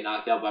Bader get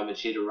knocked out by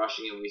Machida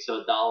rushing in. We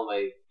saw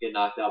Dalloway get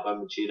knocked out by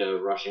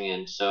Machida rushing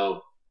in.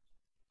 So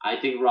I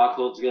think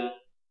Rockhold's gonna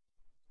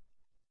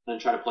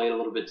try to play it a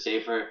little bit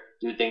safer,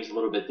 do things a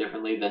little bit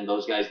differently than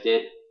those guys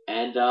did.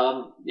 And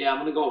yeah, I'm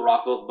gonna go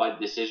Rockhold by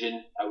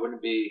decision. I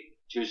wouldn't be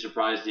too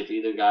surprised if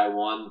either guy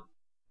won,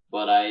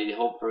 but I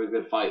hope for a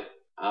good fight.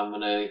 I'm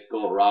gonna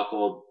go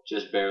Rockhold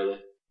just barely.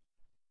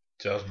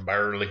 Just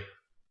barely.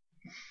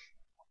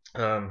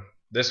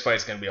 This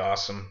fight's gonna be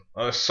awesome.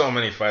 Oh, there's so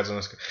many fights on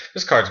this.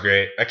 This card's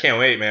great. I can't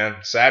wait, man.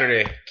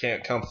 Saturday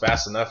can't come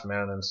fast enough,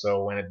 man. And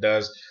so when it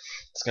does,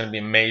 it's gonna be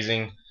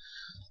amazing.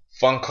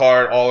 Fun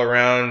card all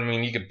around. I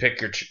mean, you could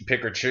pick or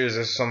choose.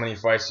 There's so many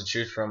fights to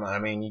choose from. I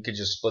mean, you could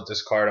just split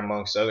this card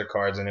amongst other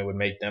cards, and it would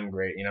make them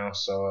great, you know.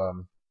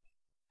 So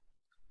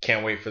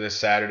can't wait for this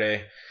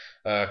Saturday.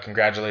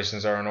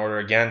 Congratulations are in order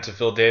again to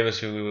Phil Davis,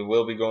 who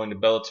will be going to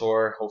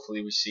Bellator.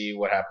 Hopefully, we see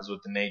what happens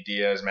with the Nate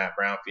Diaz, Matt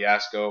Brown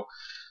fiasco.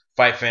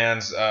 Fight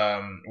fans,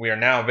 we are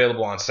now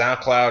available on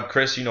SoundCloud.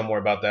 Chris, you know more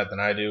about that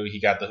than I do. He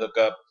got the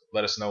hookup.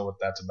 Let us know what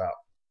that's about.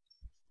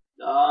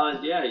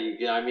 Yeah,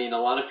 I mean, a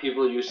lot of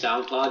people use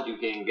SoundCloud. You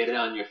can get it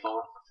on your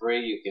phone for free.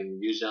 You can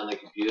use it on the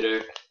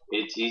computer.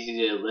 It's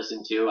easy to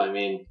listen to. I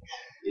mean,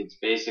 it's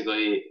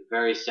basically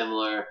very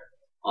similar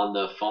on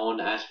the phone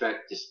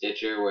aspect to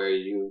Stitcher, where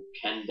you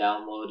can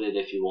download it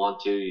if you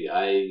want to.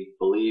 I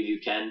believe you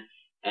can,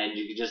 and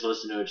you can just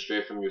listen to it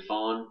straight from your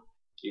phone.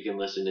 You can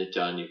listen to it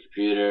on your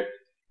computer.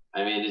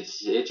 I mean,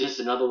 it's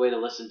just another way to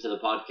listen to the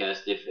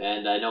podcast.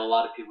 And I know a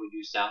lot of people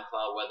use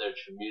SoundCloud, whether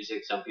it's for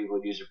music. Some people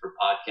use it for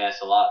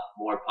podcasts. A lot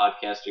more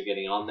podcasts are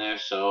getting on there.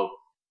 So,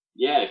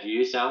 yeah, if you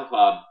use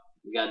SoundCloud,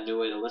 you got a new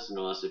way to listen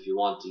to us if you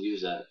want to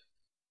use that.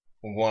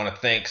 We want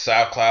to thank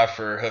SoundCloud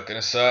for hooking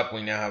us up.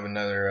 We now have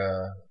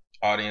another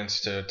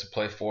audience to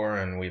play for,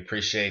 and we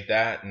appreciate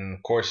that. And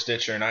of course,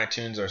 Stitcher and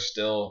iTunes are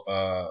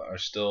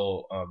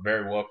still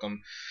very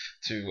welcome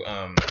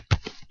to.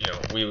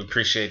 We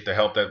appreciate the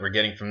help that we're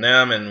getting from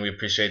them, and we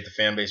appreciate the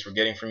fan base we're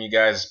getting from you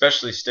guys,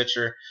 especially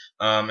Stitcher,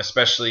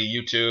 especially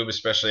YouTube,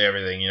 especially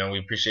everything. We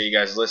appreciate you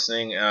guys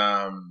listening.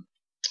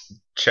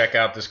 Check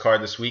out this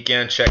card this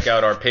weekend. Check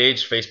out our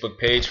page, Facebook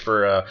page,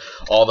 for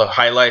all the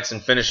highlights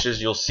and finishes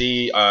you'll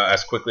see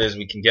as quickly as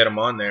we can get them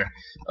on there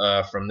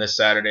from this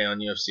Saturday on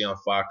UFC on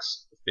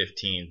Fox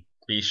 15.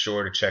 Be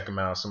sure to check them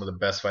out. Some of the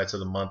best fights of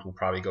the month will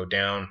probably go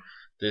down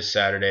this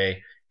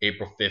Saturday,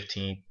 April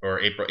 15th, or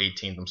April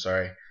 18th, I'm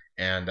sorry.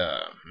 And,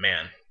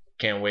 man,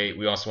 can't wait.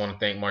 We also want to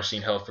thank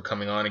Marcin Held for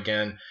coming on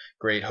again.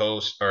 Great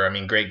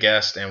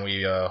guest, and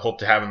we hope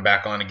to have him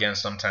back on again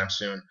sometime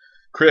soon.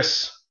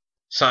 Chris,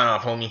 sign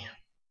off, homie.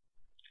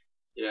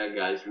 Yeah,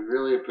 guys, we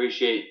really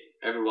appreciate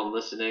everyone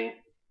listening.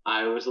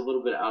 I was a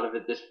little bit out of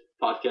it this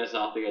podcast. I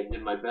don't think I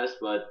did my best,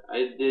 but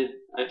I did.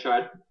 I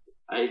tried.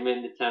 I made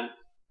an attempt.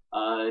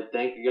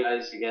 Thank you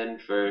guys again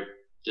for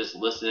just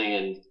listening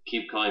and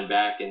keep coming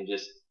back and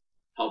just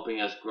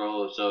helping us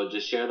grow. So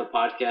just share the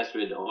podcast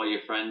with all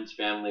your friends,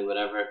 family,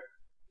 whatever,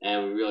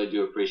 and we really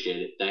do appreciate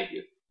it. Thank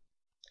you.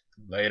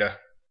 Later.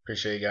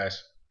 Appreciate you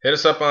guys. Hit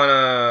us up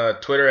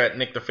on Twitter at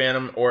Nick the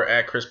Phantom, or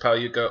at Chris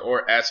Pagliuca,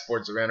 or at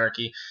Sports of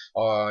Anarchy.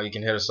 You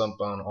can hit us up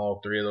on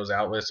all three of those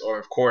outlets, or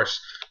of course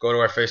go to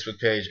our Facebook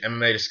page,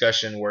 MMA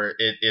Discussion, where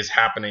it is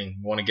happening.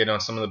 You want to get on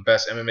some of the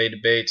best MMA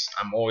debates?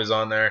 I'm always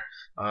on there.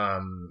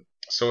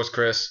 So is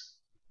Chris.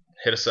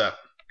 Hit us up.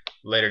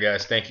 Later,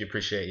 guys. Thank you.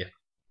 Appreciate you.